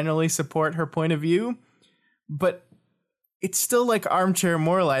books generally support her point of view, but it's still like armchair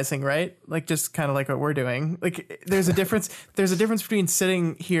moralizing, right? Like just kind of like what we're doing. Like there's a difference between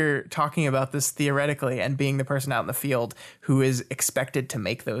sitting here talking about this theoretically and being the person out in the field who is expected to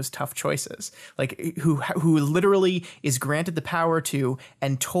make those tough choices. Like who literally is granted the power to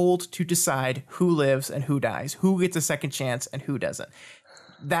and told to decide who lives and who dies, who gets a second chance and who doesn't.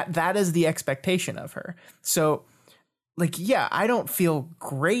 That is the expectation of her. So like, yeah, I don't feel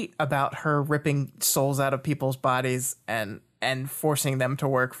great about her ripping souls out of people's bodies and forcing them to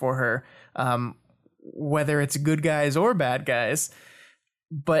work for her, whether it's good guys or bad guys.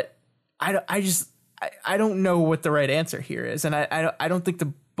 But I don't know what the right answer here is, and I don't think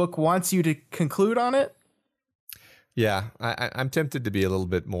the book wants you to conclude on it. Yeah, I'm tempted to be a little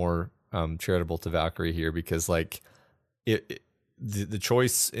bit more charitable to Valkyrie here because like the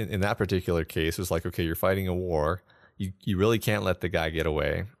choice in that particular case was like, okay, you're fighting a war. You really can't let the guy get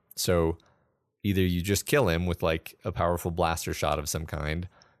away. So either you just kill him with like a powerful blaster shot of some kind,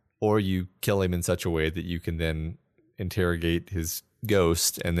 or you kill him in such a way that you can then interrogate his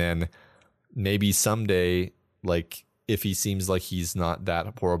ghost. And then maybe someday, like if he seems like he's not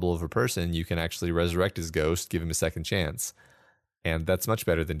that horrible of a person, you can actually resurrect his ghost, give him a second chance. And that's much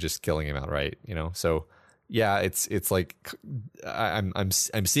better than just killing him outright, So yeah, it's like I'm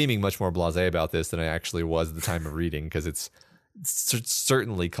seeming much more blasé about this than I actually was at the time of reading because it's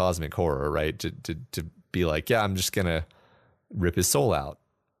certainly cosmic horror, right? To be like, yeah, I'm just gonna rip his soul out.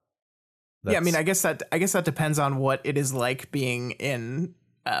 Yeah, I mean, I guess that depends on what it is like being in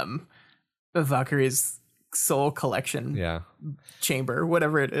Valkyrie's soul collection chamber,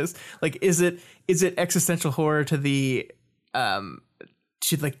 whatever it is. Like, is it existential horror to the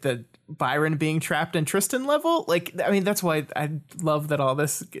like the Byron being trapped in Tristan level? Like, I mean, that's why I love that all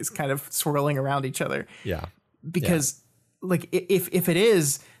this is kind of swirling around each other. Yeah. Because like if it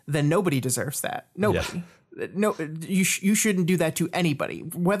is, then nobody deserves that. Nobody. Yeah. No, you shouldn't do that to anybody.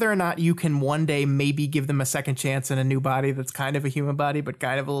 Whether or not you can one day maybe give them a second chance in a new body that's kind of a human body, but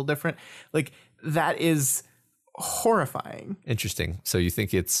kind of a little different. Like that is horrifying. Interesting. So you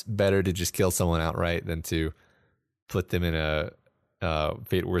think it's better to just kill someone outright than to put them in a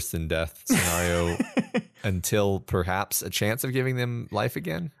fate worse than death scenario until perhaps a chance of giving them life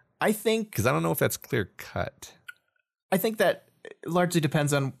again? I think, because I don't know if that's clear cut. I think that largely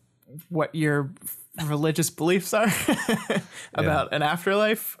depends on what your religious beliefs are about an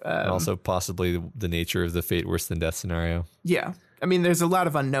afterlife. And also possibly the nature of the fate worse than death scenario. Yeah. I mean, there's a lot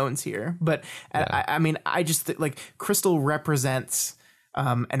of unknowns here, but I mean, I just like Crystal represents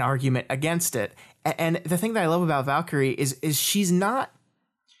an argument against it. And the thing that I love about Valkyrie is she's not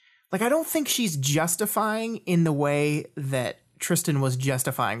like, I don't think she's justifying in the way that Tristan was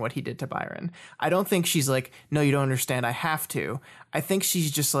justifying what he did to Byron. I don't think she's like, no, you don't understand, I have to. I think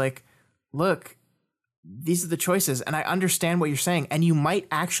she's just like, look, these are the choices, and I understand what you're saying, and you might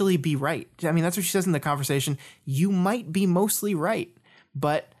actually be right. I mean, that's what she says in the conversation. You might be mostly right,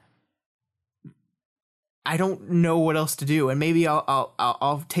 but I don't know what else to do, and maybe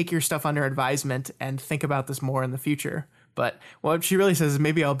I'll take your stuff under advisement and think about this more in the future. But what she really says is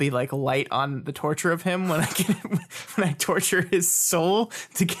maybe I'll be like light on the torture of him when I torture his soul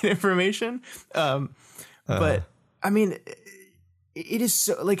to get information. But I mean, it is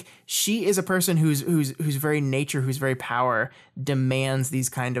so like she is a person whose very nature, whose very power demands these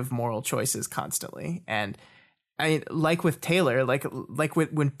kind of moral choices constantly. And I mean, like with Taylor, like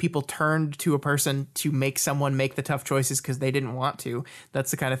when people turned to a person to make someone make the tough choices because they didn't want to,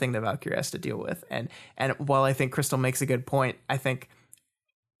 that's the kind of thing that Valkyrie has to deal with. And while I think Crystal makes a good point, I think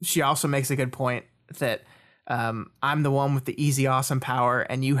she also makes a good point that I'm the one with the easy, awesome power,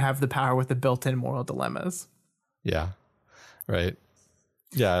 and you have the power with the built-in moral dilemmas. Yeah. Right.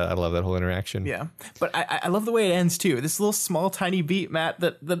 Yeah, I love that whole interaction. Yeah. But I love the way it ends too. This little small tiny beat, Matt,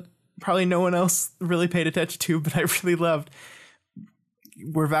 that probably no one else really paid attention to, but I really loved,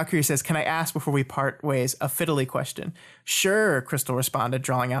 where Valkyrie says, "Can I ask before we part ways a fiddly question?" "Sure," Crystal responded,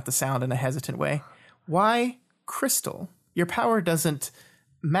 drawing out the sound in a hesitant way. "Why, Crystal? Your power doesn't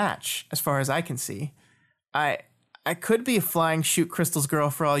match as far as I can see." I could be a flying shoot Crystal's girl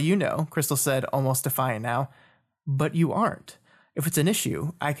for all you know," Crystal said, almost defiant now. "But you aren't. If it's an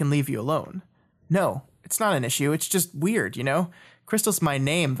issue, I can leave you alone." "No, it's not an issue. It's just weird, you know? Crystal's my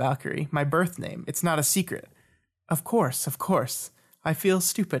name, Valkyrie, my birth name. It's not a secret." Of course. I feel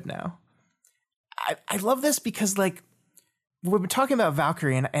stupid now." I love this because, like, we've been talking about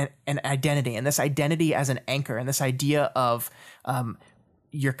Valkyrie and identity, and this identity as an anchor, and this idea of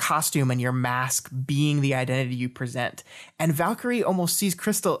your costume and your mask being the identity you present. And Valkyrie almost sees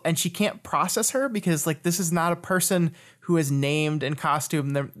Crystal and she can't process her because, like, this is not a person who has named and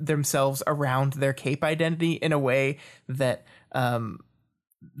costumed themselves around their cape identity in a way that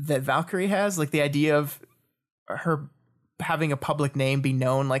that Valkyrie has. Like, the idea of her having a public name be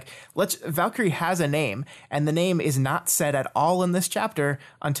known, like, Valkyrie has a name, and the name is not said at all in this chapter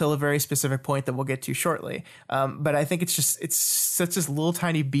until a very specific point that we'll get to shortly. But I think it's such this little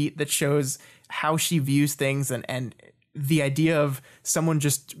tiny beat that shows how she views things, and the idea of someone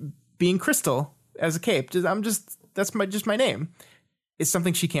just being Crystal as a cape, that's my name, is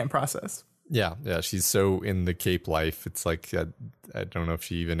something she can't process. Yeah, she's so in the cape life. It's like I don't know if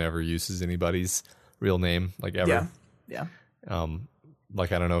she even ever uses anybody's real name, like, ever. Yeah.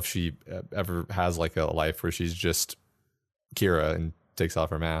 Like, I don't know if she ever has like a life where she's just Kira and takes off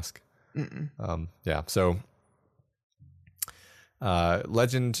her mask. Yeah. So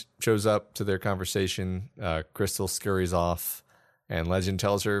Legend shows up to their conversation. Crystal scurries off, and Legend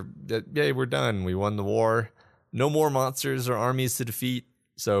tells her that, "Yay, we're done. We won the war. No more monsters or armies to defeat.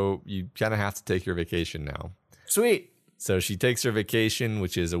 So you kind of have to take your vacation now." Sweet. So she takes her vacation,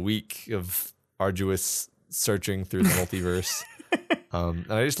 which is a week of arduous searching through the multiverse. And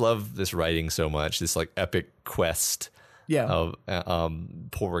I just love this writing so much, this like epic quest of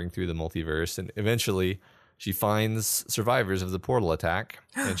pouring through the multiverse. And eventually she finds survivors of the portal attack,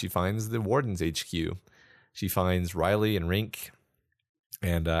 and she finds the Warden's HQ. She finds Riley and Rink,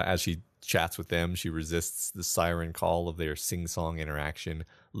 and as she chats with them, she resists the siren call of their sing-song interaction,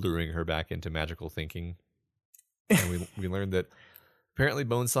 luring her back into magical thinking. And we learned that apparently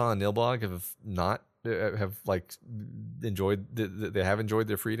Bonesaw and Nilbog have enjoyed they have enjoyed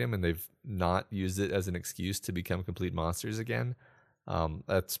their freedom, and they've not used it as an excuse to become complete monsters again.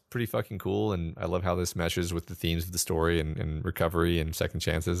 That's pretty fucking cool, and I love how this meshes with the themes of the story and recovery and second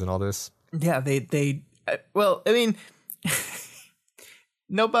chances and all this. Yeah, they well, I mean,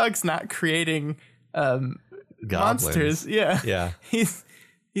 Nilbog's not creating monsters. Yeah.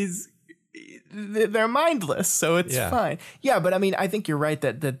 They're mindless, so it's fine. Yeah, but I mean, I think you're right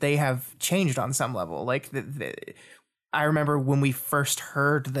that they have changed on some level. Like, I remember when we first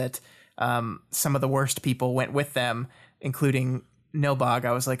heard that some of the worst people went with them, including Nilbog,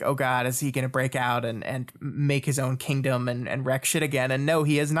 I was like, oh God, is he going to break out and make his own kingdom and wreck shit again? And no,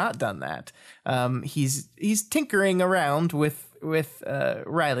 he has not done that. He's tinkering around with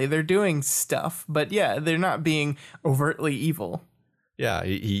Riley. They're doing stuff, but yeah, they're not being overtly evil. Yeah,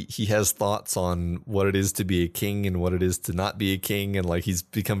 he has thoughts on what it is to be a king and what it is to not be a king, and like he's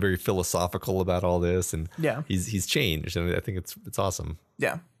become very philosophical about all this, and he's changed, and I think it's awesome.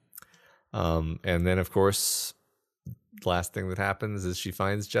 Yeah. And then of course, the last thing that happens is she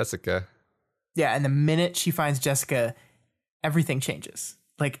finds Jessica. Yeah, and the minute she finds Jessica, everything changes.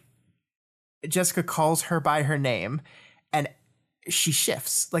 Like Jessica calls her by her name, and she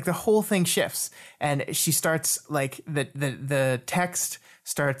shifts. Like the whole thing shifts, and she starts like the text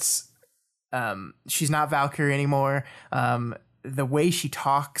starts. She's not Valkyrie anymore. The way she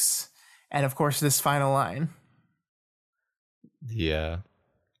talks, and of course this final line. The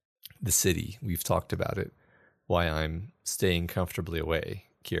city, we've talked about it. Why I'm staying comfortably away,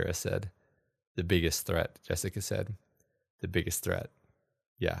 Kira said. The biggest threat, Jessica said. The biggest threat.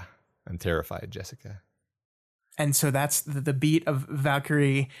 Yeah, I'm terrified, Jessica. And so that's the beat of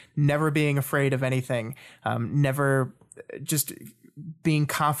Valkyrie never being afraid of anything, never just being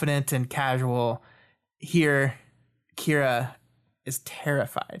confident and casual. Here, Kira is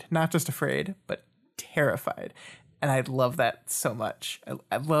terrified, not just afraid, but terrified. And I love that so much.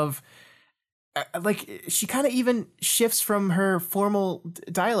 I love, like, she kind of even shifts from her formal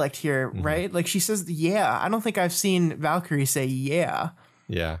dialect here, right? Like she says, yeah. I don't think I've seen Valkyrie say yeah.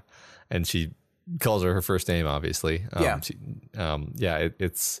 Yeah. And she calls her first name, obviously.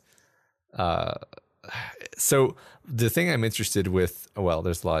 It's so the thing I'm interested with, well,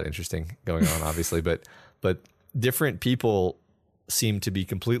 there's a lot interesting going on, obviously, but different people seem to be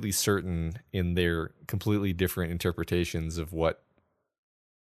completely certain in their completely different interpretations of what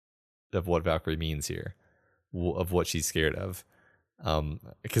Valkyrie means here, of what she's scared of.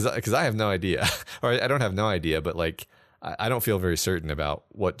 Because I have no idea, or I don't have no idea, but like, I don't feel very certain about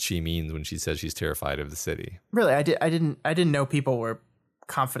what she means when she says she's terrified of the city. Really, I didn't know people were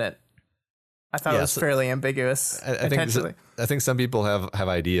confident. I thought it was fairly ambiguous. I think some people have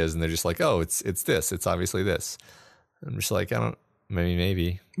ideas and they're just like, oh, it's this. It's obviously this. I'm just like, I don't.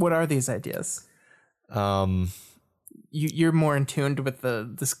 Maybe. What are these ideas? You're more in tune with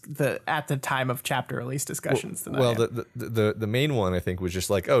the at the time of chapter release discussions than I am. The main one I think was just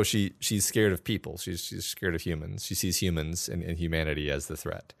like, oh, she's scared of people. She's scared of humans. She sees humans and humanity as the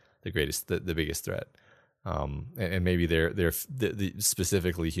threat, the biggest threat. And maybe they're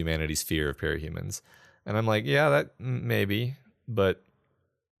specifically humanity's fear of parahumans. And I'm like, yeah, that maybe, but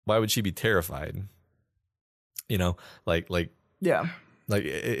why would she be terrified? You know, like yeah. Like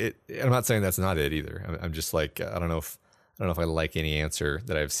I'm not saying that's not it either. I'm just like, I don't know if I like any answer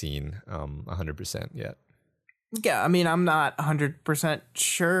that I've seen 100% yet. Yeah, I mean, I'm not 100%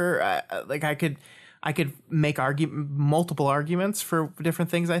 sure. I could make multiple arguments for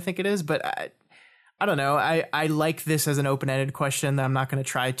different things I think it is, but I don't know. I like this as an open-ended question that I'm not going to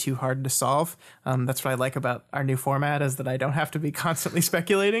try too hard to solve. That's what I like about our new format, is that I don't have to be constantly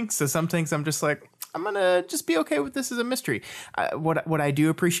speculating. So some things I'm just like, I'm going to just be okay with this as a mystery. What I do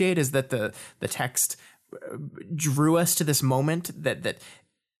appreciate is that the text drew us to this moment that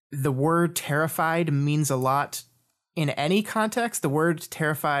the word terrified means a lot in any context. The word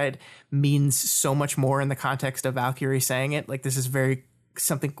terrified means so much more in the context of Valkyrie saying it. Like, this is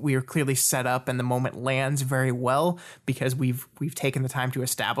something we are clearly set up, and the moment lands very well because we've taken the time to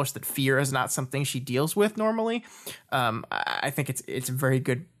establish that fear is not something she deals with normally. I think it's very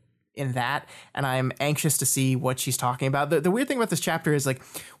good in that, and I'm anxious to see what she's talking about. The weird thing about this chapter is, like,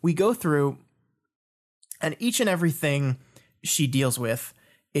 we go through, and each and everything she deals with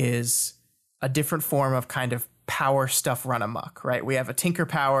is a different form of kind of power stuff run amok, right? We have a tinker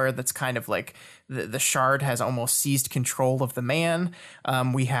power that's kind of like the shard has almost seized control of the man.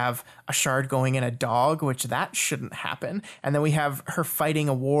 We have a shard going in a dog, which that shouldn't happen. And then we have her fighting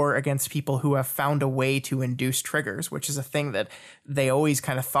a war against people who have found a way to induce triggers, which is a thing that they always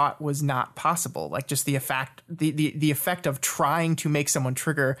kind of thought was not possible. Like, just the effect of trying to make someone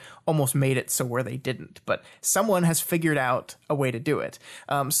trigger almost made it so where they didn't. But someone has figured out a way to do it.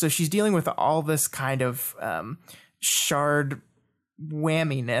 So she's dealing with all this kind of shard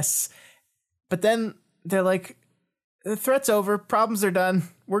whamminess. But then they're like, the threat's over, problems are done,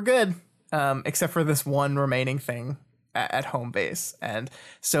 we're good, except for this one remaining thing at home base. And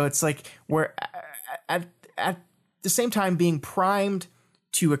so it's like we're at the same time being primed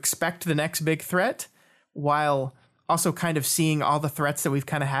to expect the next big threat, while also kind of seeing all the threats that we've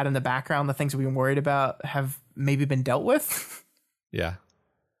kind of had in the background, the things we've been worried about have maybe been dealt with. Yeah.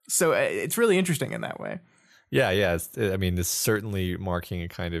 So it's really interesting in that way. Yeah. I mean, this is certainly marking a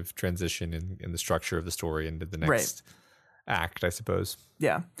kind of transition in the structure of the story into the next act, I suppose.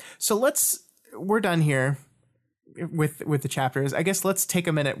 Yeah. So we're done here. with the chapters. I guess let's take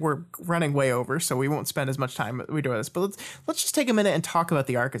a minute. We're running way over, so we won't spend as much time we do this. But let's just take a minute and talk about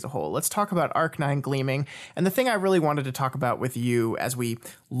the arc as a whole. Let's talk about Arc 9 Gleaming. And the thing I really wanted to talk about with you as we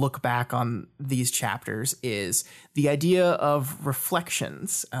look back on these chapters is the idea of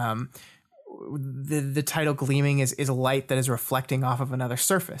reflections. The title Gleaming is a light that is reflecting off of another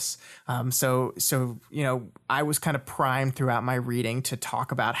surface. So I was kind of primed throughout my reading to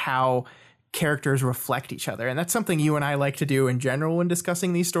talk about how characters reflect each other, and that's something you and I like to do in general when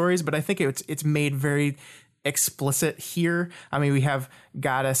discussing these stories. But I think it's made very explicit here. I mean, we have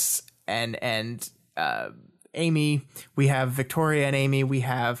Goddess and Amy, we have Victoria and Amy, we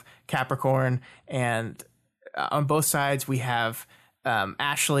have Capricorn, and on both sides we have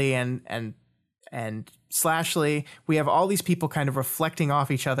Ashley and Slashley. We have all these people kind of reflecting off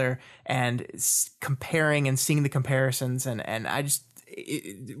each other and comparing and seeing the comparisons, and I just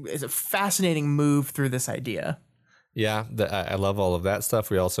it's a fascinating move through this idea. Yeah, I love all of that stuff.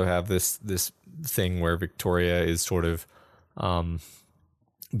 We also have this thing where Victoria is sort of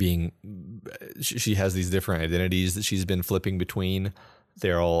she has these different identities that she's been flipping between.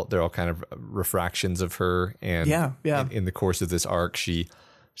 They're all kind of refractions of her, and in the course of this arc, she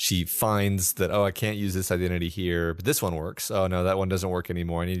finds that, I can't use this identity here, but this one works. Oh no, that one doesn't work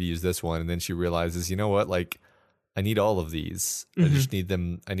anymore. I need to use this one, and then she realizes, you know what, like, I need all of these. I just need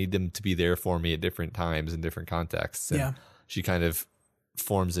them. I need them to be there for me at different times in different contexts. And she kind of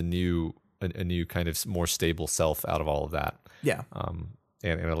forms a new kind of more stable self out of all of that. Yeah.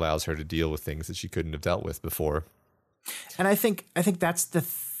 And it allows her to deal with things that she couldn't have dealt with before. And I think that's the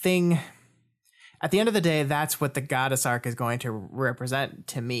thing. At the end of the day, that's what the Goddess arc is going to represent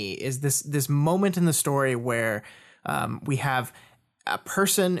to me, is this moment in the story where we have a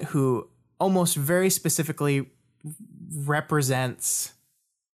person who almost very specifically represents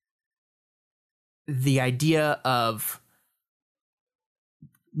the idea of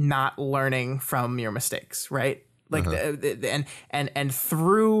not learning from your mistakes, right? Like and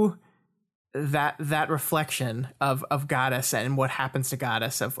through that reflection of Goddess and what happens to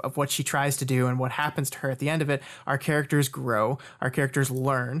Goddess, of what she tries to do and what happens to her at the end of it, our characters grow, our characters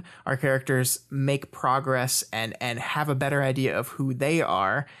learn, our characters make progress and have a better idea of who they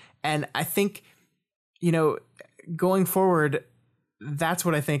are. And I think, going forward, that's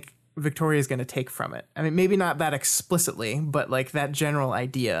what I think Victoria is going to take from it. I mean, maybe not that explicitly, but like that general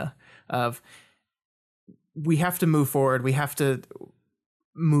idea of we have to move forward. We have to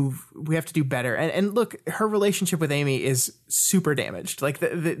do better. And look, her relationship with Amy is super damaged. Like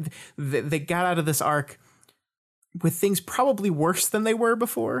they got out of this arc with things probably worse than they were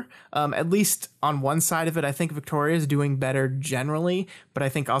before. At least on one side of it, I think Victoria is doing better generally, but I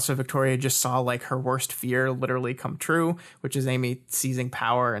think also Victoria just saw like her worst fear literally come true, which is Amy seizing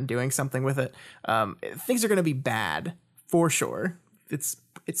power and doing something with it. Things are going to be bad for sure. It's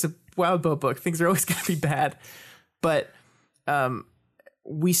a Wild Boat book. Things are always going to be bad, but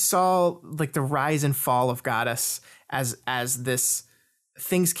we saw like the rise and fall of Goddess as this,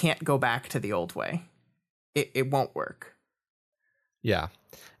 things can't go back to the old way. It won't work. Yeah.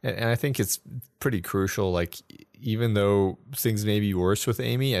 And I think it's pretty crucial. Like, even though things may be worse with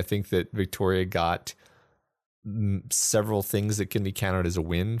Amy, I think that Victoria got several things that can be counted as a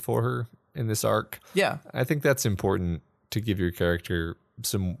win for her in this arc. Yeah. I think that's important, to give your character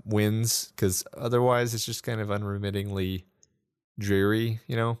some wins, because otherwise it's just kind of unremittingly dreary,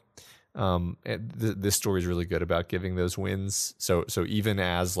 this story is really good about giving those wins. So even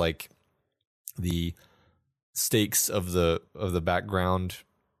as like the stakes of the background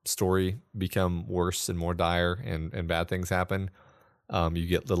story become worse and more dire, and bad things happen, you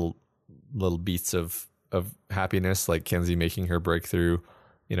get little beats of happiness, like Kenzie making her breakthrough,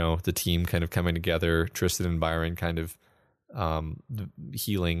 the team kind of coming together, Tristan and Byron kind of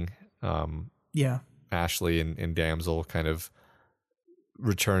healing, Ashley and Damsel kind of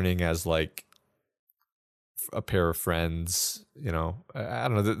returning as like a pair of friends. I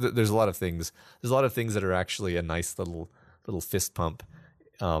don't know, there's a lot of things that are actually a nice little fist pump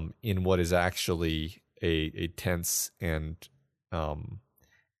in what is actually a tense and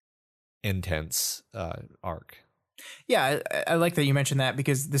intense arc. Yeah, I like that you mentioned that,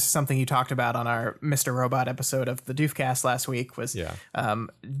 because this is something you talked about on our Mr. Robot episode of the Doofcast last week, was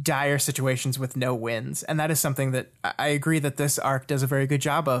dire situations with no wins. And that is something that I agree that this arc does a very good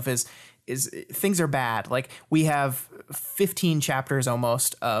job of, is things are bad. Like, we have 15 chapters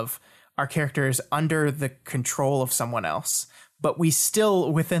almost of our characters under the control of someone else, but we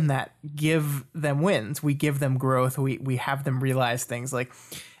still, within that, give them wins. We give them growth. We have them realize things, like...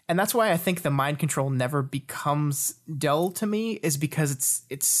 And that's why I think the mind control never becomes dull to me, is because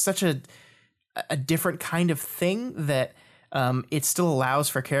it's such a a different kind of thing that it still allows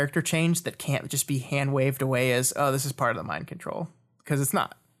for character change that can't just be hand waved away as, oh, this is part of the mind control, because it's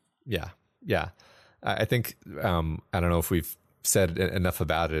not. Yeah. I think I don't know if we've said enough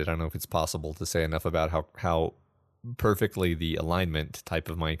about it. I don't know if it's possible to say enough about how perfectly the alignment type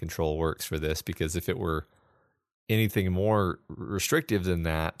of mind control works for this, because if it were anything more restrictive than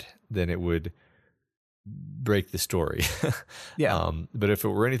that, then it would break the story. Yeah. But if it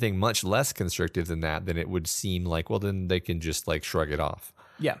were anything much less constrictive than that, then it would seem like, well, then they can just like shrug it off.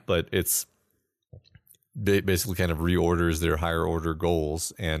 Yeah. But it's basically kind of reorders their higher order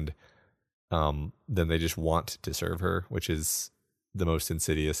goals, and then they just want to serve her, which is the most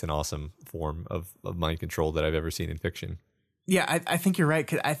insidious and awesome form of mind control that I've ever seen in fiction. Yeah, I think you're right.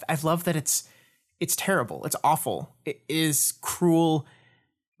 'Cause I love that it's terrible. It's awful. It is cruel,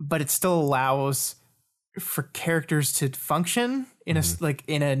 but it still allows for characters to function in a like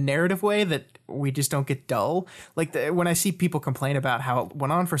in a narrative way that we just don't get dull. Like when I see people complain about how it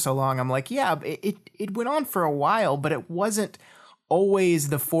went on for so long, I'm like, yeah, it went on for a while, but it wasn't always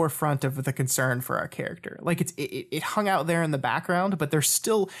the forefront of the concern for our character. Like it hung out there in the background, but there's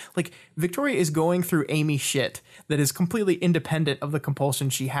still like Victoria is going through Amy shit that is completely independent of the compulsion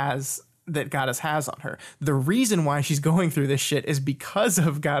she has, that Goddess has on her. The reason why she's going through this shit is because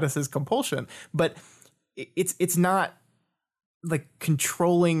of Goddess's compulsion, but it's not like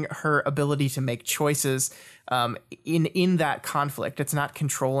controlling her ability to make choices in that conflict. It's not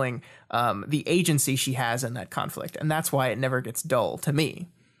controlling the agency she has in that conflict, and that's why it never gets dull to me.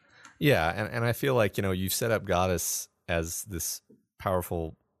 Yeah, and I feel like, you've set up Goddess as this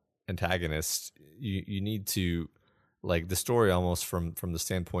powerful antagonist. You need to, like, the story almost from the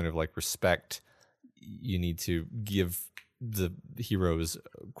standpoint of like respect, you need to give the heroes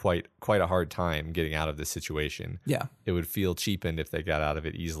quite a hard time getting out of this situation. Yeah. It would feel cheapened if they got out of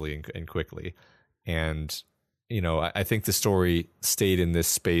it easily and quickly. And, I think the story stayed in this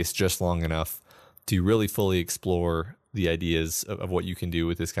space just long enough to really fully explore the ideas of what you can do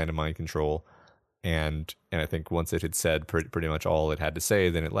with this kind of mind control. And I think once it had said pretty much all it had to say,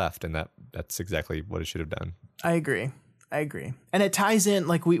 then it left. And that's exactly what it should have done. I agree. And it ties in,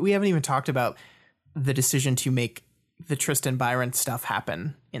 like, we haven't even talked about the decision to make the Tristan Byron stuff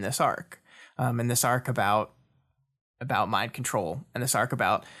happen in this arc. About mind control, and this arc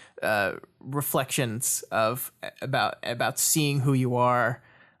about reflections of about seeing who you are.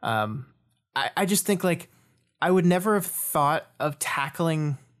 I just think, like, I would never have thought of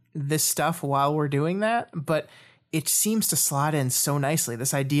tackling this stuff while we're doing that, but it seems to slot in so nicely.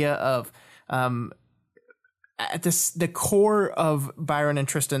 This idea of the core of Byron and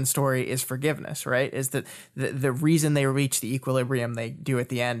Tristan's story is forgiveness, right? Is that the reason they reach the equilibrium they do at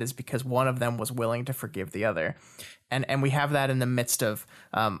the end is because one of them was willing to forgive the other. And we have that in the midst of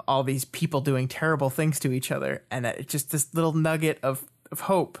all these people doing terrible things to each other. And it's just this little nugget of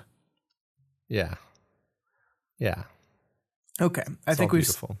hope. Yeah. Yeah. Okay. I think we've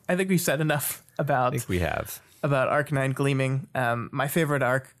said enough about, I think we have, about Arc 9 Gleaming. My favorite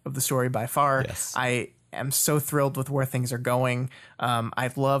arc of the story by far. Yes. I'm so thrilled with where things are going.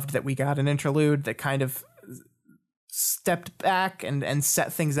 I've loved that we got an interlude that kind of stepped back and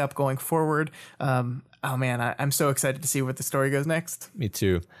set things up going forward. Oh man, I'm so excited to see where the story goes next. Me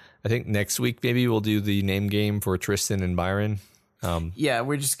too. I think next week maybe we'll do the name game for Tristan and Byron. Yeah,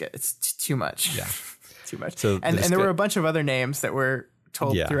 it's too much. Yeah, too much. So and there were a bunch of other names that were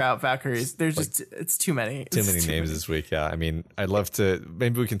told throughout Valkyries. There's it's too many. Too many names this week. Yeah, I mean, I'd love to.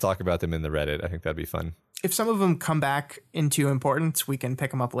 Maybe we can talk about them in the Reddit. I think that'd be fun. If some of them come back into importance, we can pick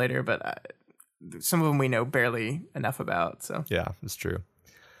them up later. But some of them we know barely enough about. So yeah, that's true.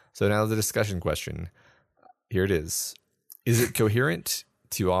 So now the discussion question. Here it is. Is it coherent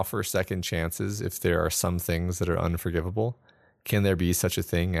to offer second chances if there are some things that are unforgivable? Can there be such a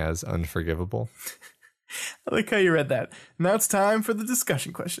thing as unforgivable? I like how you read that. Now it's time for the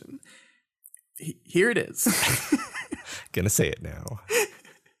discussion question. Here it is. Gonna say it now.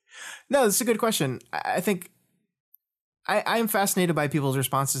 No, it's a good question. I think I am fascinated by people's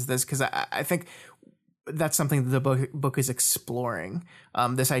responses to this, because I think that's something that the book is exploring.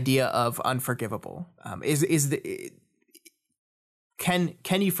 This idea of unforgivable. Can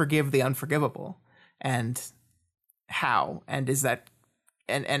you forgive the unforgivable, and how? And is that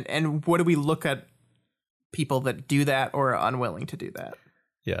and what do we look at people that do that or are unwilling to do that?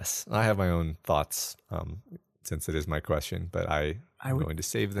 Yes, I have my own thoughts since it is my question, but I'm going to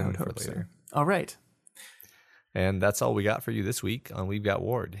save them for later. So. All right. And that's all we got for you this week on We've Got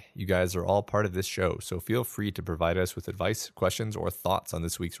Ward. You guys are all part of this show, so feel free to provide us with advice, questions, or thoughts on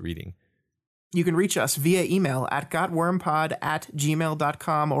this week's reading. You can reach us via email at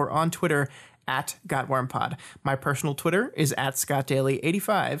gotwormpod@gmail.com or on Twitter at GotWormPod. My personal Twitter is at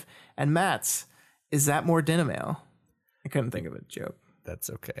ScottDaily85. And Matt's, is that more Dinamail? I couldn't think of a joke. That's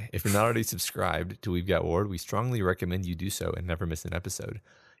okay. If you're not already subscribed to We've Got Ward, we strongly recommend you do so and never miss an episode.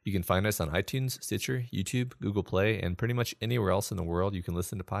 You can find us on iTunes, Stitcher, YouTube, Google Play, and pretty much anywhere else in the world you can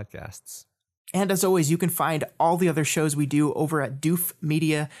listen to podcasts. And as always, you can find all the other shows we do over at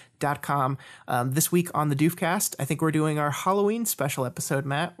doofmedia.com. This week on the Doofcast, I think we're doing our Halloween special episode,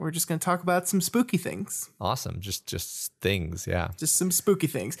 Matt. We're just going to talk about some spooky things. Awesome. Just things, yeah. Just some spooky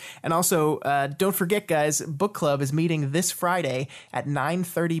things. And also, don't forget, guys, Book Club is meeting this Friday at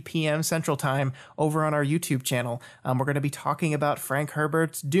 9:30 p.m. Central Time over on our YouTube channel. We're going to be talking about Frank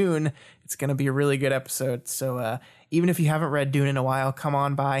Herbert's Dune. It's going to be a really good episode. So even if you haven't read Dune in a while, come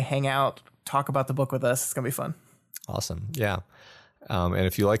on by, hang out, talk about the book with us. It's going to be fun. Awesome. Yeah. And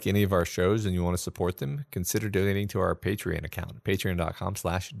if you like any of our shows and you want to support them, consider donating to our Patreon account,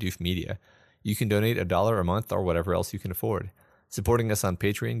 patreon.com/doofmedia. You can donate $1 a month or whatever else you can afford. Supporting us on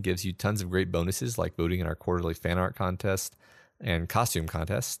Patreon gives you tons of great bonuses like voting in our quarterly fan art contest and costume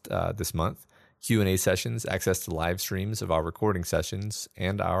contest this month, Q&A sessions, access to live streams of our recording sessions,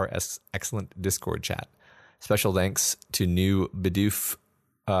 and our excellent Discord chat. Special thanks to new Bidoof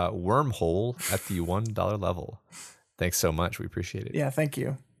Wormhole at the $1 level. Thanks so much. We appreciate it. Yeah, thank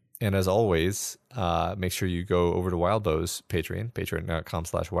you. And as always, make sure you go over to Wildbow's Patreon,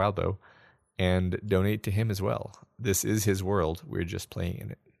 patreon.com/wildbow, and donate to him as well. This is his world. We're just playing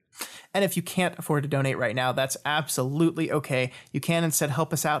in it. And if you can't afford to donate right now, that's absolutely okay. You can instead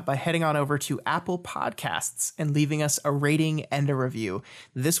help us out by heading on over to Apple Podcasts and leaving us a rating and a review.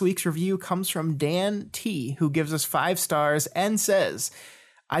 This week's review comes from Dan T, who gives us 5 stars and says,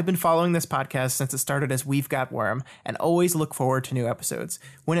 I've been following this podcast since it started as We've Got Worm and always look forward to new episodes.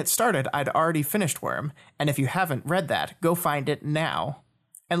 When it started, I'd already finished Worm, and if you haven't read that, go find it now.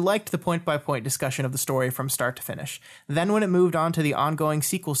 And liked the point-by-point discussion of the story from start to finish. Then when it moved on to the ongoing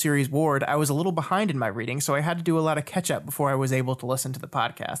sequel series Ward, I was a little behind in my reading, so I had to do a lot of catch-up before I was able to listen to the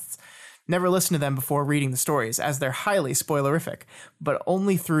podcasts. Never listened to them before reading the stories, as they're highly spoilerific, but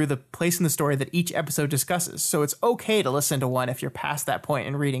only through the place in the story that each episode discusses, so it's okay to listen to one if you're past that point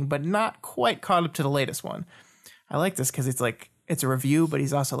in reading, but not quite caught up to the latest one. I like this because it's a review, but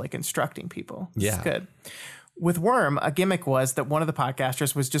he's also instructing people. Yeah. It's good. With Worm, a gimmick was that one of the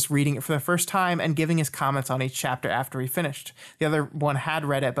podcasters was just reading it for the first time and giving his comments on each chapter after he finished. The other one had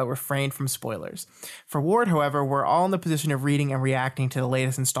read it but refrained from spoilers. For Ward, however, we're all in the position of reading and reacting to the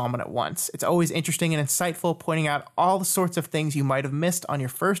latest installment at once. It's always interesting and insightful, pointing out all the sorts of things you might have missed on your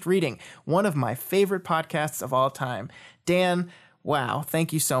first reading. One of my favorite podcasts of all time. Dan, wow,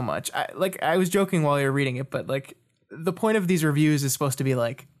 thank you so much. I was joking while you were reading it, but the point of these reviews is supposed to be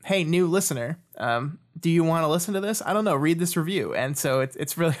hey, new listener, do you want to listen to this? I don't know. Read this review. And so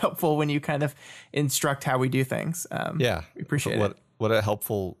it's really helpful when you kind of instruct how we do things. Yeah. We appreciate it. What a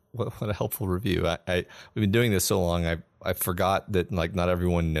helpful review. We've been doing this so long. I forgot that not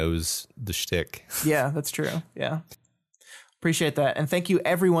everyone knows the shtick. Yeah, that's true. Yeah. Appreciate that. And thank you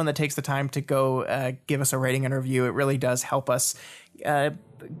everyone that takes the time to go give us a rating and review. It really does help us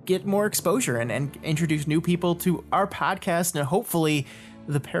get more exposure and introduce new people to our podcast and hopefully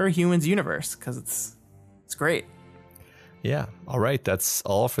the Parahumans universe, because it's great. Yeah. All right. That's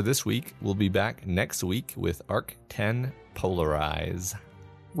all for this week. We'll be back next week with Arc 10 Polarize.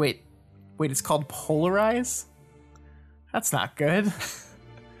 Wait, it's called Polarize? That's not good.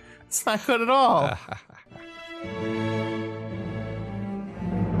 It's not good at all.